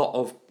 there's a lot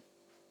of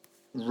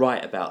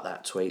right about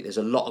that tweet. There's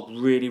a lot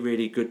of really,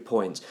 really good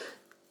points.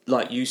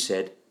 Like you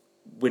said,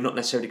 we're not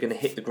necessarily going to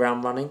hit the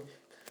ground running.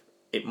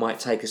 It might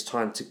take us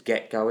time to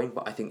get going,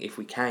 but I think if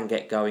we can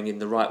get going in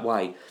the right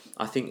way,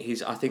 I think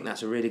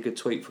that's a really good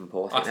tweet from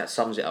Paul. I think that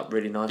sums it up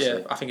really nicely.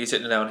 Yeah, I think he's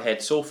hitting the nail on the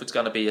head. Salford's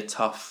going to be a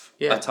tough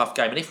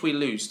game, and if we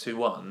lose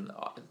 2-1,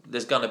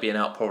 there's going to be an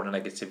outpouring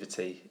of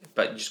negativity.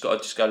 But you just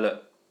got to go,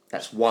 look.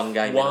 That's one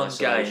game. One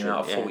game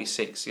out of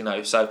 46,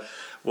 So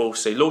we'll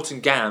see. Lawton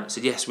Gam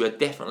said, "Yes, we are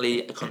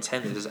definitely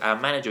contenders. Our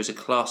manager is a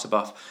class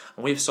above,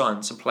 and we've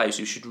signed some players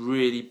who should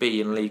really be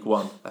in League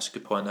 1. That's a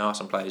good point. There are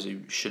some players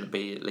who shouldn't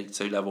be at League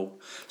 2 level.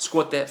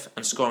 Squad depth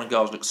and scoring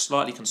goals look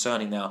slightly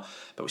concerning now,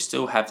 but we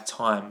still have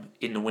time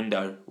in the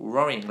window.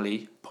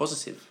 Worryingly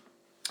positive."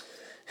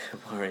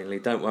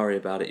 Worryingly, don't worry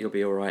about it, you'll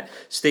be alright.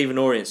 Stephen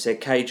Orient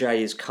said,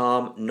 "KJ is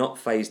calm, not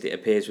phased it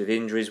appears with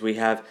injuries we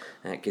have.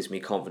 That gives me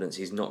confidence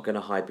he's not going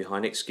to hide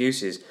behind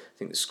excuses. I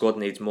think the squad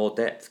needs more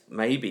depth.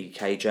 Maybe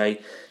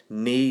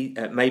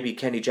maybe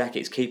Kenny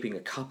Jacket's keeping a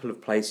couple of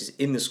places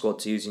in the squad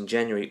to use in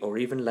January or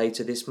even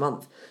later this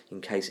month, in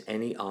case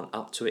any aren't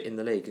up to it in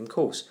the league." And of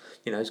course,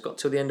 he's got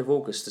till the end of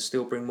August to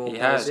still bring more players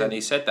in. He has, and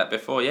he said that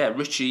before, yeah.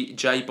 Richie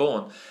J.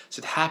 Bourne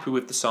said, "Happy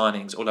with the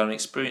signings, although an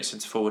experienced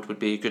centre forward would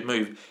be a good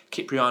move.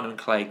 Kipriano and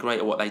Clay, great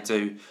at what they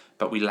do,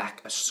 but we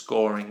lack a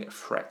scoring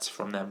threat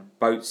from them."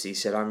 Boatsy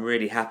said, "I'm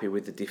really happy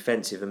with the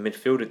defensive and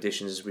midfield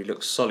additions as we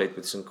look solid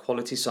with some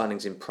quality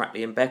signings in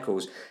Pratley and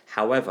Beckles.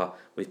 However,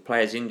 with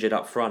players injured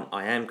up front,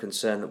 I am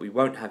concerned that we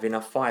won't have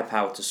enough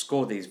firepower to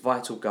score these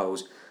vital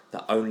goals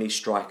that only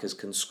strikers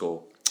can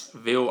score."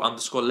 Veal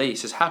 _Lee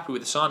says, "Happy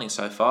with the signing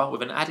so far.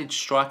 With an added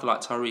striker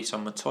like Tyrese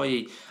on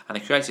Matoyi and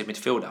a creative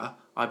midfielder,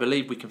 I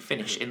believe we can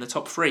finish in the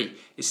top 3,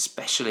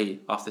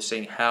 especially after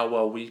seeing how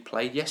well we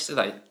played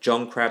yesterday."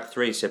 John Crab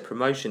 3 said,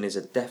 "Promotion is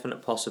a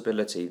definite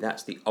possibility.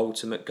 That's the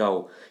ultimate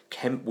goal.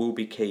 Kemp will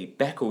be key.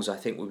 Beckles, I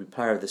think, will be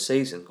player of the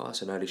season." Oh,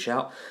 that's an early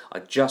shout. "I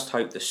just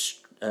hope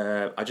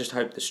I just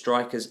hope the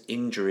strikers'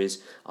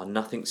 injuries are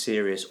nothing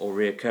serious or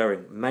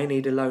reoccurring. May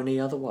need a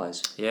loanee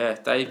otherwise. Yeah,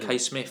 Dave K.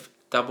 Smith,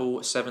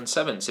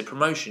 777, said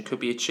promotion could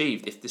be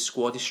achieved if the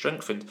squad is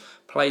strengthened.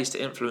 Players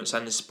to influence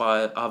and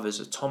inspire others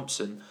are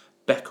Thompson,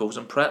 Beckles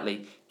and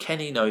Pratley.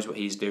 Kenny knows what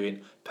he's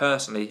doing.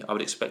 Personally, I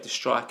would expect a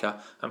striker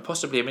and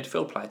possibly a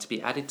midfield player to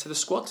be added to the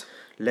squad.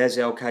 Les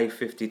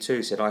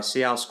LK52 said, I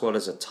see our squad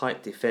as a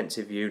tight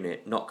defensive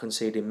unit, not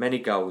conceding many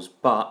goals,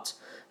 but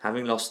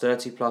having lost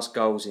 30 plus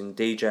goals in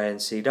DJ and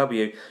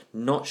CW,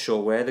 not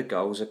sure where the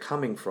goals are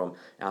coming from.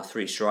 Our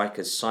 3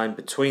 strikers signed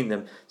between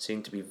them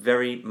seem to be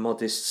very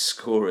modest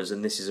scorers,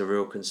 and this is a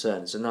real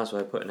concern. It's a nice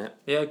way of putting it.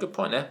 Yeah, good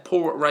point there.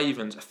 Paul at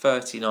Ravens,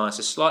 39,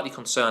 so slightly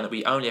concerned that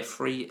we only have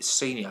 3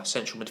 senior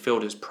central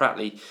midfielders,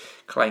 Pratley,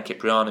 Clay and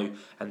Cipriano,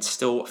 and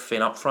still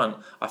Finn up front.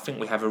 I think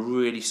we have a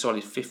really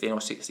solid 15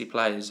 or 60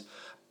 players,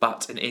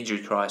 but an injury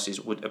crisis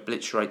would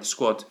obliterate the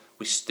squad.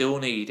 We still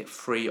need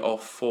 3 or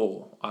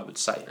 4, I would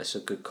say. That's a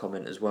good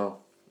comment as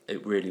well.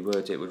 It really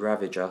would. It would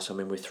ravage us. I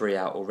mean, we're 3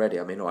 out already.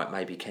 I mean, all right,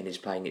 maybe Kenny's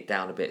playing it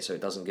down a bit so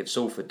it doesn't give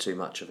Salford too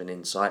much of an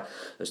insight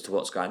as to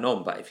what's going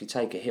on. But if you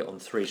take a hit on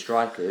 3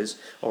 strikers,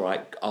 all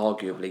right,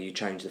 arguably you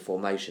change the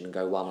formation and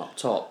go 1 up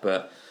top.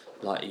 But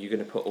like, are you going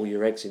to put all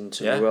your eggs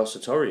into Ruel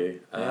Sotoriu?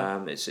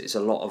 Yeah. It's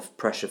a lot of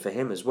pressure for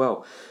him as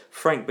well.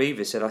 Frank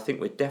Beaver said, I think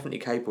we're definitely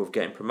capable of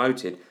getting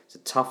promoted. It's a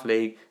tough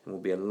league and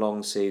will be a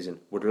long season.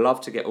 Would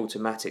love to get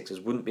automatics as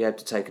wouldn't be able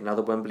to take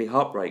another Wembley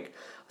heartbreak.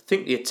 I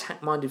think the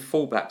attack-minded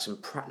fullbacks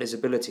and Pratley's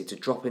ability to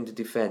drop into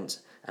defence,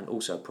 and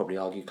also probably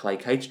argue Clay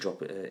K to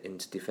drop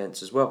into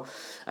defence as well,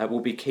 will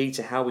be key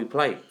to how we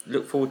play.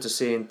 Look forward to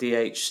seeing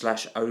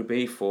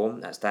DH/OB form,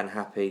 that's Dan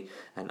Happy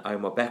and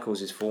Omar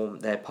Beckles' form,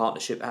 their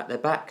partnership at their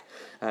back.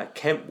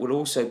 Kemp will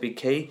also be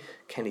key.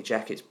 Kenny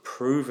Jackett's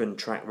proven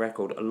track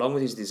record, along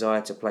with his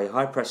desire to play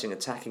high-pressing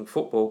attacking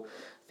football,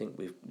 I think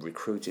we've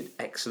recruited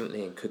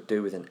excellently and could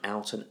do with an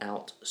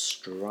out-and-out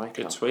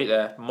striker. Good tweet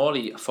there.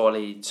 Molly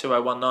Folly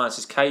 2019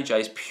 says KJ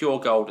is pure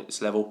gold at this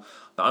level.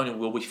 Not only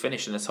will we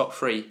finish in the top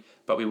 3,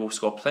 but we will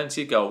score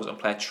plenty of goals and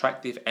play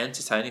attractive,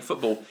 entertaining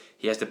football.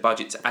 He has the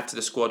budget to add to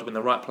the squad when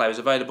the right player is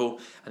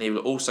available, and he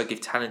will also give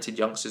talented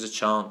youngsters a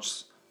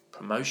chance.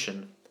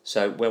 Promotion.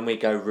 So when we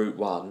go Route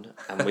 1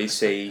 and we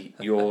see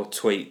your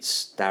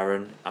tweets,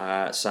 Darren,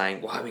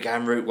 saying, why are we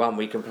going Route 1?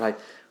 We can play...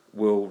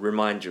 We'll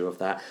remind you of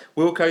that.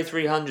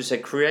 Wilco300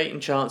 said,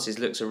 creating chances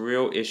looks a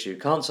real issue.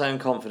 Can't say I'm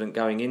confident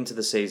going into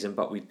the season,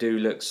 but we do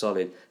look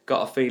solid.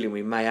 Got a feeling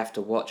we may have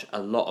to watch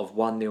a lot of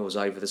 1-0s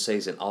over the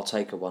season. I'll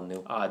take a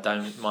 1-0. I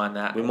don't mind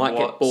that. We might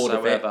get bored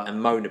of it and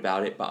moan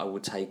about it, but I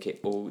would take it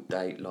all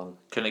day long.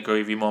 Couldn't agree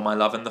with you more, my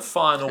love. And the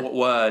final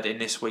word in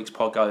this week's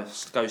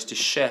podcast goes to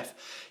Chef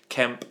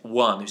Kemp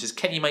 1, who says,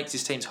 Kenny makes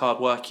his teams hard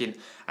working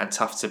and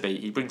tough to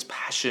beat. He brings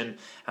passion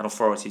and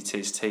authority to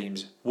his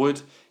teams.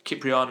 Wood,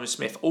 Cipriano and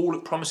Smith all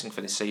look promising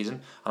for this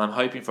season, and I'm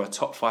hoping for a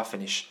top 5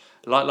 finish.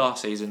 Like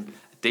last season,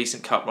 a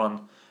decent cup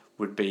run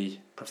would be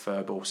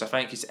preferable. So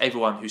thank you to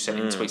everyone who sent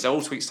in tweets. They're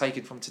all tweets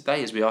taken from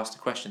today as we asked the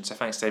question. So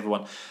thanks to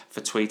everyone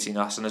for tweeting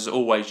us. And as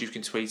always, you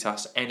can tweet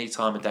us any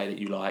time of day that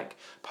you like.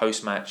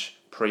 Post-match,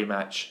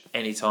 pre-match,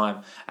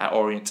 anytime at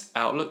Orient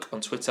Outlook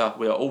on Twitter.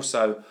 We are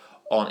also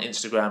on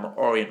Instagram,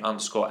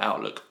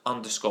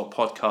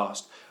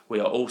 Orient_Outlook_podcast. We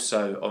are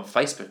also on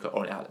Facebook at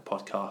Orient Outlook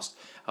Podcast.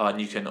 And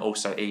you can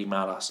also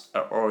email us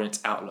at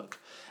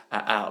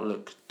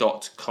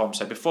orientoutlook@outlook.com.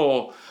 So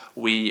before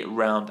we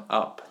round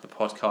up the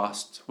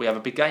podcast, we have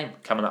a big game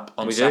coming up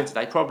on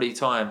Saturday. Probably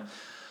time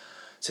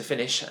to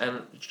finish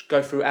and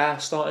go through our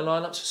starting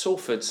lineups for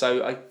Salford.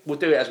 So we'll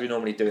do it as we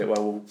normally do it,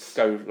 where we'll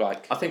go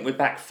like... I think we're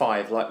back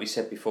 5, like we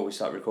said before we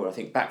started recording. I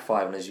think back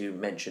 5, and as you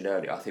mentioned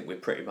earlier, I think we're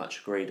pretty much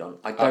agreed on.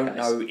 I don't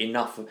know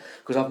enough,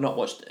 because I've not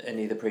watched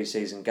any of the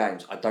pre-season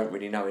games. I don't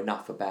really know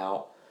enough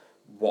about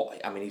what...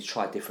 I mean, he's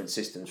tried different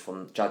systems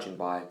from judging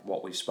by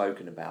what we've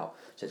spoken about.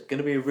 So it's going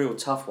to be a real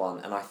tough one,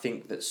 and I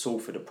think that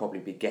Salford will probably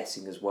be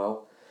guessing as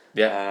well.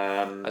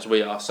 Yeah, as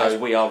we are. As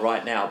we are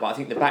right now. But I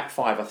think the back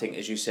 5, I think,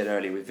 as you said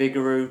earlier, with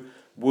Vigouroux,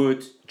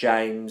 Wood,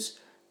 James,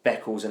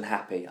 Beckles and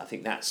Happy, I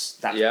think that's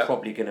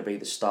probably going to be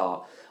the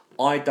start.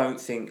 I don't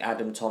think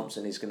Adam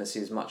Thompson is going to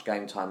see as much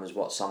game time as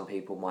what some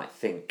people might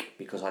think,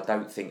 because I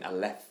don't think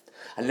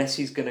unless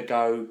he's going to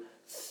go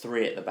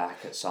 3 at the back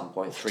at some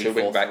point,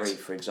 3-4-3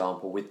 for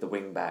example, with the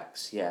wing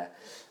backs, or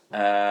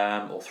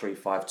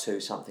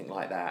 3-5-2, something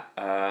like that.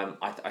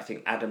 I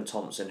think Adam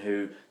Thompson,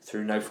 who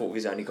through no fault of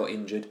his own, he got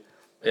injured.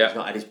 Yeah. He's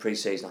not had his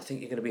pre-season. I think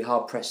you're going to be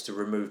hard-pressed to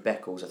remove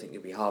Beckles. I think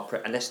you'll be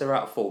hard-pressed, unless they're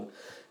out of form,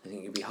 I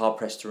think you'll be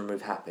hard-pressed to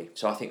remove Happy.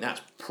 So I think that's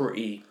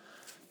pretty...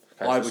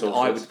 I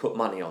would put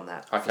money on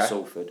that for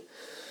Salford.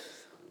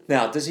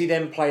 Now, does he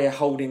then play a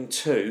holding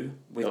 2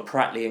 with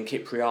Pratley and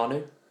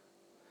Cipriano?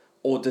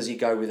 Or does he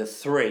go with a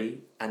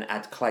 3 and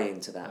add Clay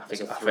into that? I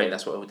think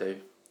that's what he'll do.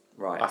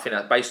 Right. I think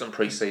that based on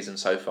pre-season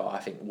so far, I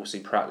think we'll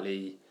see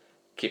Pratley,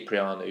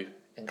 Cipriano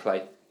and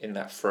Clay in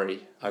that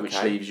 3, which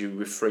leaves you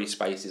with 3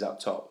 spaces up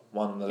top.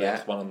 One on the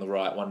left, one on the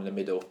right, one in the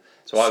middle.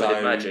 So I would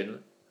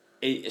imagine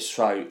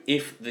So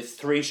if the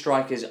three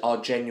strikers are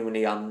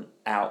genuinely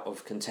out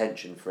of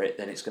contention for it,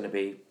 then it's going to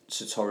be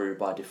Satoru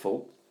by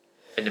default.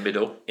 In the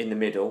middle. In the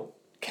middle.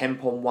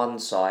 Kemp on one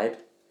side.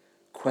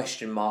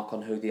 Question mark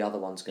on who the other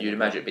one's going to be. You'd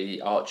imagine it'd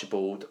be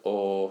Archibald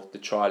or the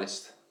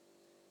trialist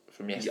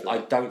from yesterday. I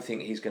don't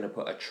think he's going to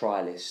put a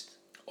trialist.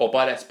 Or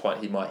by that point,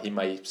 he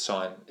may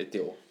sign a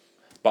deal.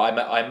 But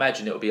I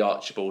imagine it'll be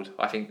Archibald.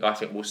 I think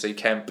we'll see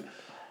Kemp,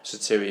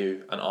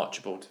 Satoru and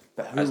Archibald.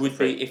 But who would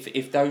be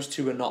if those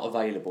two are not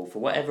available for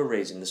whatever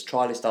reason? This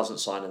trialist doesn't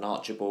sign and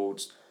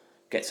Archibald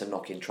gets a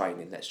knock in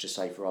training. Let's just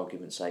say for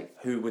argument's sake,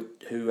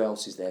 who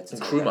else is there to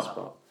take that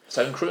spot?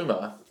 So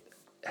Nkrumah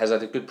has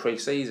had a good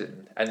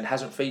pre-season and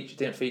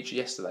didn't feature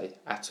yesterday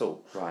at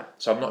all. Right.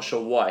 So I'm not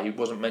sure why he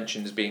wasn't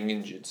mentioned as being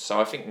injured. So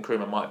I think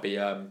Nkrumah might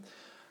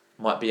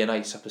be an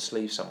ace up a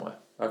sleeve somewhere.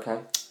 Okay.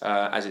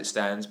 As it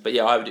stands, but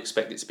yeah, I would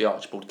expect it to be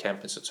Archibald,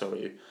 Kemp, and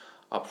Satoru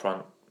up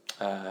front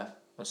on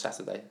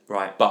Saturday.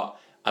 Right. But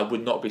I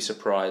would not be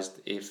surprised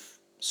if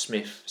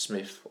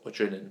Smith or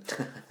Drinnan,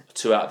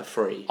 2 out of the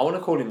 3. I want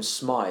to call him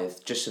Smythe,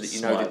 just so that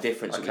you know the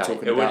difference. Okay. We're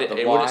talking about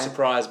it wouldn't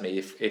surprise me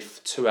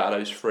if 2 out of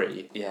those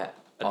 3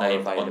 are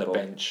named on the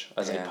bench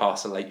as they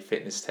pass a late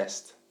fitness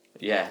test.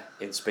 Yeah,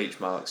 in speech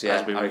marks, yeah.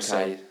 As we would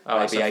say.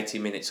 Maybe 80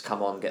 minutes,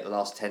 come on, get the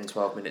last 10,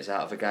 12 minutes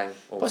out of a game,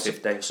 or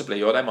 15.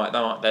 Possibly, or they might,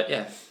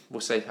 yeah,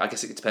 we'll see. I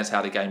guess it depends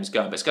how the game's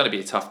going, but it's going to be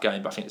a tough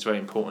game, but I think it's very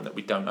important that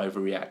we don't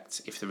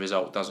overreact if the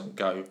result doesn't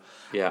go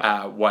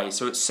our way.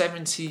 So it's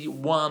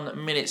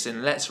 71 minutes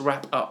in, let's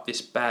wrap up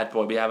this bad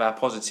boy. We have our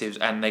positives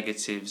and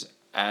negatives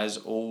as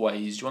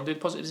always. Do you want to do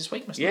the positives this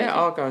week, Mr. Yeah,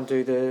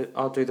 Leakey?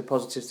 I'll do the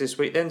positives this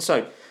week then.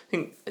 So I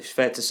think it's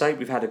fair to say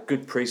we've had a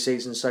good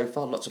pre-season so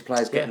far. Lots of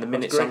players getting the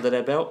minutes under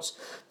their belts.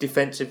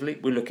 Defensively,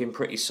 we're looking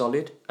pretty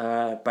solid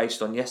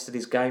based on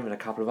yesterday's game and a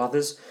couple of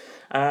others.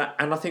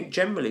 And I think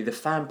generally the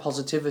fan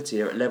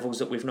positivity are at levels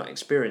that we've not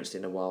experienced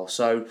in a while.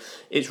 So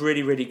it's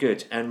really, really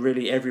good. And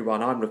really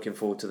everyone, I'm looking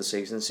forward to the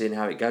season, seeing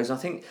how it goes. And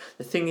I think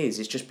the thing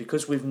is just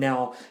because we've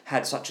now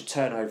had such a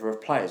turnover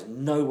of players,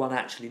 no one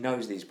actually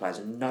knows these players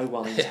and no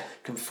one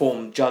can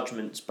form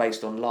judgments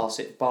based on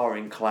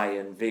barring Clay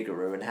and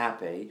Vigouroux and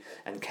Happy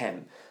and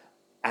Kemp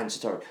and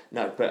Satoru.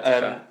 No,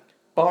 but...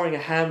 barring a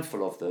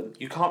handful of them,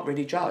 you can't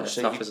really judge.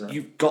 Yeah,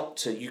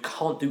 so you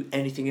can't do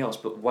anything else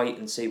but wait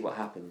and see what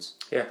happens.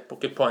 Yeah, well,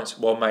 good points,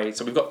 well made.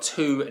 So we've got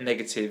 2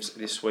 negatives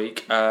this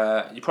week.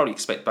 You probably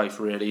expect both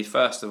really.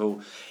 First of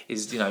all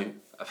is,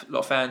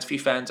 few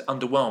fans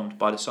underwhelmed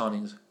by the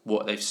signings,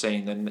 what they've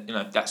seen, and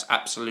that's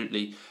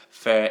absolutely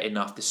fair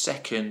enough. The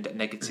second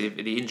negative,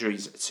 the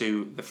injuries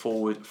to the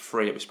forward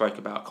 3 that we spoke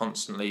about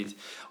constantly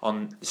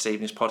on this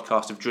evening's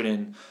podcast of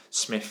Drinnan,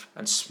 Smith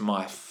and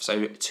Smythe.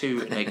 So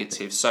 2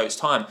 negatives. So it's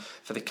time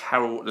for the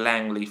Carol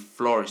Langley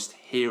Florist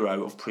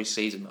Hero of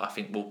pre-season, I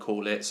think we'll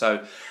call it.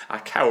 So our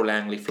Carol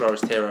Langley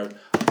Florist Hero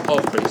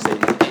of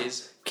pre-season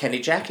is...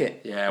 Kenny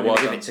Jackett. Yeah, well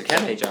give it to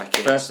Kenny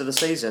Jackett. First of the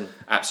season.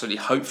 Absolutely.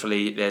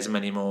 Hopefully there's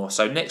many more.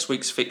 So next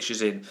week's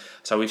fixtures in.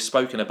 So we've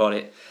spoken about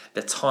it.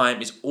 The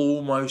time is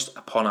almost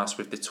upon us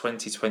with the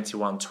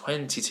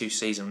 2021-22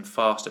 season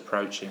fast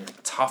approaching.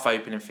 A tough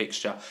opening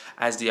fixture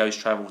as the O's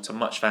travel to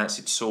much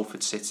fancied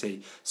Salford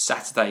City.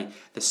 Saturday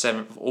the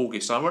 7th of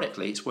August.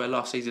 Ironically, it's where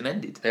last season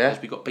ended. Yeah.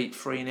 Because we got beat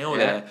 3-0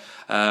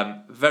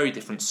 there. Very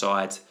different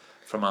side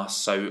from us,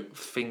 so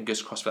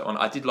fingers crossed for that one.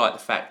 I did like the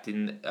fact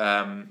in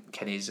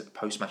Kenny's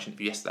post-match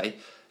interview yesterday,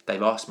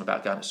 they've asked him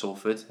about going to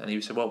Salford, and he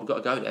said, "Well, we've got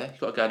to go there. You've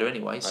got to go there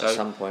anyway." So at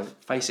some point,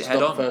 face it it's head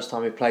on. It's not the first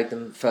time we played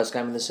them first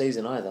game of the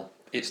season either.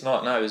 It's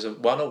not. No, it was a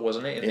 1-0,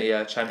 wasn't it, in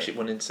the championship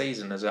winning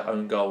season as an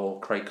own goal, or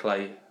Craig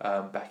Clay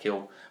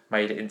backhill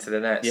made it into the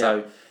net. Yeah.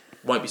 So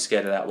won't be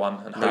scared of that one,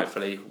 and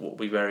hopefully it will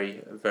be a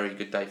very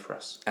good day for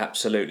us.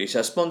 Absolutely.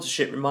 So,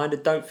 sponsorship reminder,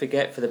 don't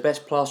forget, for the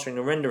best plastering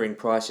and rendering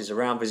prices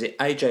around, visit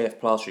AJF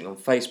Plastering on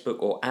Facebook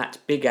or at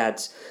Big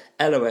Ads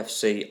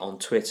LOFC on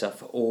Twitter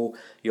for all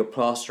your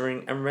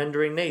plastering and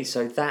rendering needs.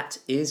 So that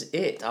is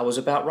it. I was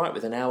about right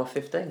with an hour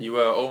 15. You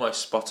were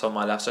almost spot on,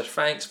 my love. So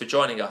thanks for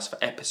joining us for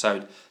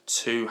episode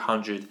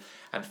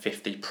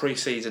 250.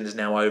 Pre-season is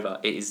now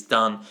over. It is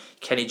done.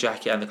 Kenny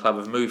Jackett and the club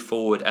have moved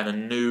forward, and a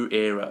new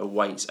era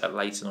awaits at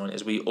Leyton Orient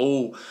as we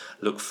all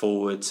look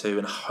forward to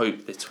and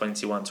hope the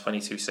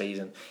 21-22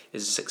 season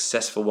is a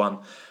successful one.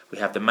 We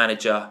have the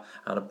manager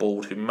and a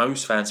board who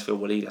most fans feel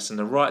will lead us in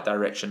the right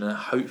direction, and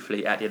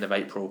hopefully at the end of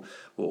April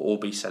we'll all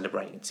be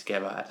celebrating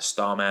together at the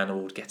Starman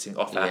Award, getting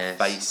off our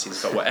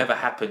faces. But whatever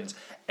happens,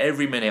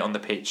 every minute on the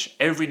pitch,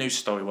 every news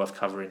story worth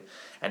covering,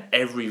 and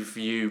every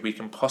view we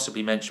can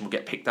possibly mention will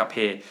get picked up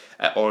here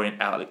at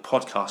Orient Outlook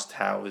Podcast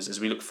Towers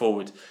as we look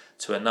forward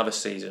to another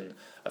season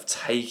of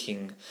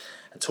taking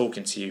and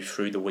talking to you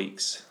through the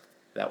weeks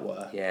that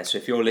were. Yeah, so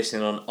if you're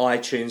listening on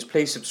iTunes,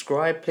 please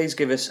subscribe. Please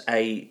give us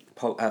a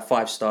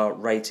 5-star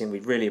rating.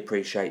 We'd really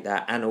appreciate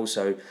that. And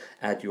also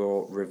add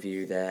your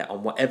review there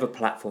on whatever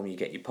platform you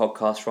get your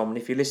podcast from. And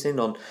if you're listening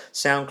on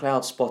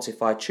SoundCloud,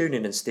 Spotify,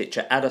 TuneIn and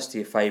Stitcher, add us to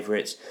your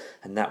favourites.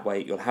 And that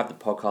way you'll have the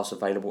podcast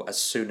available as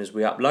soon as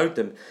we upload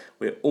them.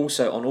 We're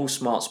also on all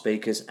smart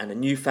speakers and a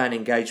new fan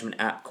engagement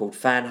app called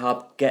Fan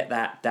Hub. Get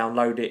that,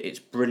 download it. It's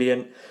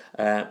brilliant.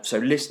 So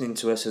listening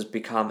to us has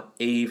become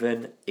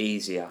even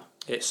easier.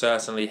 It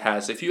certainly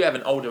has. If you have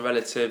an older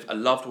relative, a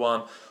loved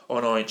one, or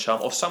an Orient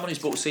chum, or someone who's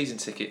bought a season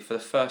ticket for the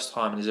first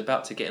time and is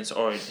about to get into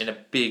Orient in a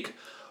big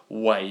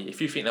way, if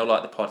you think they'll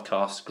like the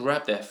podcast,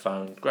 grab their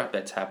phone, grab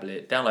their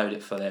tablet, download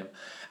it for them,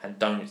 and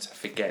don't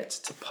forget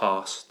to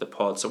pass the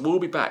pod. So we'll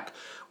be back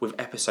with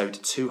episode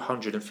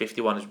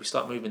 251 as we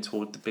start moving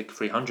toward the big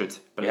 300,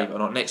 believe it or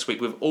not, next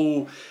week with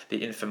all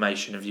the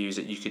information and views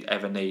that you could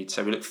ever need.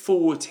 So we look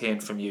forward to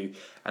hearing from you.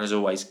 And as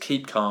always,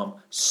 keep calm,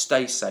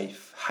 stay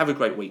safe, have a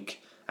great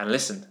week, and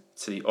listen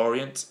to the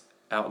Orient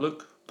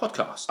Outlook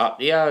podcast. Up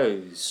the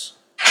O's.